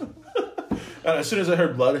possible. And as soon as I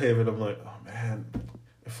heard Bloodhaven, I'm like, oh, man,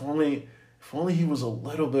 if only he was a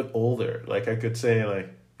little bit older. Like, I could say, like,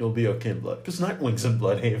 you'll be okay in Blood. Because Nightwing's in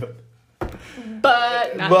Bloodhaven.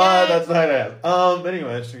 But that's not it.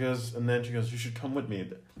 Anyway, she goes, you should come with me.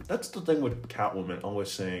 That's the thing with Catwoman,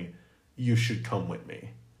 always saying, you should come with me.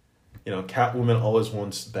 Catwoman always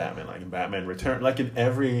wants Batman. Like, in Batman Return. Like, in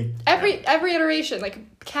every iteration.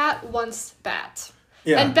 Like, Cat wants Bat.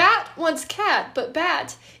 Yeah. And Bat wants Cat, but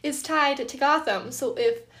Bat is tied to Gotham. So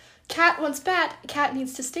if Cat wants Bat, Cat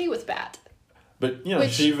needs to stay with Bat. But, you know,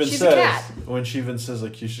 Which, she even she's a says, cat. when she even says,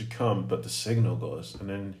 like, you should come, but the signal goes, and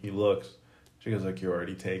then he looks, she goes, like, you're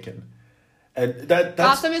already taken. And that's...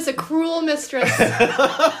 Gotham is a cruel mistress.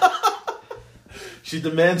 She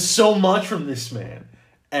demands so much from this man.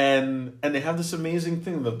 And they have this amazing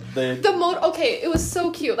thing that they... Okay, it was so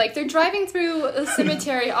cute. Like, they're driving through a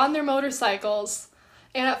cemetery on their motorcycles.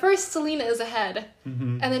 And at first, Selena is ahead.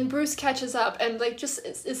 Mm-hmm. And then Bruce catches up and, like, just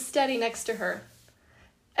is steady next to her.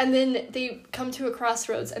 And then they come to a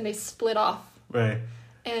crossroads and they split off. Right.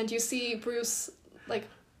 And you see Bruce, like,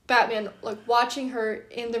 Batman, like, watching her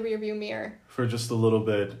in the rearview mirror. For just a little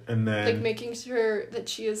bit, and then... Like, making sure that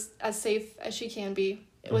she is as safe as she can be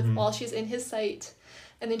with while she's in his sight.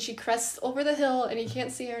 And then she crests over the hill and he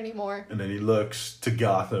can't see her anymore. And then he looks to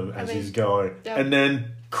Gotham as he's going. Yep. And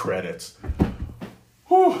then credits.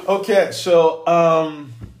 Whew. Okay, so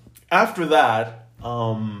after that,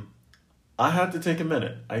 I had to take a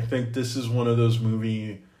minute. I think this is one of those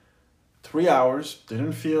 3 hours.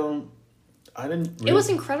 I didn't really, It was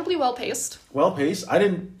incredibly well paced. well paced. I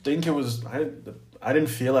didn't think it was. I didn't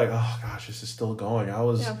feel like, oh gosh, this is still going. I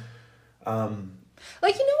was. Yeah.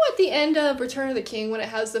 Like, you know, at the end of Return of the King when it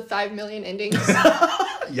has the 5 million endings?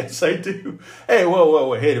 Yes, I do. Hey, whoa,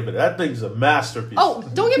 wait a minute. That thing's a masterpiece. Oh,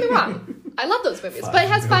 don't get me wrong. I love those movies, but it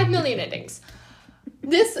has 5 million endings.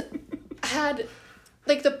 This had,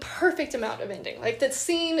 like, the perfect amount of ending. Like, that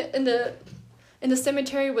scene in the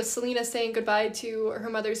cemetery with Selena saying goodbye to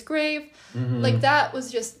her mother's grave. Mm-hmm. Like, that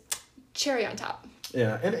was just cherry on top.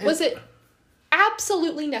 Yeah. Was it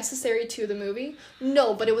absolutely necessary to the movie?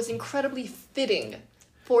 No, but it was incredibly fitting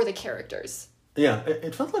for the characters. Yeah,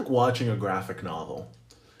 it felt like watching a graphic novel.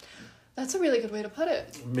 That's a really good way to put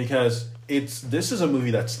it. Because this is a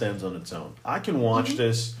movie that stands on its own. I can watch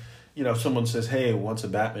this, you know, if someone says, hey, what's a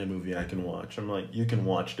Batman movie I can watch? I'm like, you can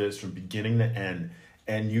watch this from beginning to end,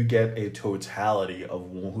 and you get a totality of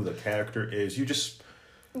who the character is.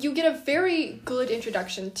 You get a very good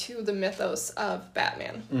introduction to the mythos of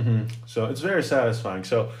Batman. Mm-hmm. So it's very satisfying.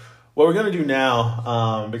 So what we're going to do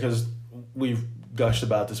now, because we've gushed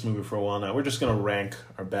about this movie for a while now, we're just going to rank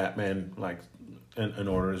our Batman, like, in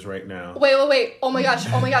orders right now. Wait. Oh my gosh.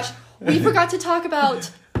 We forgot to talk about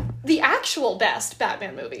the actual best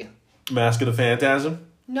Batman movie. Mask of the Phantasm?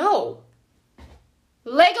 No.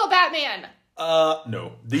 Lego Batman!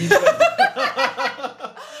 No.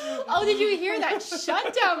 Oh, did you hear that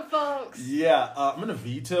shutdown, folks? Yeah, I'm going to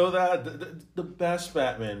veto that. The best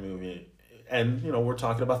Batman movie, and, you know, we're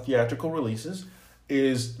talking about theatrical releases,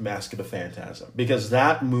 is Mask of the Phantasm. Because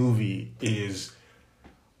that movie is...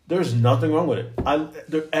 There's nothing wrong with it.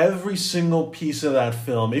 Every single piece of that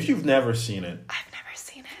film, if you've never seen it... I've never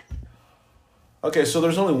seen it. Okay, so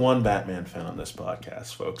there's only one Batman fan on this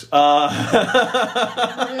podcast, folks.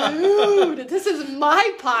 Dude, this is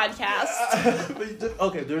my podcast.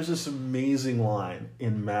 Okay, there's this amazing line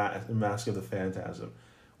in Mask of the Phantasm.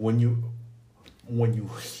 When you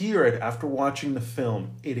hear it after watching the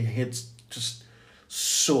film, it hits just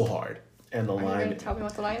so hard. And the line... Are you going to tell me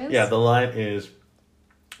what the line is? Yeah, the line is,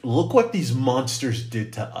 look what these monsters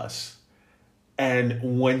did to us.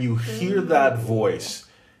 And when you hear that voice,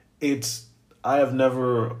 it's such Who's a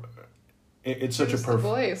perfect... the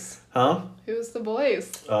voice? Huh? Who's the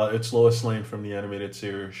voice? It's Lois Lane from the animated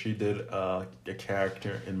series. She did a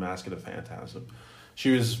character in Mask of the Phantasm.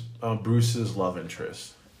 She was Bruce's love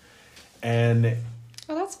interest. And...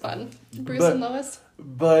 Oh, that's fun. Bruce and Lois.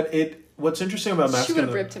 But what's interesting about Mask She of would the...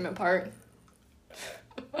 have ripped him apart.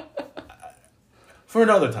 For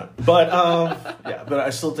another time. But, yeah, but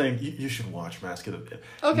I still think you should watch Mask of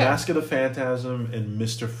the Phantasm and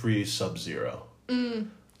Mr. Freeze Sub-Zero.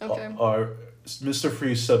 Okay. Or Mr.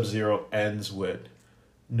 Freeze Sub-Zero ends with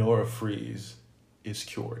Nora Freeze is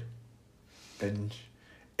cured. And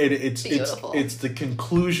it's the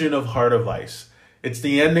conclusion of Heart of Ice. It's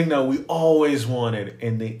the ending that we always wanted,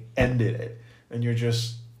 and they ended it. And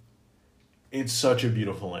it's such a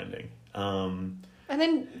beautiful ending. And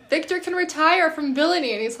then Victor can retire from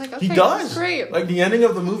villainy, and he's like, okay, he does. That's great. Like, the ending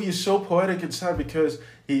of the movie is so poetic and sad because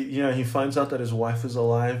he finds out that his wife is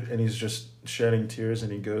alive, and he's just shedding tears, and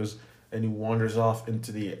he goes and he wanders off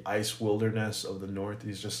into the ice wilderness of the north.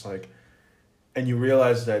 He's just like, and you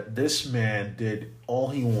realize that this man did all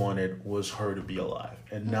he wanted was her to be alive,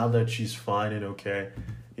 and now that she's fine and okay,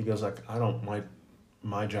 he goes like,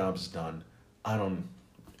 my job's done.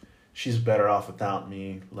 She's better off without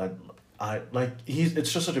me.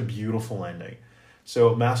 It's just such a beautiful ending.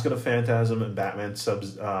 So Mask of the Phantasm and Batman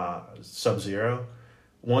Sub-Zero,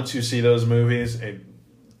 once you see those movies,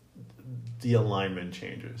 the alignment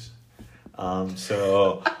changes.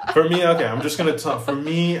 So for me, okay, I'm just gonna talk. For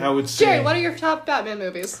me, I would say. Gerry, what are your top Batman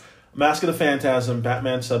movies? Mask of the Phantasm,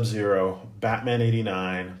 Batman Sub-Zero, Batman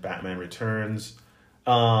 89, Batman Returns,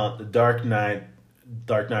 The Dark Knight,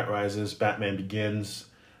 Dark Knight Rises, Batman Begins,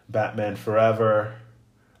 Batman Forever,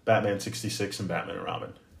 Batman 66, and Batman and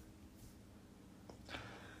Robin.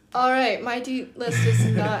 All right, my list is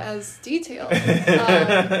not as detailed.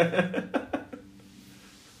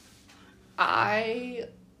 I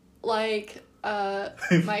like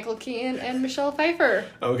Michael Keaton and Michelle Pfeiffer.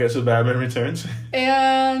 Okay, so Batman Returns.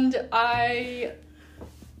 And I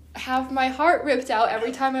have my heart ripped out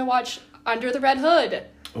every time I watch Under the Red Hood.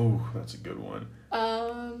 Oh, that's a good one.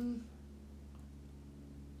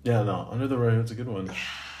 Yeah, no, Under the Red Hood's a good one.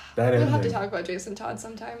 That ending. We'll have to talk about Jason Todd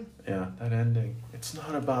sometime. Yeah, that ending. It's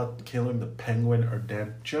not about killing the Penguin or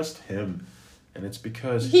Dan, just him. And it's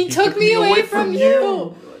because he took me away from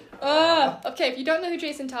you. Okay, if you don't know who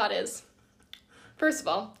Jason Todd is, first of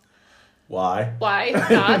all, why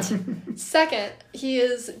not? Second, he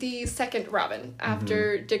is the second Robin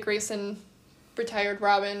after Dick Grayson retired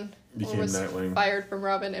Robin, became or was Nightwing. Fired from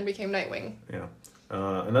Robin and became Nightwing. Yeah,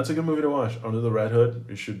 and that's a good movie to watch. Under the Red Hood,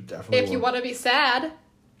 you should definitely. If you want to be sad.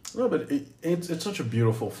 No, but it's such a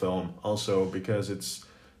beautiful film. Also, because it's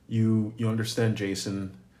you understand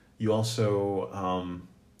Jason. You also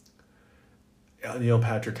Neil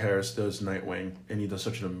Patrick Harris does Nightwing, and he does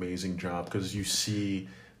such an amazing job because you see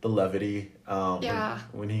the levity.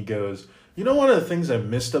 When he goes, you know, one of the things I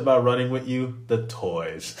missed about running with you, the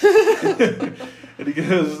toys. And he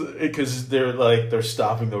goes, because they're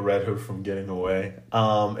stopping the Red Hood from getting away.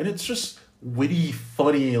 And it's just witty,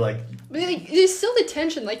 funny, like. But there's still the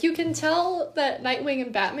tension. Like, you can tell that Nightwing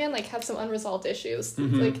and Batman have some unresolved issues.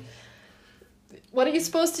 Like, what are you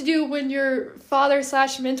supposed to do when your father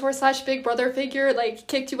 / mentor / big brother figure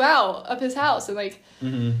kicked you out of his house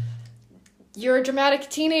and you're a dramatic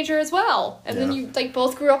teenager as well, and then you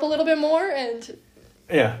both grew up a little bit more and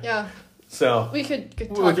yeah. So we could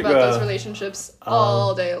talk about those relationships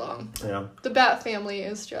all day long. Yeah, the Bat family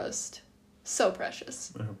is just so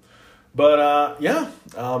precious. Yeah. But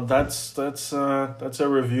that's a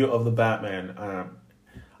review of the Batman.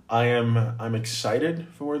 I'm excited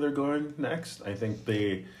for where they're going next. I think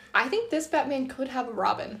this Batman could have a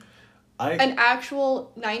Robin. An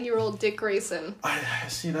actual 9-year-old Dick Grayson. I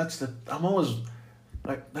see. I'm always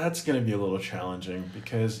like, that's gonna be a little challenging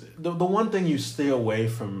because the one thing you stay away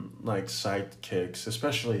from sidekicks,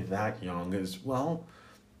 especially that young, is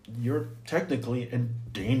you're technically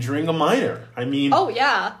endangering a minor. I mean. Oh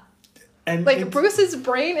yeah. And Bruce's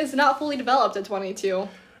brain is not fully developed at 22.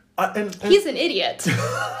 And he's an idiot.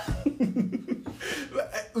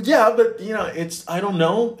 Yeah, but I don't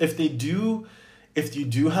know if they do. If you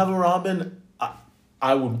do have a Robin,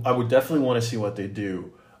 I would definitely want to see what they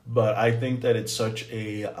do. But I think that it's such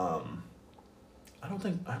a. I don't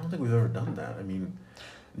think we've ever done that. I mean,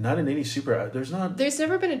 not in any super. There's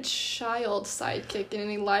never been a child sidekick in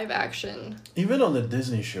any live action. Even on the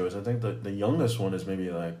Disney shows, I think the youngest one is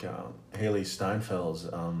maybe Haley Steinfeld's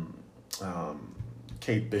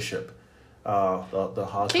Kate Bishop. The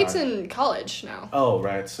Hawkeye. Kate's in college now. Oh,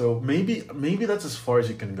 right. So maybe that's as far as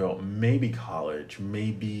you can go. Maybe college.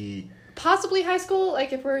 Maybe. Possibly high school.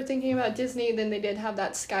 If we're thinking about Disney, then they did have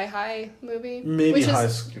that Sky High movie. Maybe high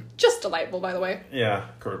school. Just delightful, by the way. Yeah,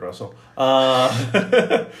 Kurt Russell.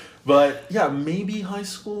 But yeah, maybe high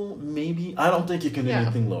school. Maybe I don't think you can do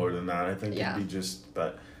anything lower than that. I think it'd be just.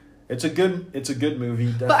 But it's a good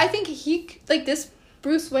movie. But I think this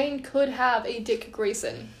Bruce Wayne could have a Dick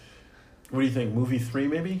Grayson. What do you think? Movie 3,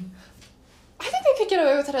 maybe? I think they could get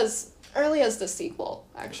away with it as early as the sequel,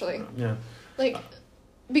 actually. Yeah.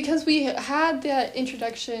 Because we had that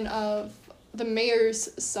introduction of the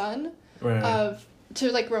mayor's son, right.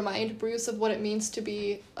 To remind Bruce of what it means to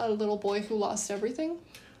be a little boy who lost everything.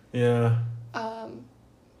 Yeah. And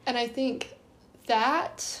I think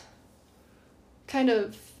that kind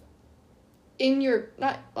of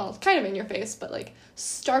kind of in your face, but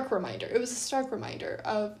stark reminder. It was a stark reminder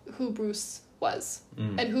of who Bruce was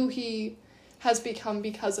and who he has become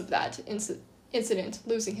because of that incident,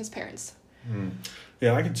 losing his parents.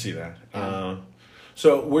 Yeah, I can see that. Yeah.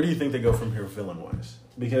 So where do you think they go from here villain-wise?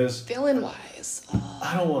 Because villain-wise,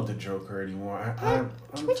 I don't want the Joker anymore.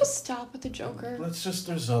 Can we just stop with the Joker?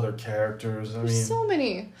 There's other characters. There's so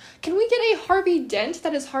many. Can we get a Harvey Dent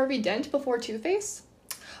that is Harvey Dent before Two-Face?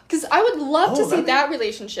 Because I would love to see that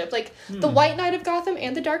relationship. The White Knight of Gotham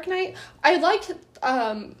and the Dark Knight. I liked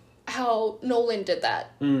how Nolan did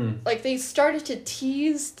that. They started to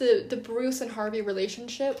tease the Bruce and Harvey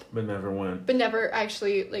relationship. But never went. But never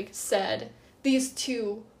actually, said these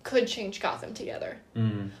two could change Gotham together.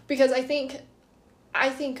 Mm. Because I think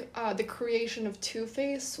the creation of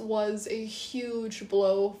Two-Face was a huge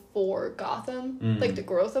blow for Gotham, like the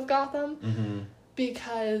growth of Gotham,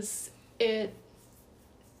 because it,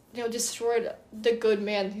 destroyed the good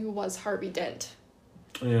man who was Harvey Dent.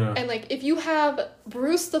 Yeah. And, like, if you have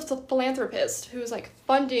Bruce the philanthropist who's, like,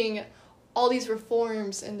 funding all these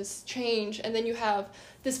reforms and this change, and then you have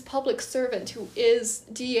this public servant who is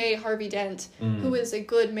DA Harvey Dent, who is a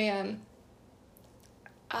good man,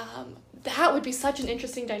 that would be such an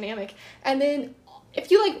interesting dynamic. And then,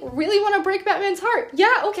 if you, like, really want to break Batman's heart,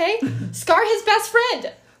 yeah, okay, scar his best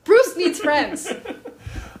friend. Bruce needs friends.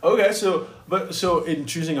 Okay, so in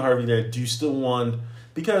choosing Harvey Dent, do you still want,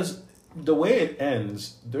 because the way it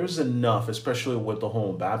ends, there's enough, especially with the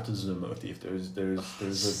whole baptism motif. There's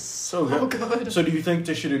so good. So do you think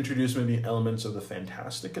they should introduce maybe elements of the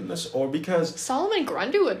fantastic in this, or because Solomon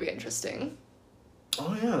Grundy would be interesting?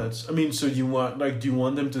 Oh yeah, so do you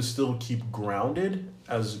want them to still keep grounded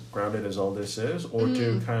as all this is, or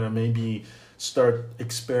to kind of maybe start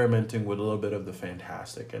experimenting with a little bit of the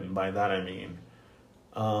fantastic, and by that I mean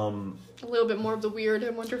a little bit more of the weird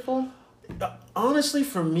and wonderful. Honestly,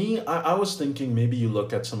 for me, I was thinking maybe you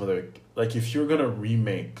look at some of the, like, if you're gonna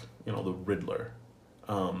remake, the Riddler,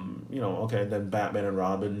 okay, then Batman and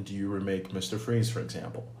Robin, do you remake Mr. Freeze, for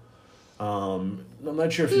example? I'm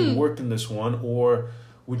not sure if you worked in this one, or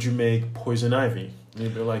would you make Poison Ivy?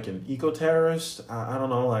 Maybe like an eco-terrorist? I don't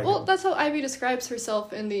know. Like, well, that's how Ivy describes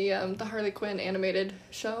herself in the Harley Quinn animated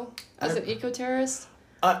show, as an eco-terrorist.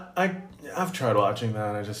 I've tried watching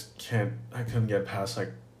that. I just can't. I couldn't get past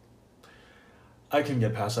like. I can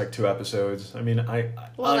get past like 2 episodes. I mean,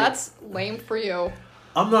 that's lame for you.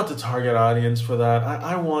 I'm not the target audience for that.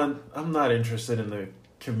 I'm not interested in the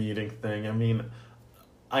comedic thing. I mean,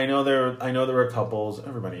 I know there were couples.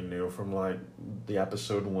 Everybody knew from like the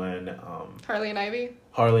episode when Harley and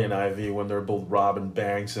Ivy, when they're both robbing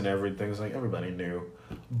banks and everything. It's like everybody knew,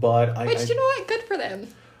 but you know what? Good for them.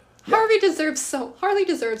 Yeah. Harley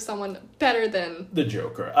deserves someone better than the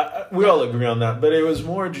Joker. We all agree on that, but it was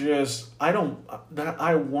more just I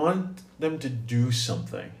want them to do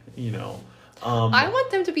something. I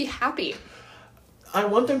want them to be happy. I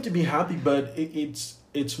want them to be happy, but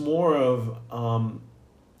it's more of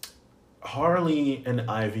Harley and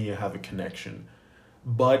Ivy have a connection,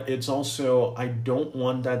 but it's also I don't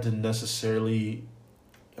want that to necessarily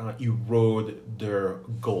erode their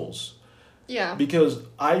goals. Yeah. Because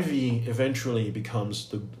Ivy eventually becomes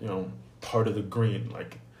the part of the Green,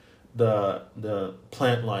 like the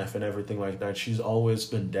plant life and everything like that. She's always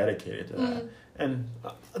been dedicated to that. And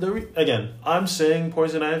again, I'm saying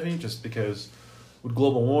Poison Ivy just because with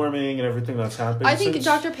global warming and everything that's happening. I think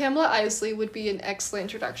Dr. Pamela Isley would be an excellent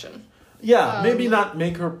introduction. Yeah, maybe not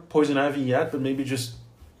make her Poison Ivy yet, but maybe just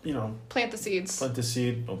plant the seeds. Plant the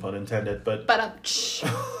seed, no pun intended, but.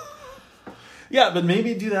 Yeah, but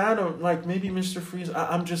maybe do that, or like maybe Mr. Freeze.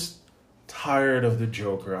 I'm just tired of the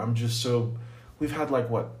Joker. I'm just so. We've had like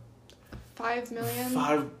what? 5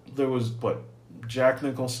 million? There was what? Jack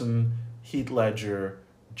Nicholson, Heath Ledger,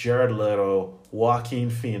 Jared Leto, Joaquin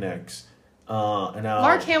Phoenix, and now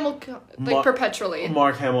Mark Hamill, perpetually.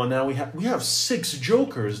 Mark Hamill. And now we have 6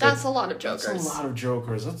 Jokers. That's a lot of Jokers. That's a lot of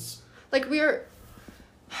Jokers. That's like we're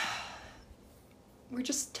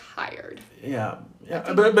just tired. Yeah.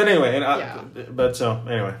 But anyway,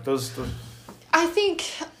 those. I think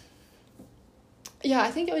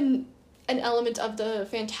an element of the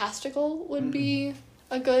fantastical would be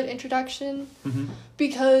a good introduction,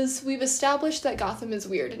 because we've established that Gotham is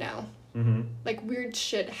weird now. Like, weird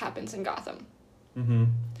shit happens in Gotham.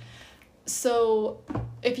 So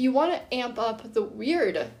if you want to amp up the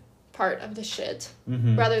weird part of the shit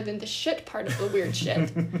rather than the shit part of the weird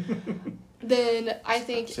shit, then I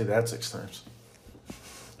think... Say that 6 times.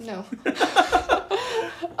 No.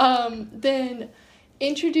 Then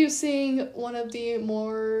introducing one of the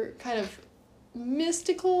more kind of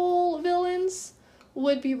mystical villains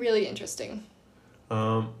would be really interesting.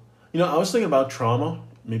 I was thinking about Trauma.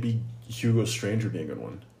 Maybe Hugo Strange would be a good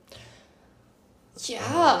one.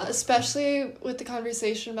 Yeah, especially with the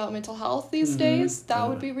conversation about mental health these days. That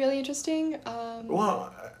would be really interesting.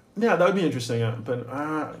 Yeah, that would be interesting.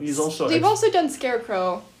 But he's also... They've also done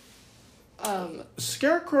Scarecrow.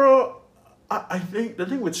 Scarecrow, I think the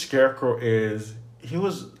thing with Scarecrow is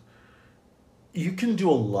you can do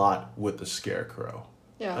a lot with the Scarecrow.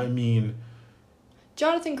 Yeah. I mean...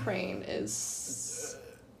 Jonathan Crane is...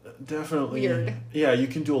 definitely. Weird. Yeah, you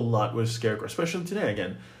can do a lot with Scarecrow, especially today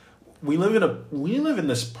again. we live in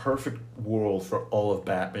this perfect world for all of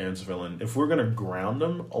Batman's villain. If we're gonna ground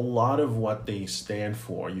them, a lot of what they stand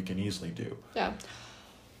for, you can easily do. Yeah.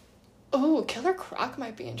 Oh, Killer Croc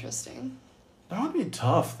might be interesting. That would be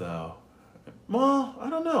tough, though. Well, I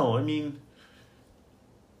don't know. I mean,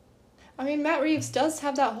 Matt Reeves does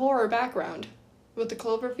have that horror background with the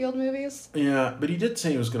Cloverfield movies. yeah, but he did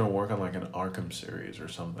say he was going to work on like an Arkham series or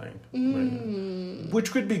something.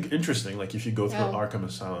 Which could be interesting, like if you go through Arkham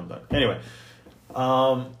Asylum. But anyway.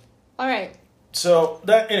 All right. So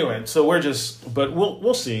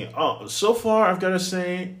we'll see. So far, I've got to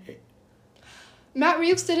say, Matt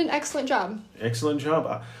Reeves did an excellent job. Excellent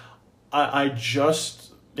job.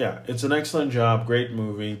 It's an excellent job. Great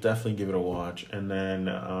movie. Definitely give it a watch. And then,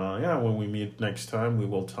 when we meet next time, we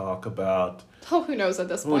will talk about... Oh, who knows at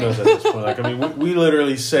this point? Like, we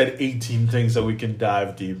literally said 18 things that we can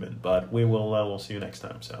dive deep in, but we'll see you next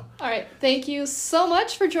time. So. All right. Thank you so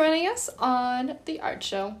much for joining us on The Art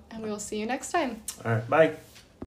Show, and we will see you next time. All right. Bye.